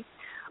journey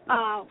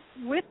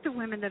with the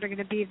women that are going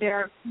to be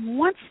there.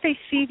 Once they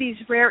see these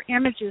rare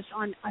images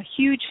on a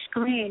huge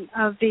screen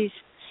of these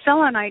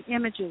selenite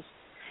images,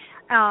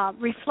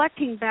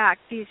 reflecting back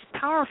these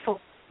powerful,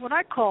 what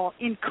I call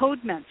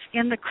encodements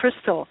in the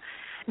crystal,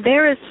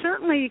 there is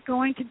certainly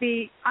going to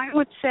be, I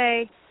would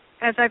say,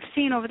 as I've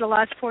seen over the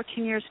last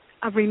 14 years,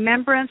 a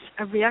remembrance,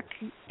 a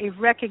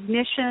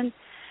recognition,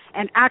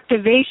 an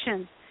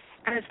activation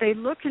as they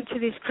look into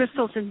these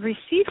crystals and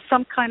receive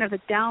some kind of a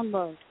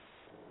download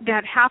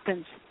that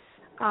happens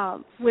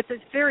with this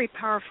very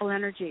powerful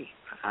energy.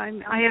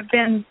 I have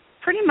been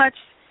pretty much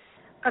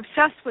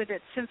obsessed with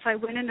it since I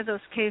went into those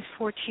caves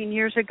 14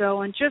 years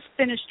ago, and just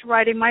finished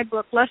writing my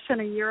book less than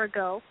a year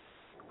ago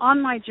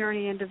on my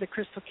journey into the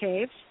crystal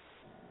caves,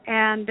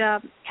 and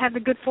had the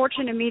good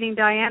fortune of meeting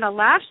Diana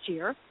last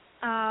year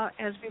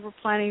as we were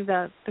planning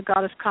the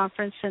Goddess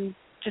Conference, and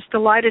just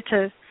delighted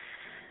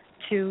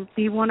to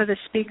be one of the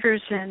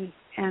speakers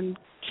and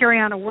carry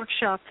on a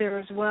workshop there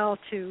as well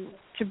to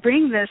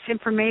bring this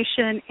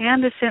information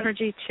and this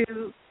energy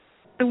to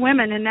the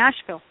women in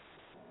Nashville.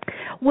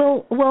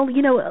 Well,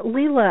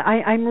 Leela,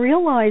 I'm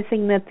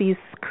realizing that these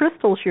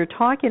crystals you're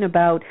talking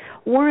about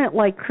weren't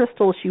like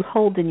crystals you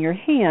hold in your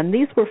hand.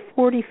 These were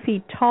 40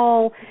 feet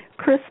tall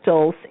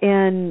crystals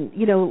and,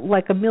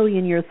 like 1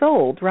 million years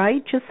old,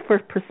 right? Just for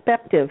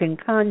perspective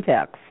and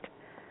context.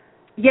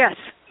 Yes,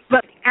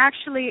 but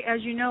actually,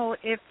 as you know,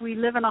 if we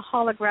live in a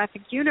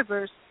holographic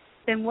universe,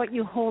 then what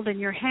you hold in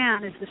your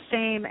hand is the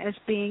same as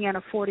being in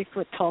a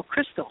 40-foot tall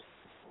crystal.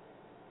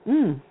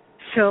 Mm.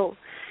 So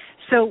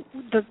So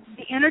the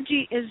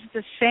energy is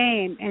the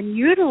same, and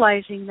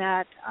utilizing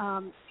that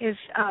is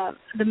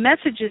the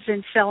messages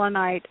in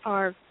selenite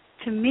are,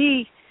 to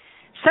me,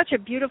 such a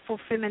beautiful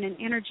feminine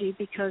energy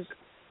because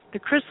the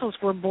crystals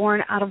were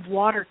born out of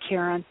water,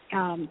 Karen.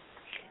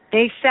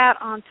 They sat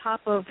on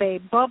top of a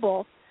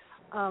bubble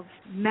of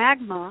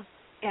magma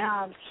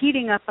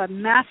heating up a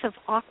massive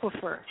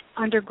aquifer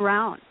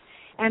underground.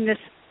 And this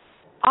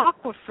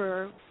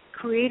aquifer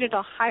created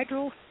a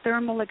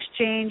hydrothermal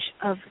exchange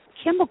of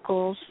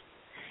chemicals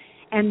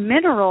and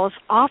minerals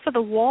off of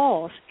the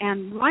walls.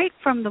 And right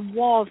from the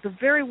walls, the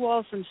very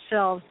walls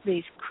themselves,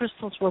 these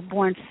crystals were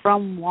born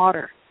from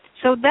water.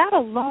 So that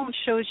alone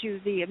shows you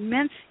the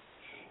immense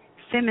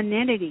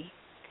femininity.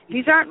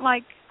 These aren't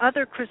like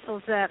other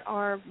crystals that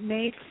are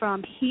made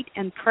from heat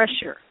and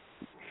pressure,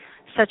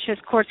 such as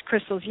quartz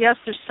crystals. Yes,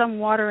 there's some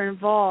water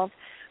involved,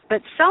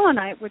 but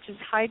selenite, which is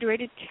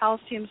hydrated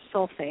calcium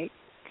sulfate,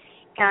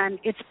 and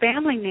its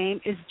family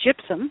name is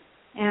gypsum,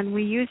 and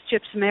we use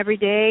gypsum every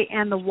day,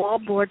 and the wall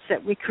boards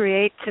that we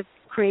create to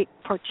create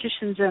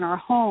partitions in our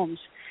homes.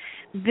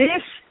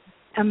 This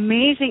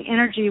amazing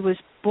energy was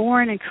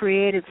born and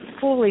created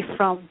fully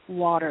from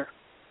water.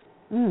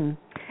 Mm.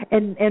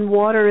 And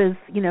water is,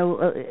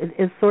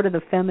 is sort of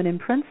the feminine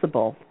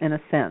principle in a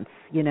sense,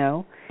 It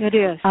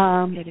is.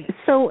 It is.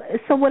 So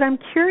what I'm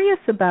curious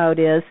about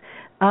is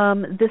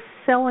this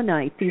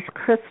selenite, these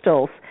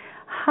crystals.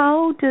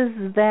 How does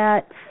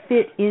that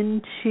fit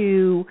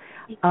into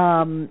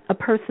a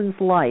person's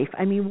life?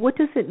 I mean, what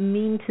does it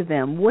mean to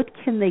them? What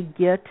can they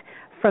get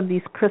from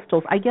these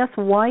crystals? I guess,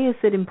 why is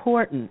it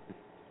important?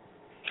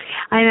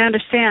 I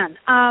understand.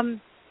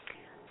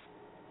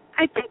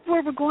 I think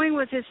where we're going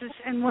with this is,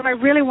 and what I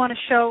really want to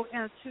show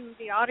to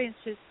the audience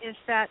is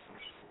that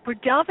we're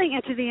delving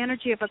into the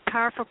energy of a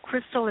powerful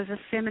crystal as a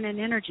feminine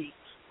energy.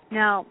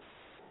 Now,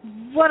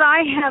 what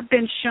I have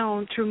been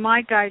shown through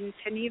my guidance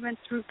and even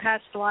through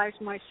past lives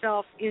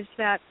myself is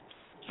that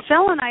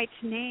selenite's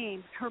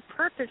name, her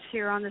purpose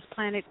here on this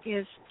planet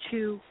is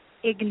to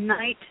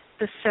ignite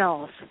the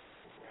cells.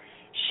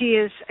 She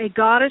is a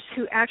goddess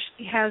who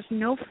actually has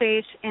no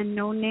face and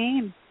no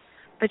name,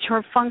 but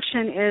her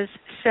function is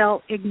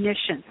cell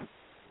ignition,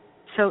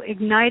 so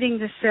igniting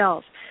the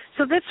cells.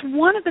 So that's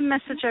one of the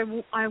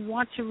messages I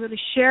want to really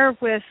share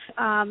with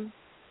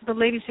the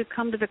ladies who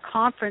come to the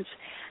conference,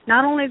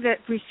 not only that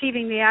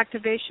receiving the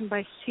activation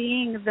by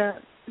seeing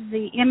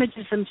the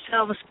images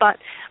themselves, but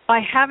by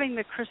having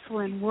the crystal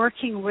and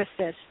working with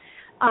this.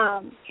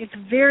 It's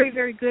very,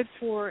 very good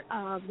for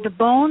the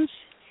bones.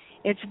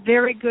 It's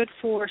very good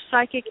for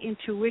psychic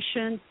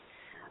intuition.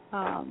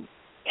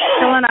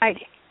 Selenite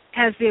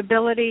has the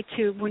ability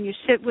to, when you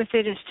sit with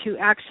it, is to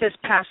access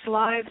past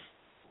lives.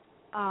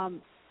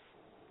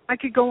 I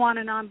could go on,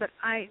 but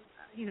I'm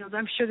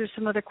sure there's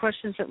some other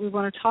questions that we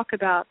want to talk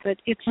about. But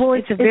it's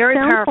a very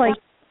powerful.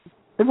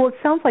 It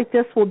sounds like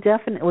this will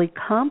definitely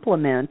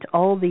complement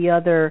all the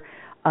other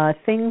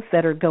things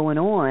that are going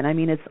on. I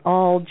mean, it's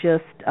all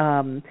just,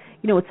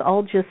 it's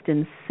all just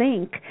in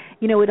sync.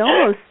 It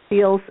almost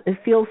feels as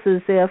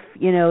if,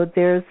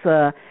 there's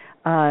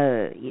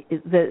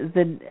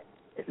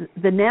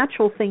the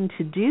natural thing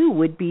to do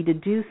would be to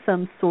do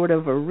some sort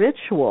of a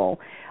ritual,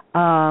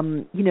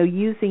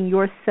 using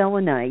your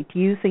selenite,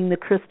 using the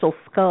crystal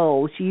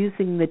skulls,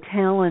 using the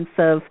talents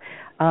of,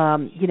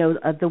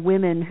 the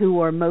women who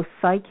are most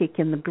psychic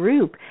in the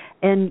group,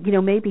 and,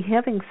 maybe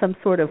having some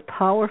sort of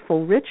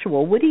powerful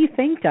ritual. What do you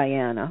think,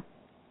 Diana?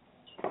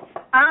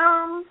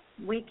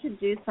 We could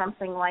do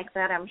something like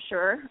that, I'm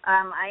sure.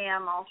 I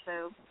am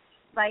also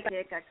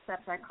psychic,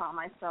 except I call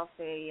myself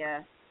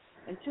a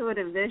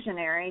intuitive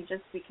visionary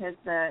just because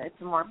it's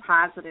a more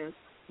positive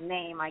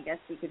name, I guess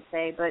you could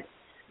say. But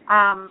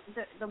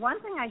the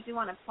one thing I do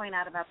want to point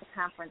out about the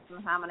conference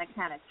and how I'm going to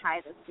kind of tie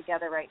this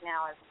together right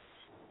now is,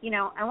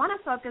 I want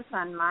to focus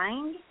on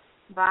mind,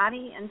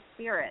 body, and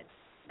spirit.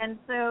 And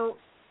so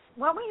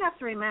what we have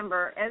to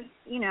remember is,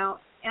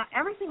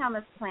 everything on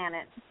this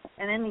planet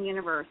and in the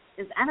universe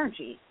is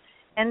energy.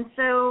 And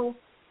so,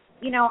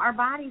 our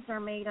bodies are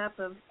made up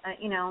of,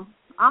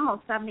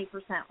 almost 70%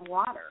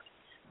 water.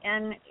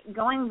 And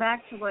going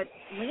back to what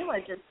Leela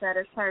just said,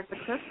 as far as the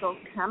crystals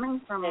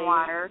coming from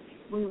water,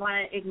 we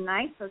want to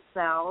ignite the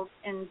cells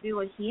and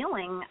do a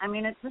healing. I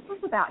mean, this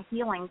is about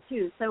healing,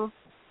 too. So,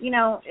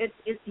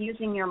 it's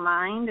using your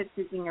mind, it's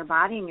using your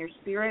body and your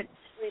spirit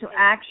to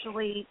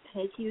actually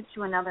take you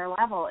to another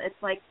level. It's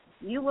like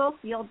you will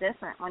feel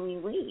different when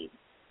you leave.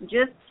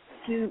 Just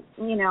to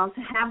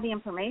have the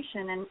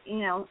information,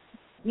 and,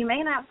 you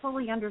may not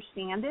fully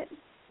understand it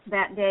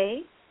that day,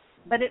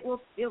 but it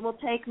will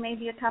take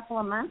maybe a couple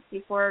of months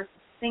before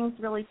things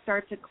really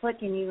start to click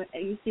and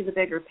you see the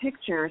bigger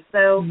picture.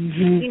 So,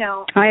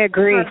 I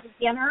agree. For a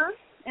beginner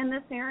in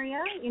this area,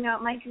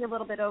 it might be a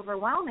little bit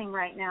overwhelming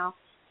right now,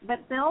 but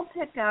they'll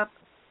pick up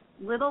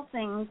little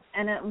things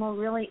and it will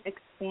really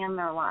expand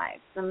their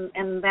lives.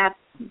 And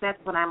that's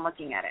what I'm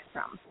looking at it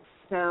from.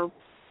 So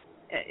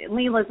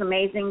Leela's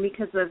amazing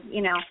because of,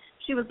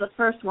 she was the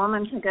first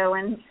woman to go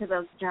into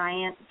those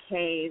giant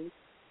caves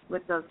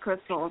with those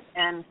crystals,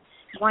 and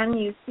when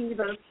you see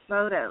those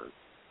photos,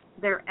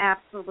 they're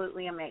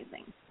absolutely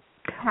amazing.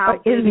 Are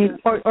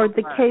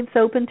the caves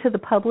open to the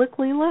public,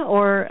 Leela,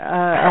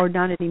 or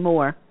not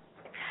anymore?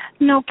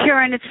 No,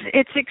 Karen,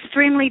 it's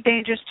extremely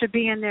dangerous to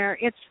be in there.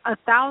 It's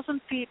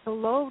 1,000 feet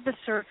below the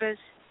surface,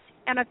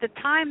 and at the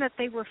time that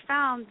they were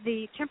found,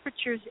 the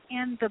temperatures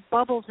in the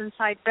bubbles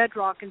inside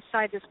bedrock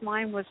inside this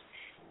mine was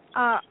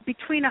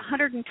between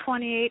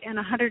 128 and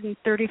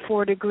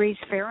 134 degrees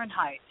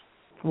Fahrenheit.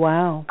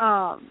 Wow.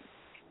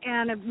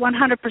 And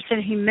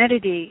 100%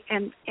 humidity,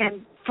 and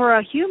for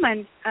a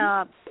human,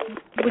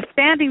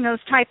 withstanding those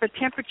type of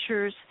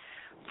temperatures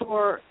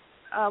for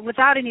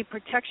without any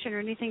protection or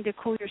anything to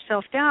cool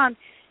yourself down,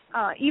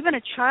 even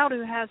a child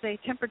who has a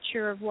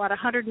temperature of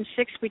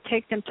 106, we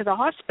take them to the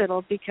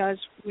hospital because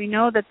we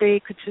know that they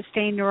could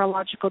sustain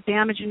neurological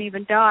damage and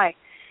even die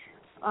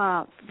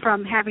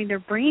from having their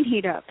brain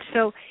heat up.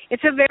 So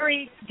it's a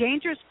very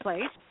dangerous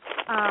place.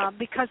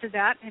 Because of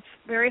that, it's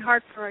very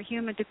hard for a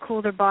human to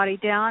cool their body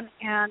down,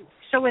 and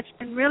so it's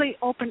been really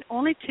open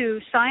only to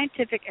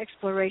scientific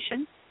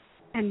exploration.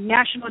 And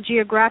National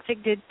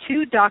Geographic did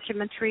 2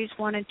 documentaries,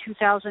 one in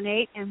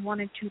 2008 and one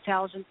in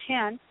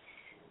 2010,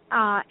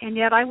 and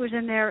yet I was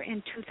in there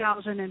in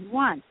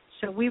 2001.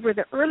 So we were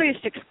the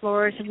earliest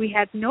explorers, and we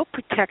had no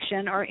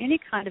protection or any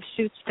kind of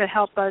suits to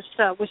help us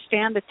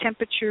withstand the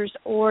temperatures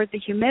or the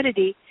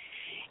humidity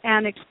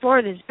and explore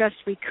it as best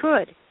we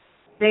could.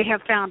 They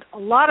have found a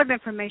lot of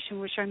information,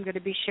 which I'm going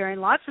to be sharing,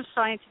 lots of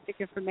scientific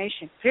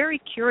information, very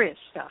curious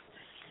stuff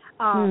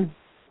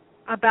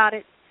about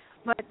it.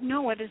 But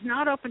no, it is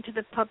not open to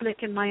the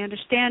public, and my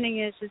understanding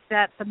is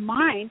that the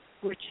mine,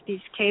 which these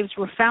caves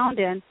were found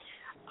in,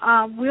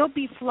 will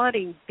be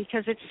flooding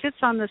because it sits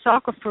on this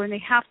aquifer, and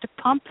they have to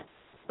pump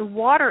the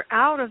water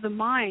out of the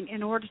mine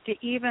in order to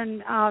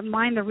even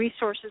mine the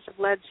resources of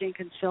lead, zinc,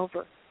 and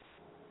silver.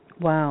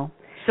 Wow.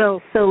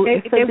 So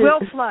they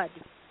will flood.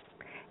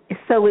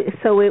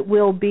 So it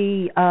will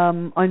be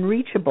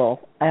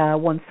unreachable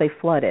once they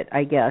flood it,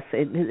 I guess.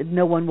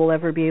 No one will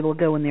ever be able to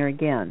go in there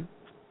again.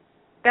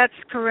 That's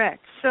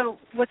correct. So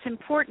what's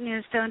important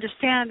is to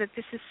understand that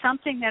this is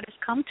something that has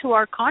come to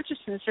our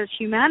consciousness as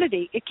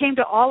humanity. It came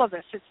to all of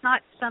us. It's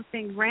not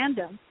something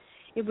random.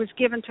 It was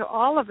given to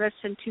all of us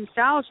in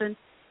 2000,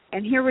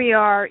 and here we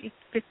are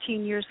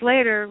 15 years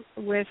later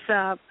with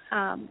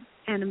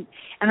an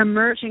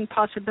emerging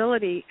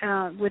possibility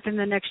within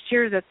the next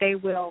year that they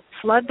will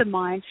flood the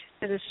mines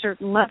at a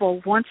certain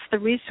level once the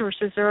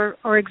resources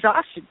are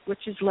exhausted,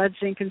 which is lead,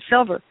 zinc, and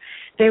silver.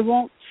 They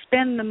won't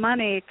spend the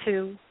money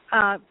to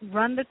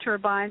run the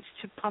turbines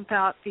to pump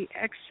out the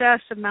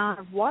excess amount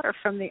of water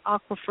from the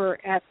aquifer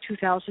at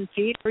 2,000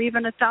 feet or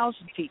even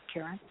 1,000 feet,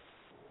 Karen.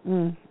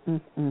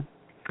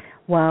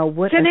 Wow,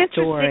 what a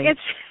story.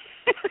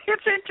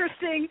 It's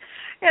interesting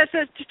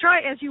to try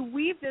as you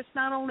weave this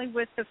not only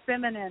with the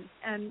feminine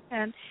and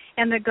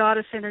the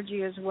goddess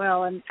energy as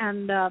well. And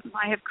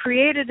I have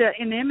created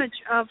an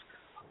image of,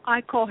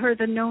 I call her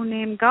the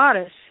no-name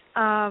goddess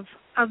of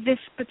this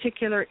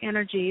particular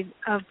energy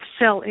of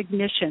cell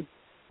ignition.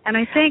 And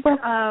I think,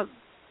 go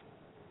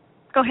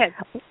ahead.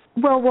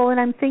 Well, and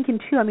I'm thinking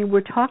too, I mean,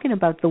 we're talking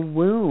about the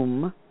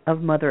womb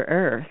of Mother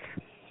Earth,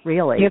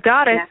 really. You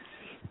got it.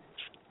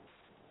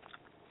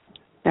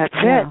 Yeah. That's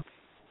it.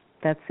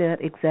 That's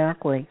it,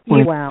 exactly.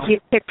 Wow.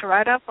 You picked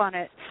right up on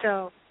it.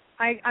 So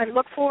I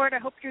look forward. I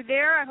hope you're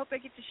there. I hope I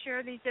get to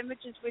share these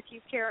images with you,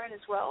 Karen,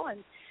 as well,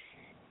 and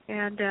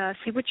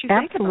see what you think about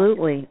it.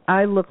 Absolutely.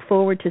 I look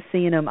forward to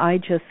seeing them. I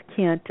just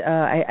can't,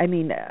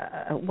 I'm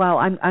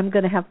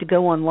going to have to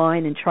go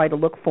online and try to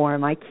look for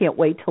them. I can't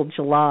wait till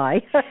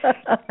July.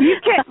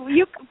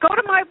 You go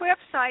to my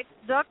website,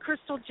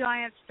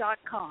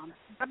 thecrystalgiants.com,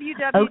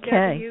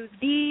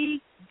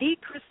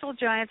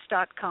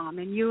 www.thecrystalgiants.com,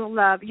 and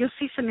you'll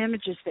see some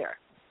images there.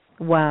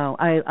 Wow.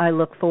 I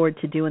look forward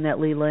to doing that,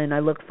 Leela, and I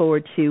look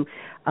forward to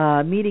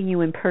meeting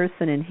you in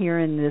person and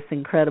hearing this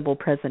incredible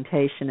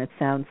presentation. It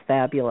sounds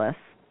fabulous.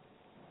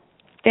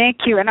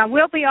 Thank you. And I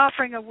will be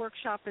offering a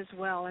workshop as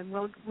well, and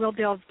we'll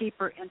delve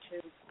deeper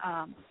into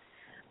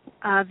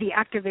the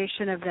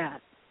activation of that.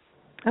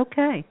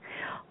 Okay.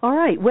 All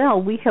right. Well,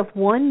 we have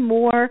one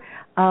more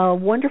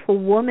wonderful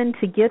woman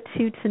to get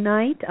to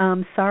tonight.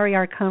 Sorry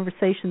our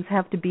conversations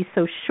have to be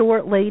so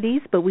short,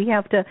 ladies, but we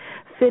have to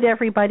fit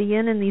everybody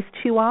in these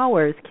 2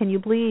 hours. Can you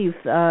believe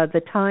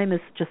the time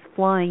is just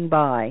flying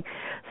by?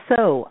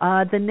 So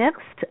the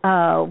next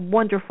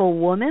wonderful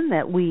woman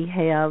that we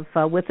have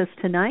with us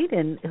tonight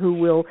and who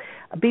will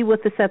be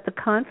with us at the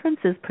conference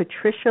is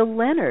Patricia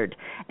Leonard,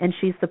 and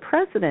she's the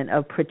president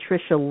of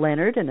Patricia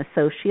Leonard and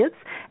Associates,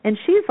 and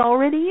she's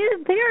already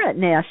already there at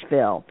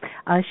Nashville.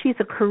 She's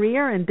a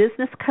career and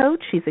business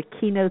coach. She's a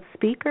keynote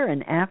speaker,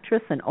 an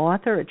actress, an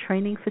author, a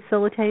training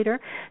facilitator.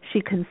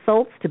 She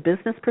consults to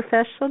business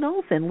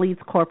professionals and leads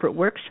corporate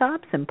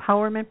workshops,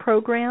 empowerment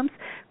programs,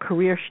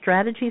 career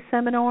strategy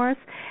seminars.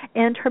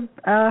 And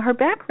her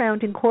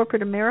background in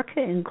corporate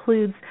America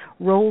includes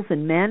roles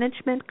in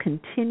management,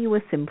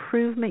 continuous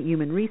improvement,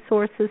 human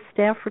resources,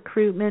 staff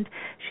recruitment.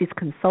 She's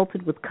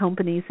consulted with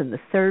companies in the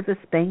service,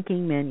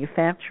 banking,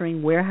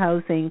 manufacturing,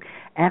 warehousing,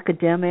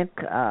 academic,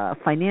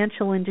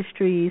 financial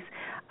industries.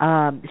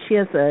 She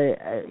has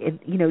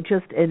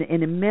just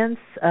an immense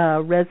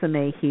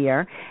resume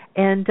here,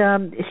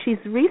 and she's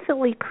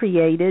recently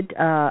created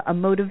a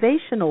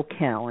motivational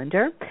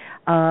calendar,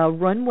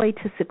 Runway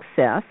to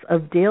Success,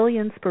 of daily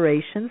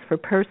inspirations for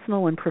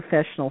personal and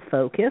professional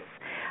focus.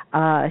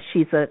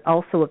 She's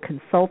also a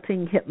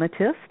consulting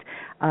hypnotist.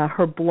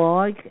 Her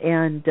blog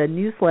and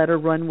newsletter,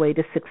 Runway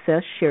to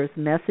Success, shares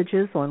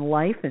messages on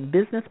life and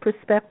business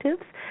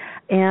perspectives.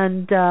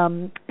 And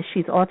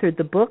she's authored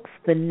the books,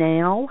 The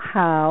Now,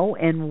 How,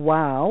 and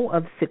Wow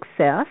of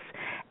Success,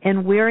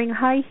 and Wearing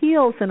High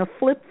Heels in a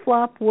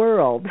Flip-Flop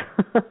World.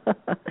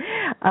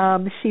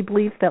 She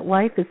believes that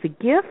life is a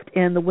gift,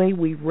 and the way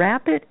we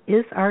wrap it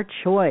is our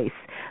choice.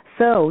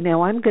 So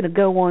now I'm going to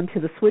go on to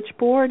the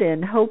switchboard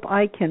and hope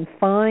I can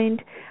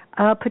find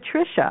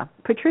Patricia.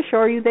 Patricia,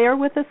 are you there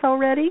with us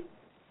already?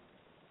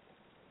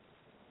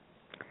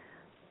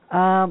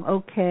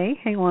 Okay,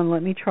 hang on.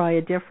 Let me try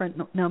a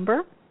different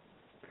number.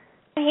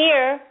 I'm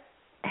here.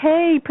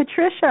 Hey,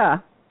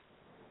 Patricia.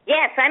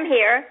 Yes, I'm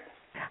here.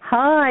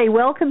 Hi,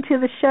 welcome to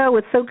the show.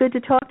 It's so good to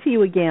talk to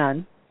you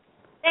again.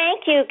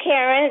 Thank you,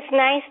 Karen. It's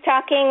nice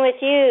talking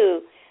with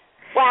you.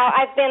 Wow,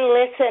 I've been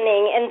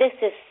listening, and this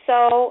is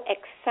so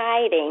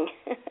exciting.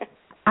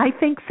 I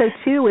think so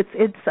too.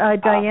 It's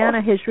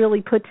Diana has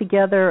really put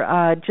together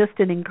just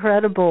an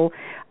incredible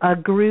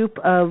group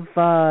of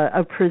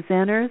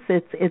presenters.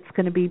 It's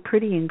going to be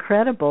pretty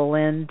incredible.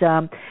 And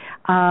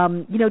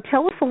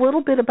tell us a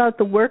little bit about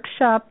the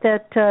workshop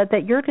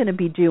that you're going to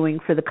be doing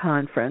for the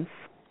conference.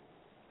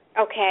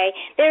 Okay.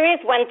 There is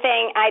one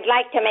thing I'd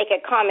like to make a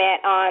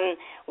comment on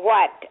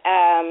what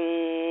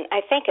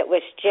I think it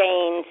was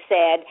Jane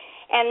said,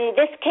 and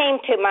this came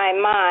to my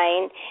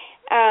mind.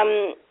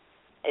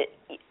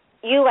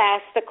 You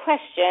asked the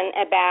question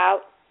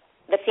about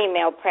the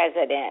female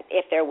president,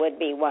 if there would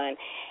be one.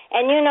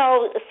 And,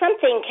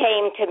 something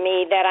came to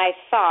me that I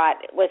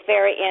thought was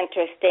very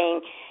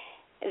interesting,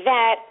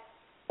 that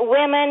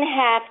women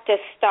have to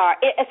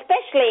start,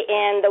 especially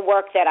in the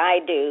work that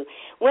I do,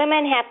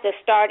 women have to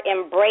start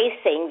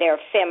embracing their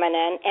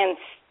feminine and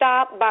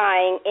stop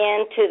buying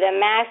into the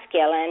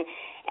masculine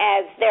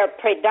as their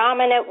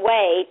predominant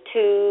way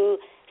to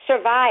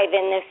survive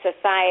in this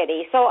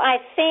society. So I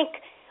think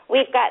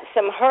we've got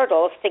some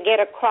hurdles to get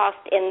across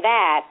in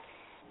that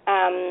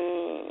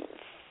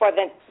for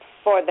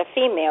the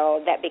female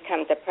that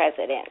becomes a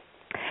president.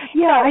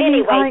 Yeah, so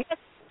anyway.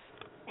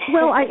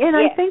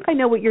 I think I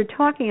know what you're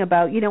talking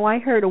about. I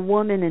heard a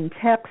woman in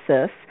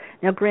Texas.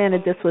 Now,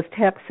 granted, this was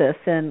Texas,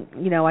 and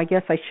I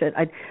guess I should.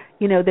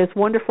 There's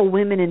wonderful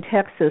women in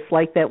Texas,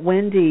 like that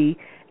Wendy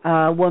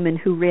woman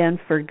who ran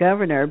for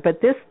governor.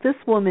 But this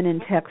woman in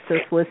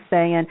Texas was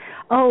saying,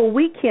 "Oh,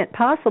 we can't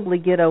possibly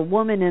get a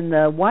woman in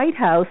the White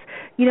House.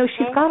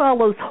 She's got all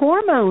those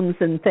hormones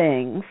and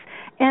things."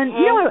 And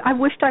I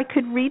wished I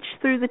could reach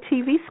through the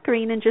TV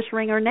screen and just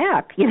wring her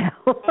neck. Yes.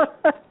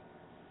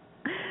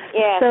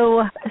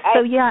 So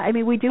yeah,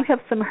 we do have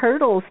some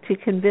hurdles to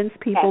convince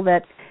people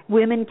that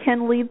women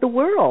can lead the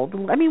world.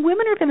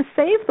 Women are going to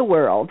save the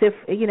world if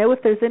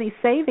there's any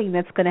saving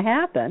that's going to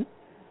happen.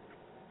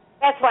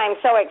 That's why I'm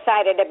so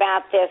excited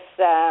about this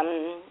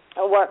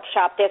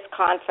workshop, this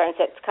conference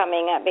that's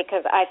coming up,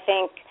 because I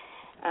think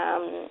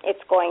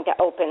it's going to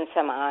open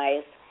some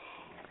eyes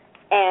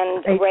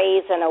and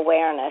raise an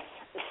awareness.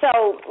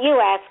 So you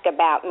asked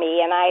about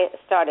me, and I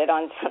started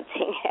on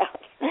something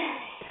else.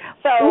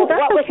 So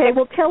that's okay.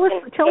 Well, tell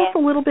us a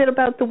little bit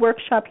about the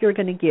workshop you're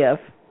going to give.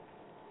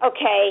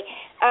 Okay.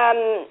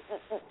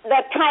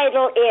 The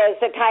title is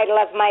the title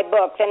of my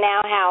book, The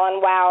Now, How,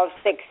 and Wow of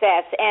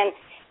Success. And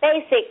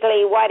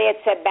basically what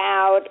it's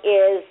about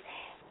is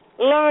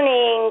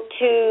learning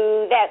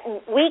that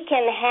we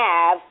can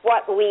have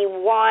what we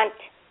want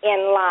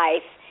in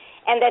life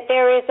and that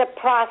there is a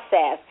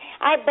process.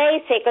 I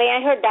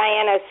heard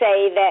Diana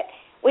say that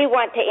we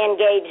want to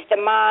engage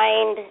the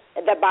mind,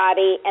 the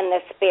body, and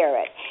the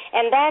spirit.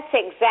 And that's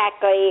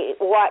exactly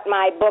what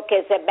my book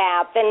is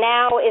about. The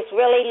now is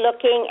really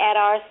looking at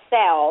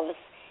ourselves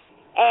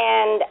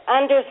and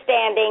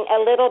understanding a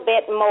little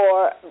bit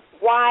more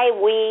why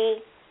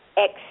we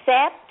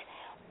accept,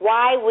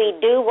 why we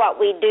do what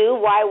we do,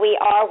 why we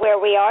are where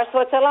we are.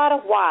 So it's a lot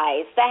of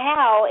whys. The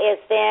how is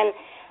then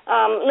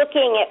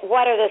looking at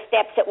what are the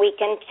steps that we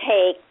can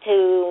take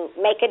to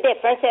make a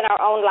difference in our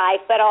own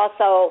life, but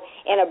also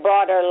in a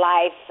broader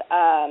life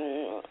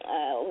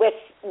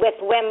with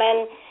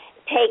women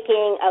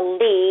taking a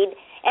lead.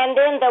 And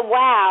then the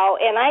wow,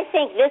 and I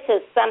think this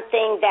is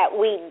something that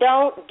we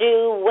don't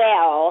do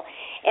well,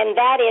 and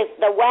that is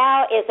the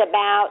wow is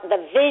about the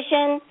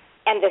vision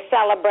and the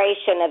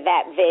celebration of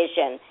that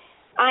vision.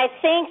 I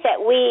think that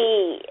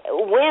we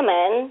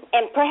women,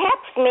 and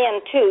perhaps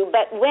men too,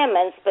 but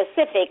women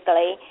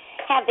specifically,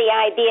 have the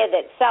idea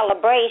that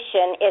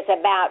celebration is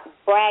about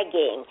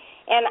bragging.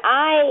 And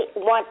I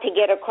want to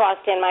get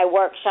across in my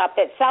workshop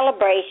that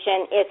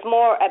celebration is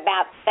more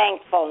about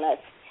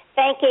thankfulness,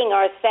 thanking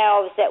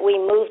ourselves that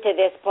we moved to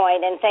this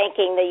point and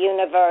thanking the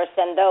universe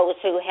and those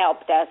who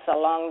helped us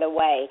along the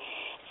way.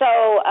 So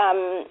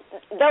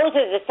those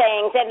are the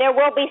things, and there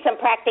will be some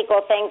practical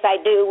things I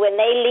do. When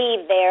they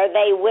leave there,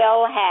 they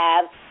will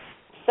have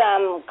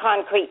some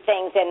concrete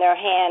things in their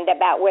hand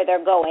about where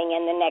they're going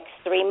in the next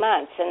 3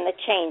 months and the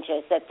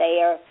changes that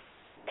they are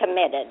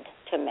committed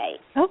to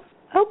make. Oh,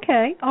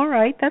 okay, all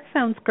right, that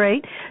sounds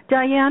great.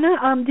 Diana,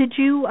 did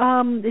you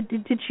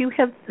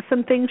have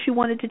some things you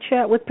wanted to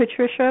chat with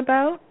Patricia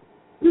about?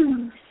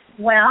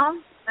 Well,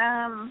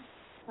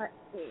 let's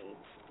see.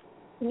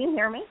 Can you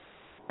hear me?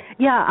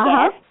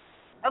 Yeah. Yes.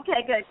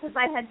 Okay, good, because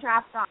I had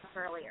dropped off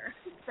earlier.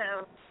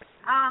 So,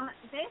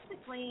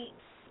 basically,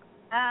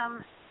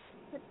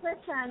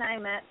 Patricia and I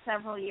met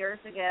several years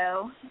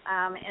ago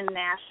in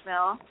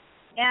Nashville,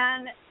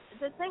 and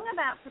the thing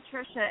about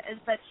Patricia is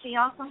that she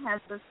also has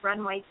this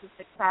runway to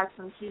success,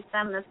 and she's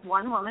done this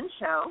one-woman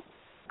show,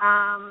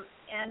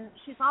 and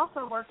she's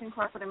also worked in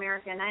corporate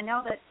America. And I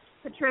know that,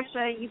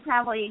 Patricia, you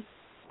probably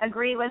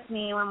agree with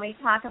me when we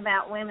talk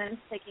about women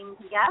sticking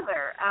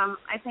together.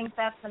 I think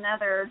that's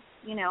another,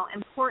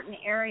 important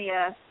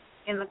area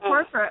in the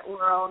corporate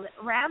world.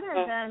 Rather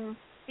than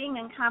being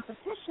in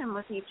competition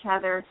with each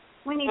other,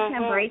 we need to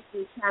embrace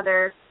each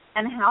other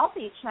and help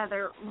each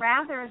other,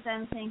 rather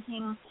than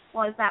thinking,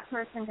 well, is that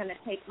person going to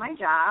take my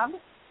job?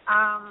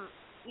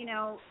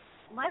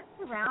 Let's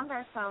surround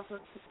ourselves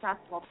with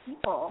successful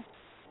people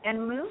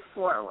and move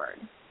forward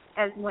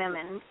as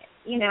women,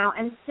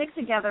 and stick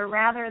together,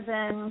 rather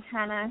than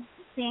kind of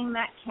seeing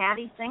that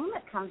catty thing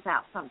that comes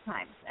out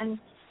sometimes. And,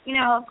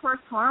 of course,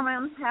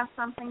 hormones have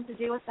something to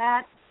do with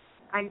that.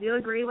 I do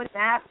agree with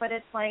that, but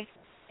it's like,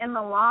 in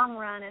the long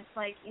run, it's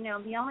like,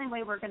 the only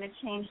way we're going to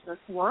change this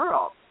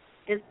world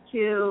is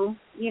to,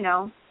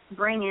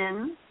 bring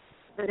in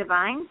the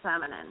divine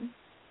feminine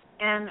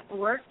and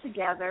work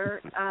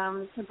together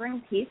to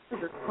bring peace to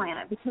this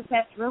planet, because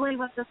that's really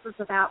what this is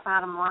about,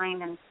 bottom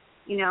line, and,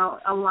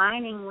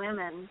 aligning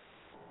women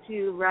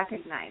to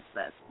recognize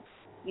this,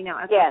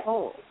 as a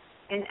whole,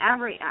 in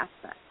every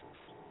aspect.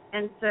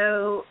 And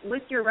so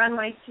with your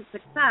runway to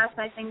success,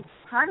 I think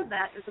part of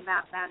that is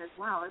about that as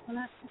well, isn't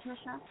it,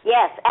 Patricia?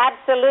 Yes,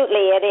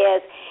 absolutely it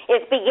is.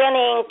 It's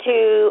beginning to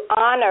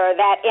honor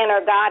that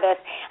inner goddess.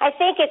 I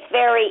think it's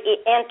very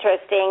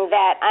interesting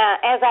that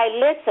as I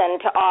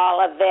listen to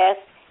all of this,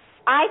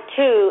 I,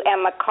 too,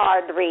 am a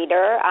card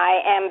reader.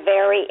 I am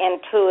very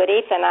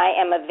intuitive, and I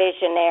am a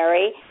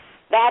visionary.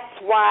 That's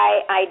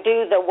why I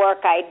do the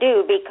work I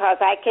do,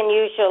 because I can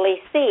usually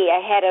see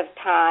ahead of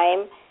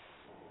time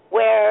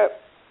where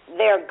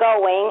they're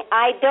going.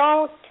 I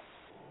don't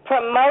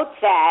promote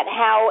that.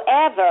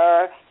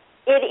 However,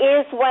 it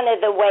is one of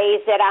the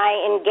ways that I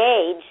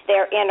engage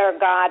their inner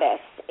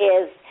goddess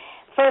is,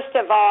 first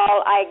of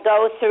all, I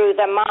go through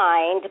the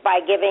mind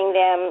by giving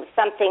them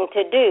something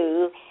to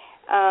do,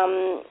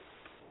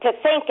 to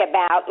think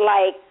about,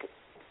 like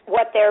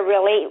what they're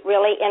really,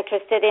 really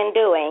interested in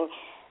doing.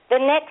 The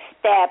next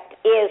step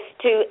is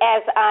to,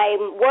 as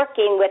I'm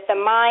working with the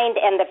mind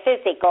and the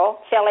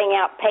physical, filling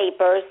out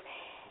papers,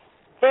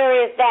 there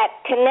is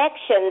that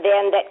connection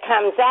then that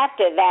comes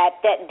after that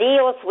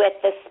deals with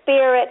the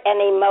spirit and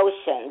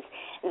emotions.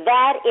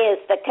 That is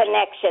the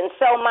connection.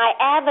 So my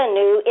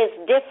avenue is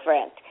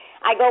different.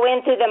 I go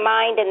into the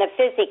mind and the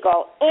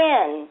physical,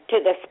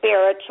 into the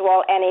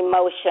spiritual and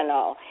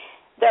emotional,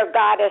 their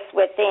goddess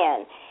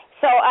within.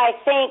 So I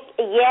think,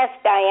 yes,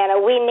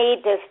 Diana, we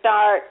need to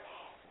start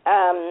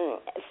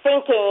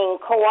thinking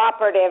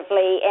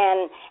cooperatively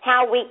and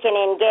how we can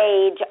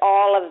engage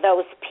all of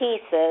those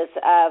pieces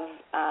of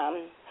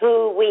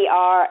who we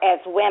are as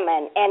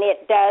women. And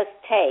it does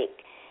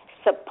take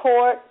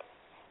support,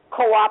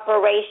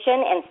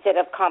 cooperation instead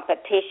of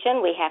competition.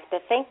 We have to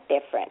think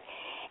different.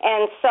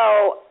 And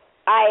so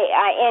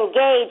I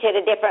engage at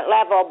a different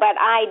level, but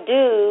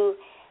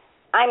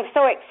I'm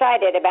so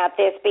excited about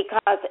this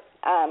because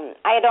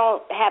I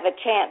don't have a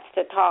chance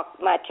to talk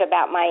much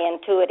about my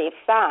intuitive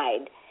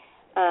side.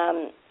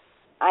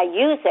 I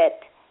use it,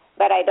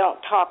 but I don't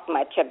talk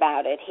much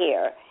about it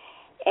here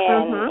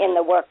and in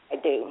the work I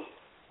do.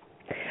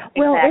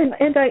 Well,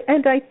 exactly.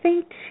 and I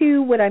think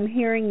too, what I'm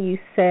hearing you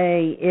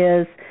say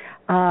is,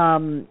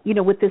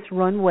 with this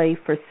runway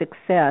for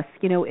success,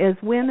 as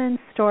women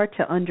start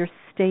to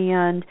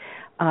understand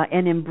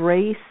and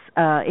embrace,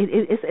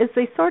 as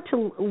they start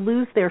to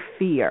lose their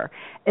fear,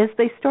 as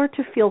they start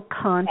to feel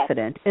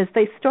confident, as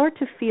they start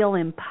to feel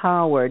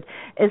empowered,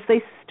 as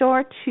they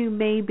start to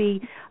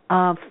maybe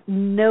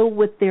know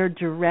what their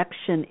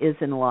direction is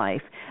in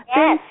life.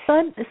 Yes.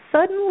 Then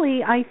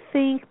suddenly I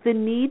think the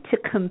need to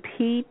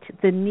compete,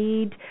 the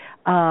need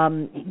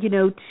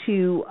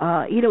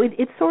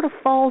it sort of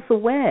falls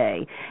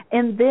away,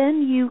 and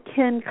then you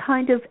can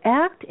kind of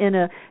act in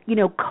a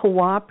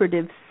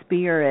cooperative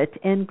spirit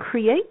and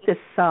create this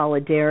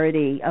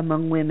solidarity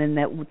among women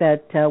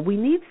that we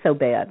need so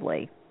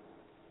badly.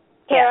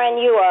 Karen,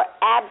 you are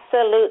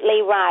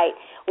absolutely right.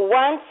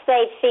 Once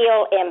they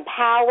feel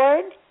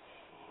empowered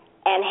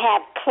and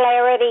have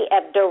clarity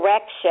of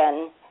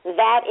direction,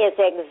 that is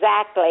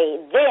exactly,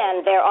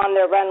 then they're on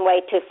their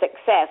runway to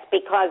success,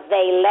 because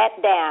they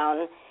let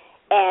down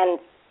and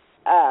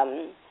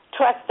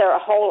trust their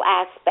whole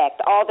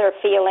aspect, all their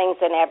feelings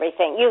and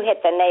everything. You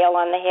hit the nail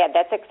on the head.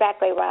 That's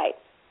exactly right.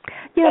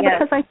 Yeah,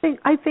 because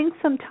I think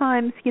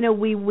sometimes,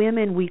 we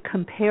women, we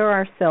compare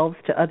ourselves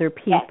to other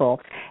people.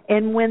 Yes.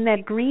 And when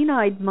that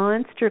green-eyed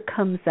monster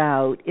comes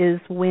out is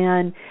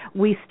when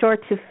we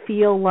start to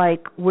feel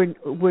like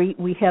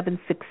we haven't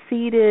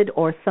succeeded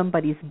or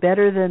somebody's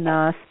better than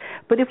us.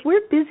 But if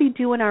we're busy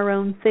doing our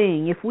own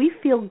thing, if we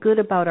feel good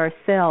about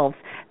ourselves,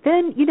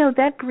 then,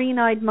 that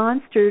green-eyed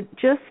monster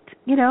just,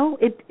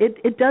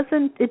 it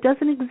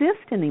doesn't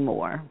exist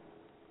anymore.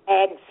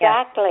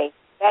 Exactly. Yeah.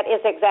 That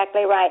is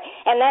exactly right.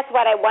 And that's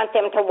what I want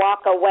them to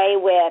walk away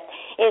with,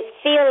 is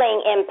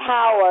feeling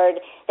empowered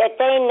that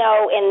they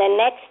know in the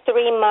next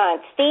 3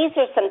 months, these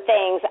are some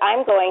things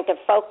I'm going to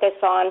focus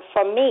on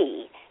for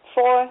me,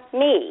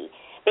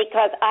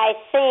 because I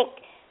think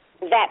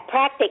that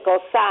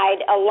practical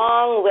side,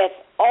 along with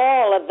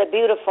all of the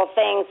beautiful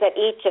things that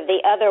each of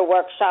the other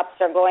workshops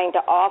are going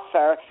to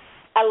offer,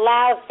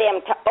 allows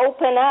them to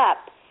open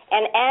up.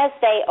 And as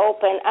they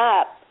open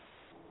up,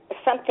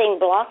 something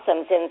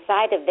blossoms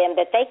inside of them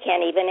that they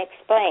can't even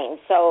explain.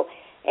 So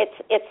it's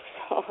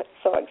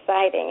so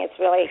exciting. It's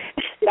really,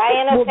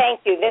 Diana, thank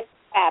you. This is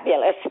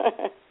fabulous.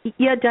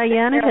 Yeah,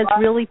 Diana has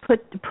really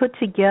put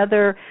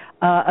together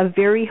a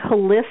very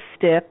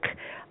holistic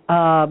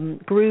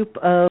group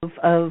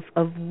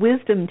of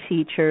wisdom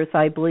teachers,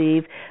 I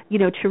believe,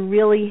 to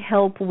really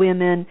help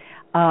women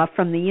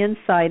from the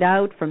inside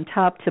out, from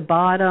top to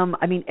bottom.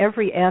 I mean,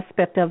 every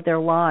aspect of their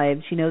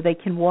lives. They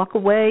can walk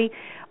away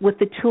with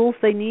the tools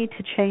they need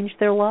to change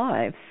their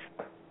lives.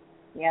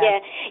 Yeah.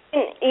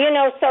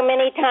 So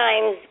many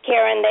times,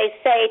 Karen, they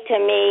say to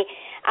me,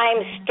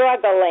 I'm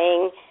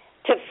struggling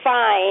to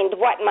find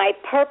what my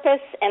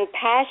purpose and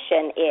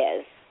passion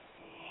is.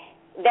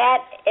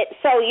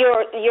 So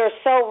you're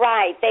so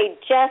right. They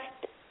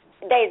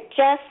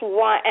just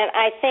want, and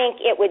I think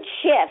it would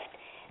shift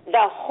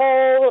the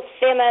whole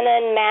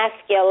feminine,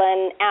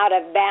 masculine out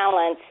of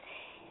balance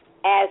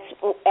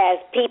as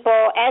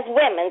people, as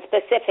women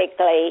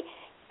specifically,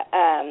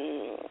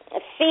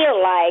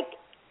 feel like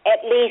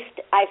at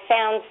least I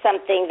found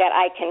something that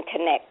I can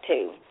connect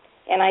to.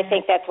 And I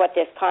think that's what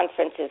this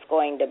conference is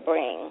going to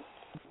bring.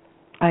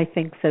 I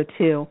think so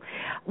too.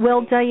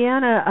 Well,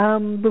 Diana,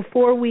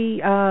 before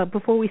we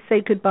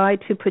say goodbye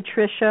to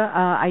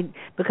Patricia,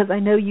 because I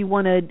know you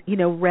want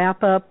to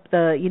wrap up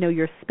the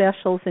your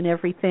specials and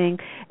everything.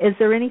 Is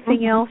there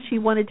anything else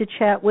you wanted to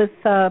chat with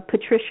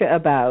Patricia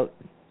about?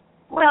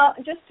 Well,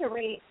 just to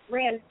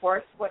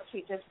reinforce what she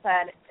just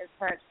said as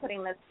far as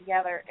putting this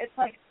together, it's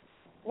like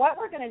what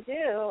we're going to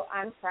do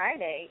on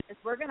Friday is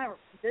we're going to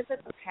visit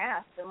the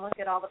past and look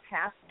at all the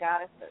past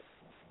goddesses,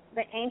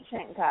 the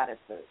ancient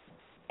goddesses.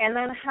 And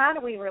then how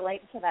do we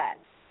relate to that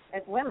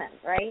as women,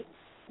 right?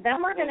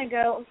 Then we're going to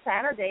go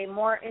Saturday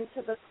more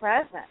into the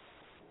present.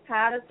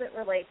 How does it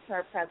relate to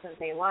our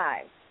present-day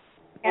lives?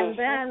 And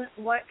then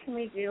what can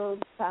we do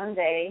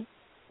Sunday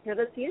for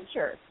the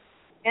future?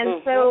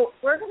 And so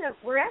we're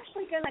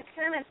actually going to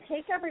kind of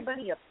take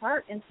everybody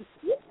apart into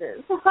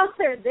pieces while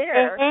they're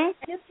there. And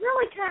it's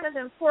really kind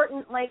of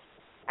important.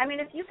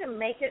 If you can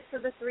make it for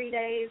the 3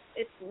 days,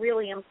 it's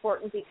really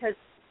important because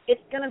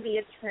it's going to be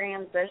a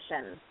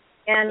transition.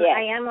 And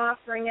I am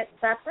offering it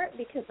separate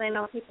because I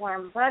know people are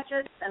on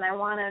budgets, and I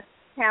want to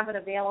have it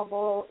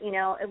available,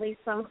 at least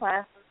some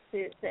classes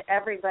to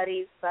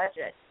everybody's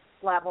budget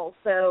level.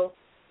 So,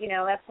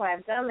 that's why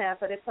I've done that.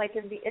 But it's like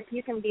if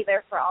you can be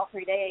there for all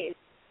 3 days,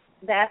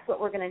 that's what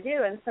we're going to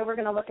do. And so we're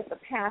going to look at the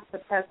past, the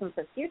present,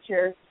 the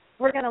future.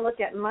 We're going to look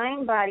at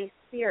mind, body,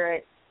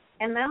 spirit,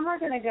 and then we're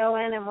going to go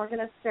in and we're going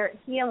to start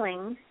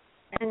healing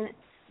and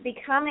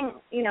becoming,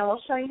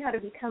 we'll show you how to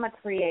become a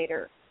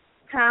creator,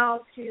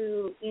 how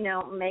to,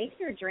 make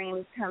your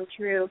dreams come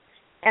true,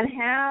 and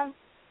have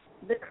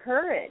the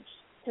courage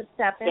to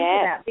step into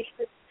that.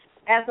 Because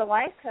as a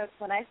life coach,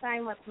 what I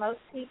find with most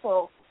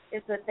people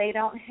is that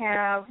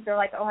they're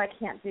like, oh, I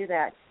can't do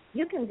that.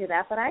 You can do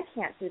that, but I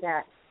can't do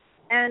that.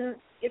 And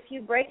if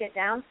you break it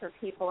down for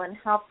people and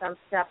help them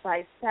step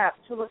by step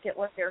to look at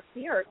what their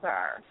fears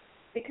are,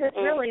 because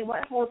really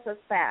what holds us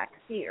back?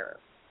 Fear,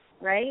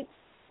 right?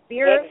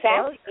 Fear.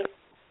 Exactly.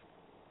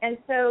 And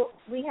so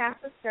we have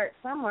to start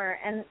somewhere,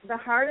 and the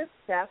hardest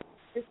step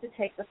is to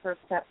take the first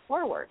step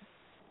forward.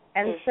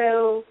 And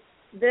so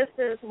this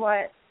is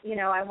what,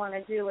 I want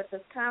to do with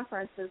this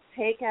conference is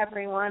take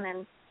everyone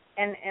and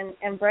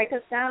and break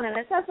us down. And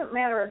it doesn't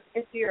matter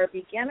if you're a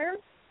beginner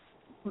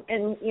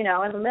and, you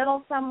know, in the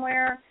middle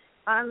somewhere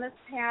on this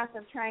path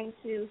of trying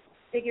to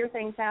figure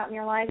things out in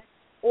your life,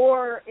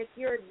 or if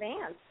you're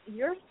advanced,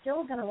 you're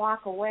still going to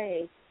walk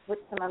away with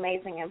some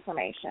amazing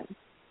information.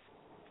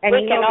 And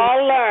we can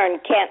all learn,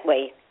 can't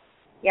we?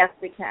 Yes,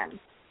 we can.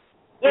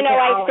 You know,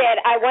 I said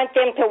I want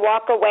them to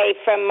walk away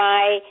from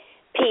my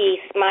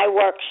piece, my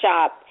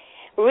workshop,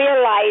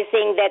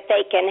 realizing that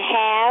they can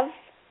have,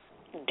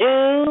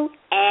 do,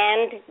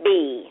 and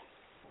be.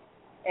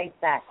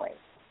 Exactly.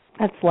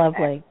 That's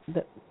lovely.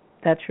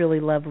 That's really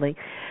lovely.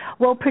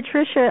 Well,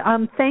 Patricia,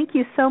 thank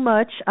you so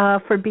much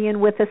for being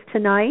with us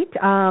tonight.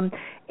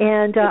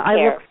 And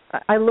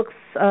I look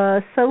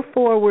so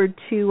forward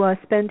to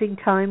spending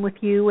time with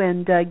you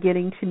and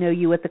getting to know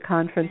you at the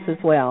conference as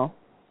well.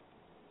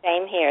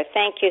 Same here.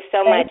 Thank you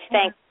so much.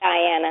 Thanks,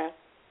 Diana.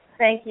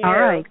 Thank you. All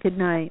right. Good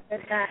night.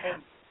 Good night.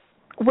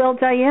 Well,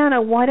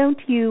 Diana, why don't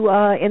you,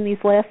 in these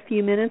last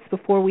few minutes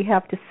before we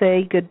have to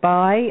say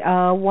goodbye,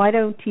 why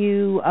don't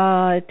you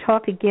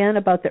talk again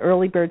about the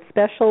early bird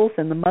specials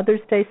and the Mother's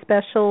Day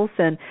specials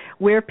and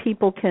where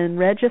people can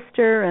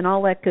register and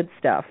all that good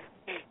stuff?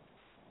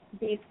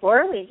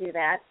 Before we do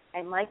that,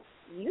 I'd like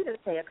you to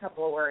say a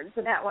couple of words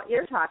about what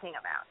you're talking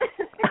about.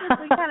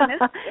 We kind of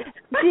missed it.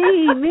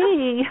 Gee,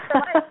 me. So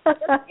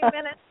just a few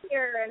minutes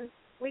here, and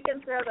we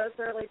can throw those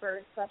early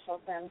bird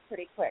specials in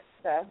pretty quick.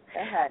 So go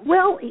ahead.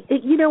 Well,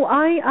 you know,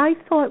 I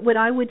thought what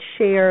I would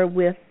share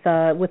with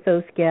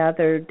those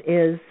gathered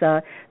is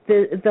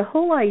the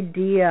whole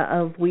idea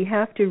of we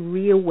have to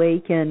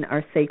reawaken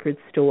our sacred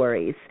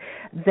stories.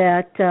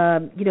 That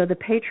you know, the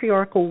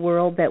patriarchal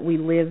world that we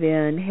live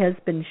in has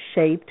been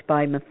shaped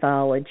by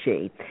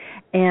mythology,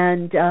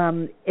 and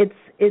it's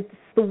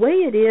the way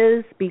it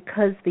is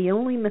because the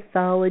only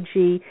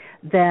mythology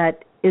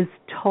that is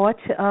taught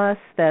to us,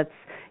 that's,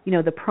 you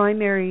know, the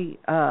primary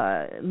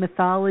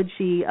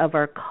mythology of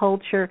our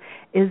culture,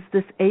 is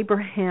this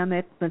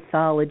Abrahamic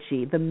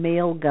mythology, the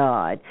male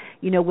god.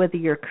 You know, whether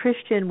you're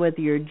Christian,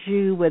 whether you're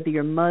Jew, whether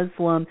you're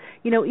Muslim,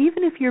 you know,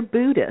 even if you're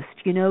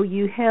Buddhist, you know,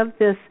 you have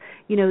this,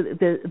 you know,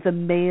 the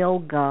male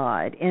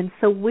god. And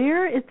so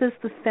where does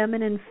the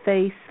feminine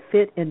face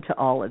fit into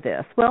all of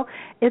this? Well,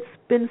 it's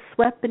been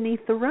swept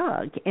beneath the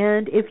rug.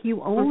 And if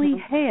you only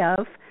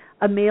have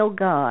a male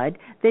god,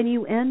 then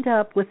you end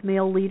up with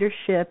male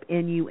leadership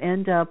and you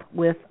end up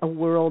with a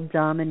world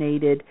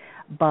dominated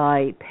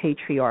by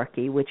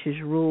patriarchy, which is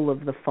rule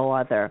of the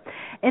father.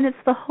 And it's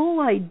the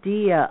whole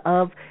idea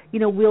of, you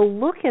know, we'll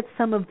look at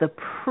some of the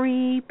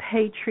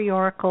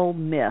pre-patriarchal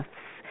myths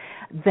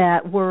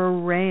that were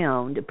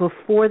around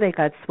before they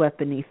got swept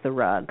beneath the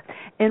rug.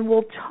 And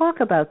we'll talk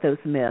about those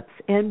myths,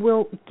 and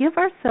we'll give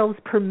ourselves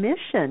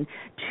permission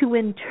to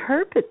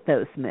interpret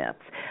those myths.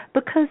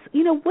 Because,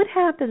 you know, what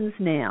happens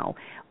now?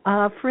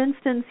 For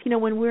instance, you know,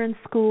 when we're in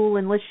school,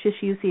 and let's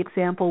just use the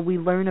example, we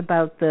learn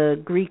about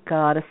the Greek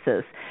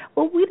goddesses.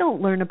 Well, we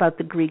don't learn about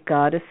the Greek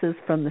goddesses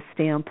from the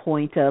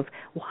standpoint of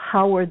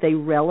how are they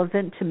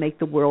relevant to make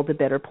the world a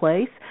better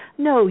place.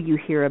 No, you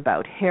hear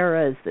about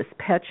Hera as this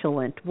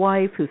petulant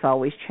wife who's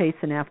always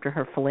chasing after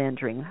her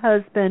philandering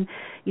husband.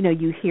 You know,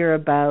 you hear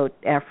about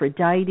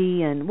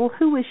Aphrodite, and, well,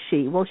 who is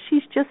she? Well,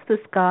 she's just this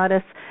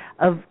goddess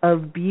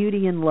of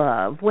beauty and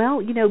love.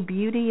 Well, you know,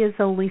 beauty is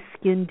only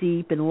skin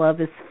deep and love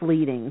is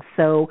fleeting.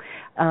 So,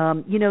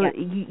 you know,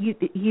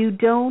 you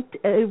don't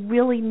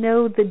really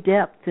know the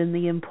depth and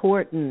the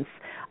importance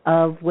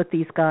of what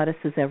these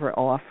goddesses ever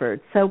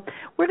offered. So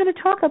we're going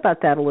to talk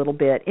about that a little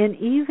bit and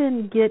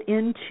even get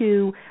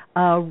into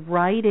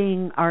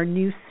writing our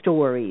new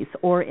stories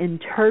or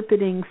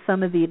interpreting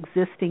some of the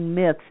existing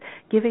myths,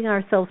 giving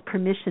ourselves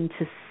permission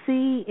to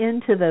see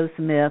into those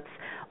myths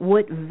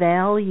what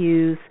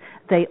values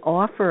they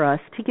offer us,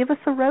 to give us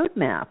a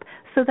roadmap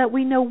so that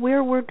we know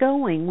where we're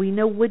going. We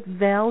know what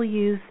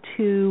values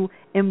to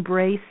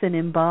embrace and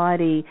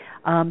embody,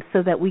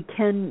 so that we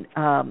can,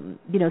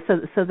 you know,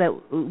 so that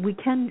we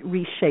can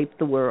reshape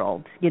the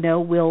world.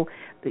 We'll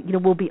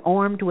be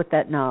armed with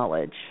that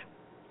knowledge.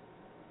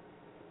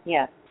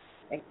 Yes,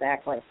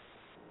 exactly.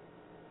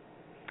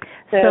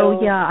 So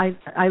yeah,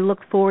 I look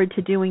forward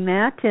to doing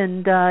that,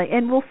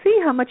 and we'll see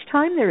how much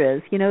time there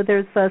is. You know,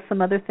 there's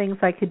some other things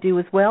I could do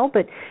as well,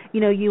 but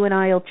you know, you and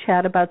I will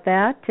chat about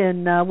that,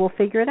 and we'll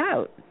figure it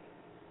out.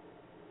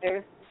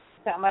 There's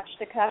so much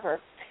to cover.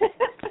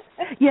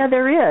 Yeah,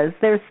 there is.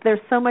 There's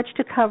so much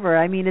to cover.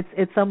 I mean,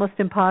 it's almost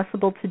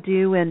impossible to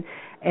do in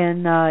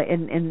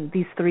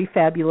these 3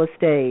 fabulous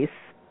days.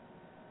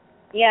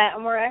 Yeah,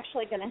 and we're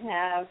actually going to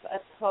have a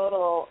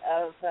total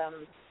of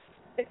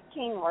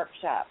 16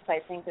 workshops, I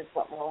think, is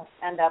what we'll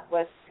end up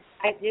with.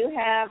 I do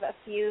have a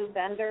few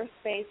vendor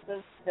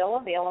spaces still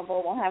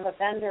available. We'll have a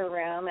vendor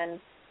room, and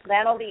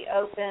that'll be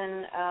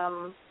open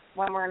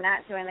when we're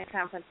not doing the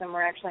conference and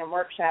we're actually in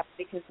workshops,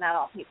 because not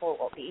all people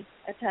will be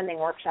attending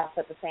workshops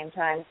at the same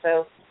time.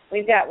 So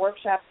we've got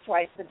workshops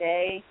twice a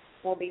day.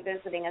 We'll be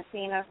visiting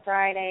Athena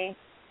Friday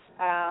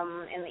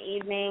in the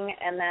evening,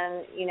 and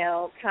then, you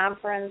know,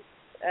 conference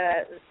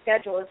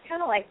schedule is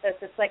kind of like this.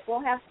 It's like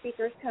we'll have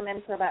speakers come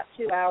in for about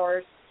 2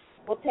 hours.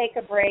 We'll take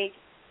a break,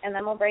 and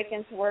then we'll break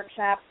into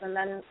workshops and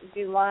then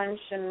do lunch,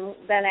 and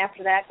then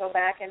after that go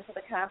back into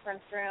the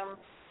conference room,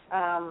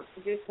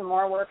 do some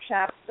more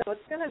workshops. So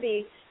it's going to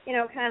be,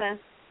 kind of,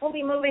 we'll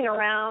be moving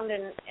around,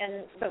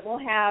 but we'll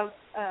have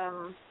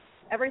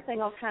everything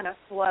will kind of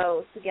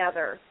flow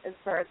together as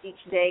far as each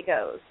day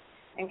goes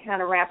and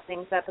kind of wrap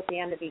things up at the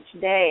end of each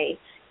day.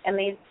 And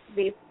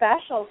these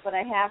specials that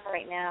I have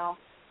right now,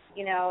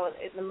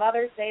 the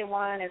Mother's Day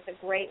one is a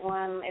great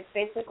one. It's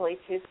basically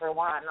 2 for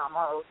 1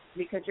 almost,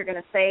 because you're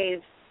going to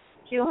save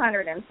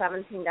 $217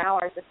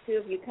 if 2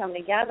 of you come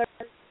together.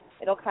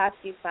 It'll cost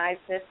you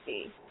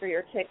 $550 for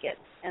your ticket.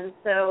 And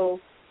so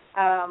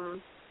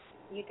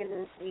you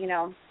can,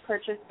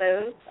 purchase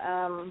those.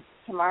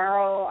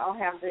 Tomorrow I'll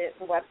have the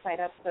website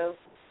up, so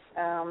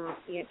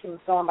you can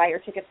go and buy your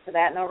tickets for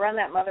that. And I'll run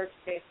that Mother's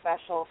Day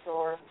special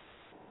for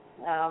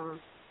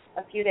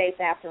a few days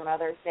after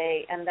Mother's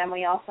Day. And then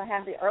we also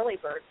have the early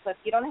bird. So if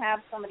you don't have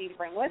somebody to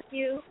bring with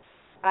you,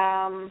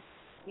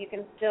 you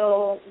can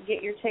still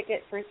get your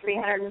ticket for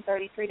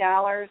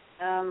 $333.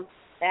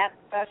 That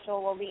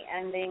special will be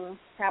ending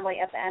probably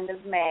at the end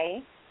of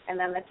May. And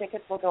then the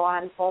tickets will go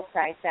on full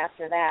price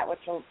after that,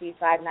 which will be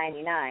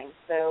 $5.99.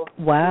 So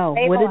wow,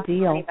 what a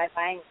deal! By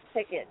buying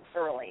tickets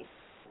early,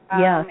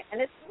 yeah,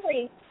 and it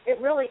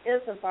really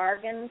is a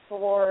bargain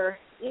for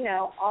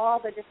all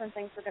the different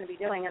things we're going to be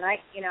doing. And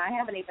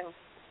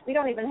we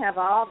don't even have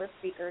all the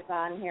speakers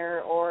on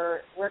here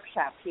or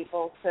workshop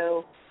people.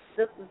 So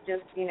this is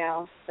just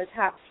the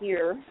top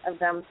tier of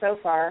them so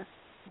far.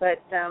 But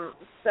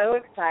so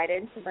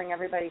excited to bring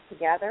everybody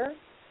together.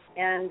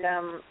 And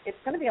it's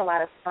going to be a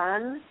lot of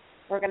fun.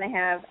 We're going to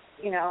have,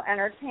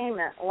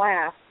 entertainment,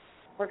 laughs.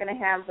 We're going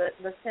to have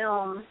the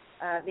film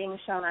being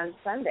shown on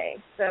Sunday.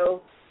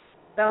 So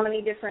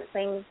many different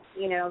things,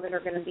 that are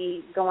going to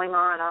be going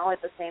on all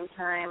at the same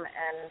time.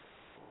 And,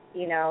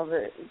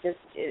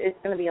 it's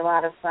going to be a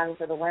lot of fun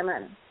for the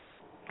women.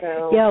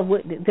 So yeah,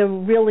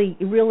 they'll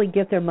really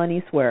get their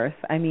money's worth.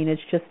 I mean,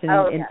 it's just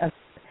a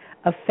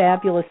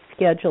fabulous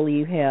schedule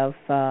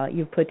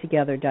you've put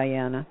together,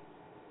 Diana.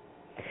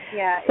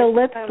 Yeah. So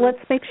let's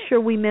make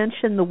sure we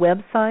mention the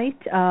website,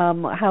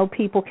 how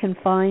people can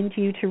find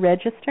you to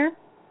register.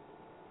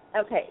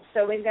 Okay,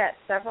 so we've got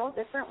several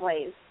different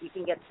ways you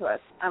can get to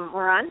us.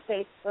 We're on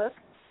Facebook.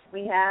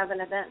 We have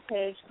an event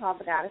page called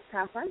the Goddess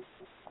Conference.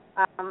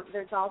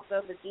 There's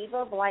also the Diva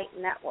of Light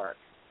Network.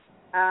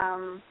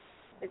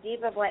 The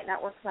Diva of Light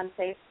Network's on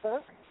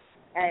Facebook,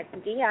 and it's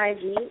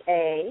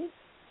DIVA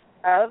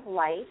of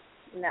Light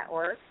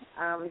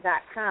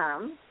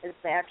Network.com is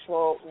the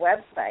actual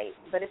website.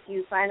 But if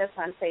you find us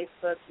on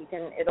Facebook,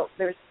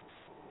 there's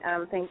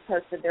things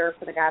posted there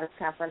for the Goddess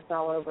Conference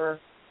all over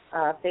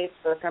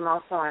Facebook. I'm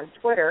also on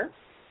Twitter,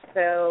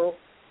 so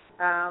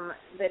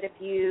that if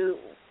you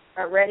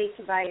are ready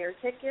to buy your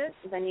ticket,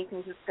 then you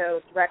can just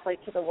go directly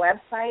to the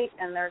website,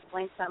 and there's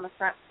links on the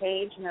front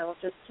page, and it'll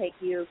just take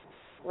you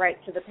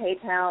right to the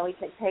PayPal. We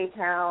take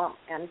PayPal,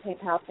 and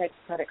PayPal takes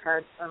credit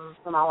cards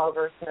from all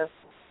over, so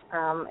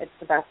it's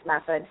the best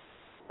method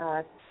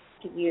to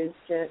use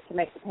to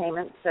make the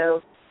payment.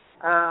 So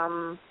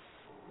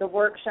the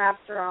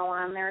workshops are all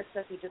on there,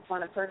 so if you just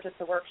want to purchase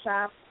a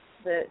workshop,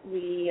 the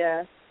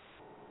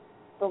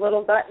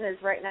little button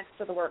is right next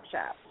to the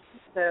workshop.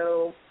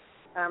 So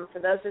for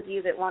those of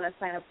you that want to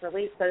sign up for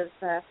Lisa's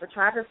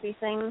photography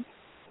thing,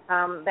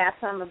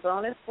 that's on the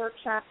bonus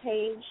workshop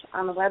page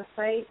on the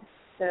website.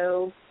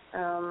 So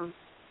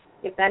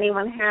if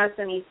anyone has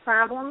any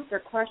problems or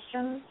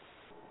questions,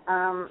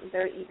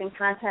 you can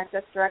contact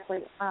us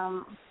directly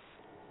on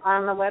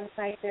the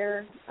website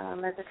there.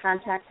 There's a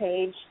contact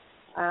page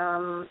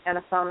and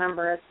a phone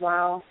number as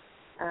well.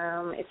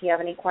 If you have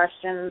any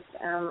questions,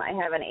 I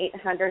have an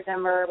 800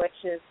 number,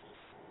 which is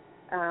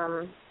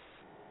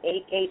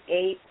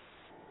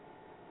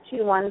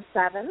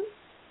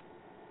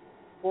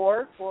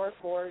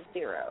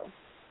 888-217-4440.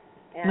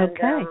 And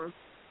okay.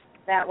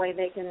 That way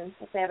they can,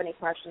 if they have any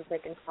questions, they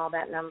can call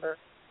that number.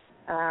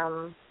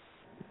 And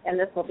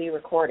this will be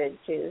recorded,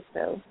 too,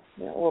 so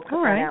we'll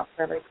put that out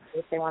for everybody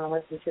if they want to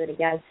listen to it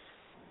again.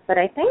 But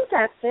I think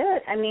that's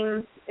it. I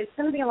mean, it's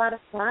going to be a lot of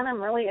fun.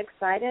 I'm really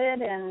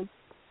excited, and,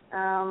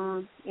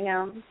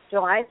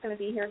 July's going to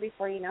be here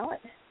before you know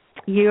it.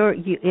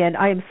 And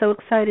I am so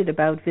excited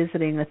about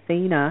visiting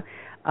Athena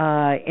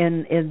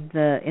in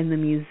the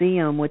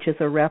museum, which is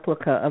a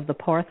replica of the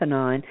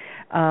Parthenon.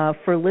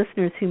 For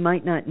listeners who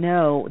might not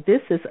know,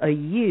 this is a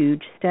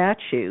huge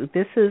statue.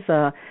 This is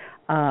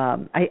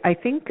I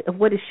think,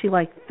 what is she,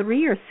 like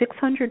 300 or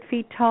 600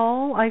 feet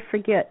tall? I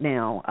forget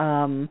now.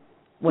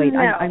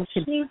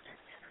 She's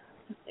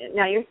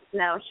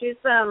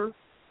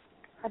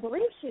I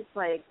believe she's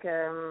like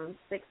 60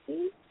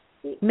 feet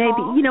maybe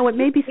tall.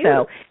 maybe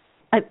so.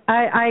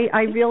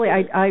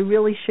 I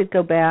really should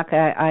go back.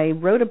 I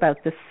wrote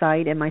about this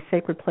site in my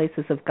Sacred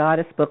Places of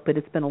Goddess book, but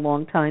it's been a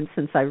long time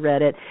since I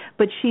read it.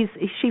 But she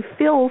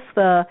fills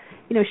the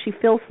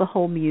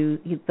whole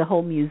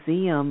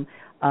museum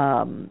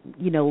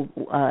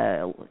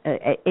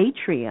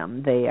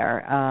atrium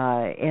there,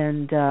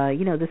 and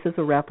this is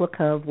a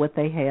replica of what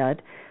they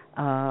had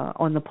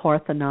on the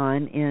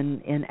Parthenon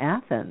in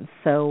Athens.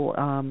 So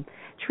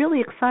it's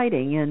really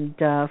exciting, and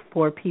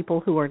for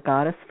people who are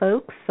goddess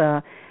folks,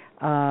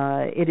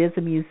 it is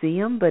a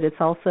museum, but it's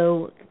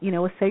also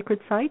a sacred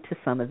site to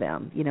some of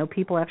them.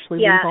 People actually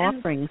leave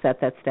offerings at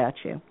that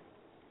statue.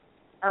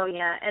 Oh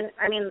yeah, and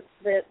I mean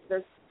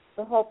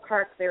the whole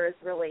park there is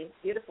really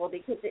beautiful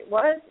because it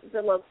was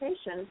the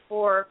location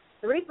for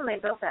the reason they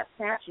built that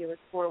statue was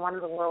for one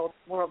of the world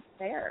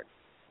fairs.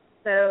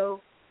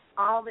 So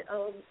all the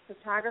old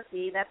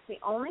photography, that's the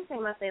only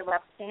thing that they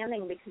left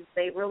standing because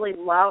they really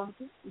loved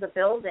the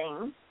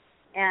building,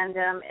 and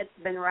it's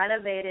been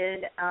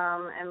renovated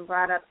and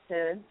brought up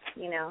to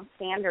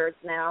standards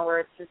now where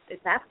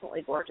it's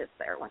absolutely gorgeous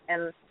there.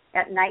 And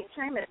at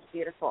nighttime it's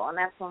beautiful, and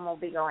that's when we'll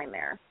be going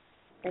there.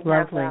 They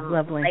lovely, have,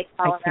 lovely. Lake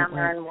all around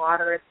there and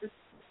water. It's just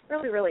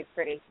really, really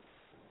pretty.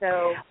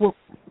 So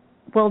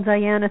well,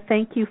 Diana,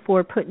 thank you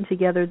for putting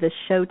together this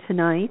show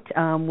tonight.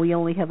 We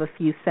only have a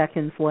few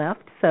seconds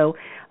left, so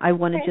I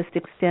want to just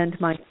extend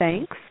my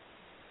thanks.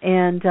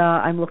 And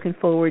I'm looking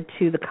forward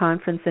to the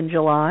conference in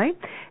July.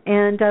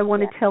 And I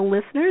want to tell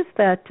listeners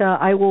that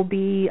I will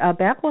be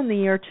back on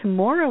the air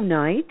tomorrow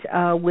night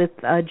with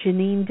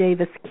Janine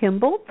Davis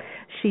Kimball.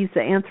 She's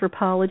an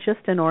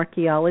anthropologist and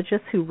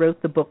archaeologist who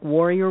wrote the book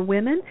Warrior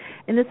Women.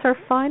 And it's our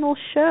final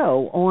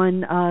show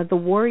on the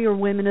warrior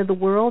women of the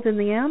world in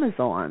the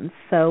Amazon.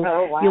 So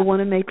you'll want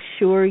to make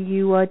sure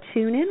you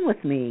tune in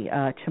with me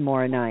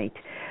tomorrow night.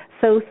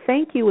 So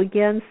thank you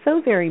again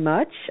so very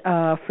much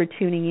for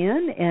tuning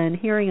in and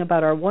hearing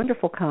about our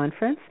wonderful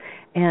conference.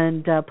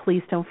 And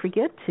please don't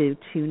forget to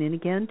tune in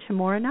again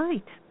tomorrow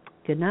night.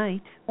 Good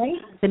night.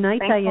 Thanks. Good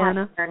night, Thanks,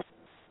 Diana.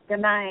 Good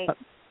night.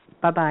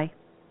 Bye-bye.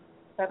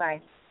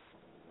 Bye-bye.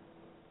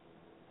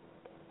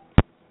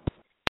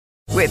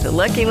 With the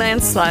Lucky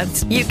Land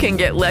Slots, you can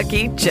get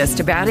lucky just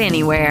about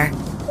anywhere.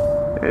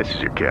 This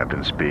is your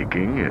captain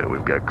speaking.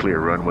 We've got clear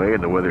runway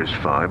and the weather's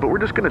fine, but we're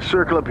just going to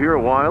circle up here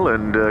a while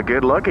and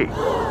get lucky.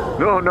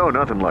 No,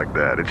 nothing like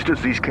that. It's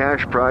just these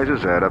cash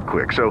prizes add up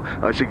quick. So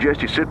I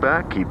suggest you sit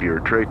back, keep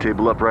your tray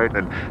table upright,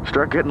 and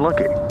start getting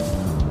lucky.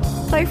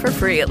 Play for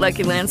free at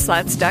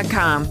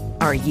LuckyLandSlots.com.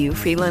 Are you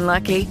feeling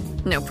lucky?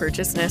 No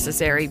purchase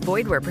necessary.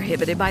 Void where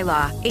prohibited by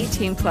law.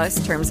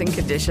 18+ terms and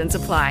conditions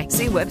apply.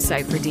 See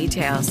website for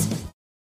details.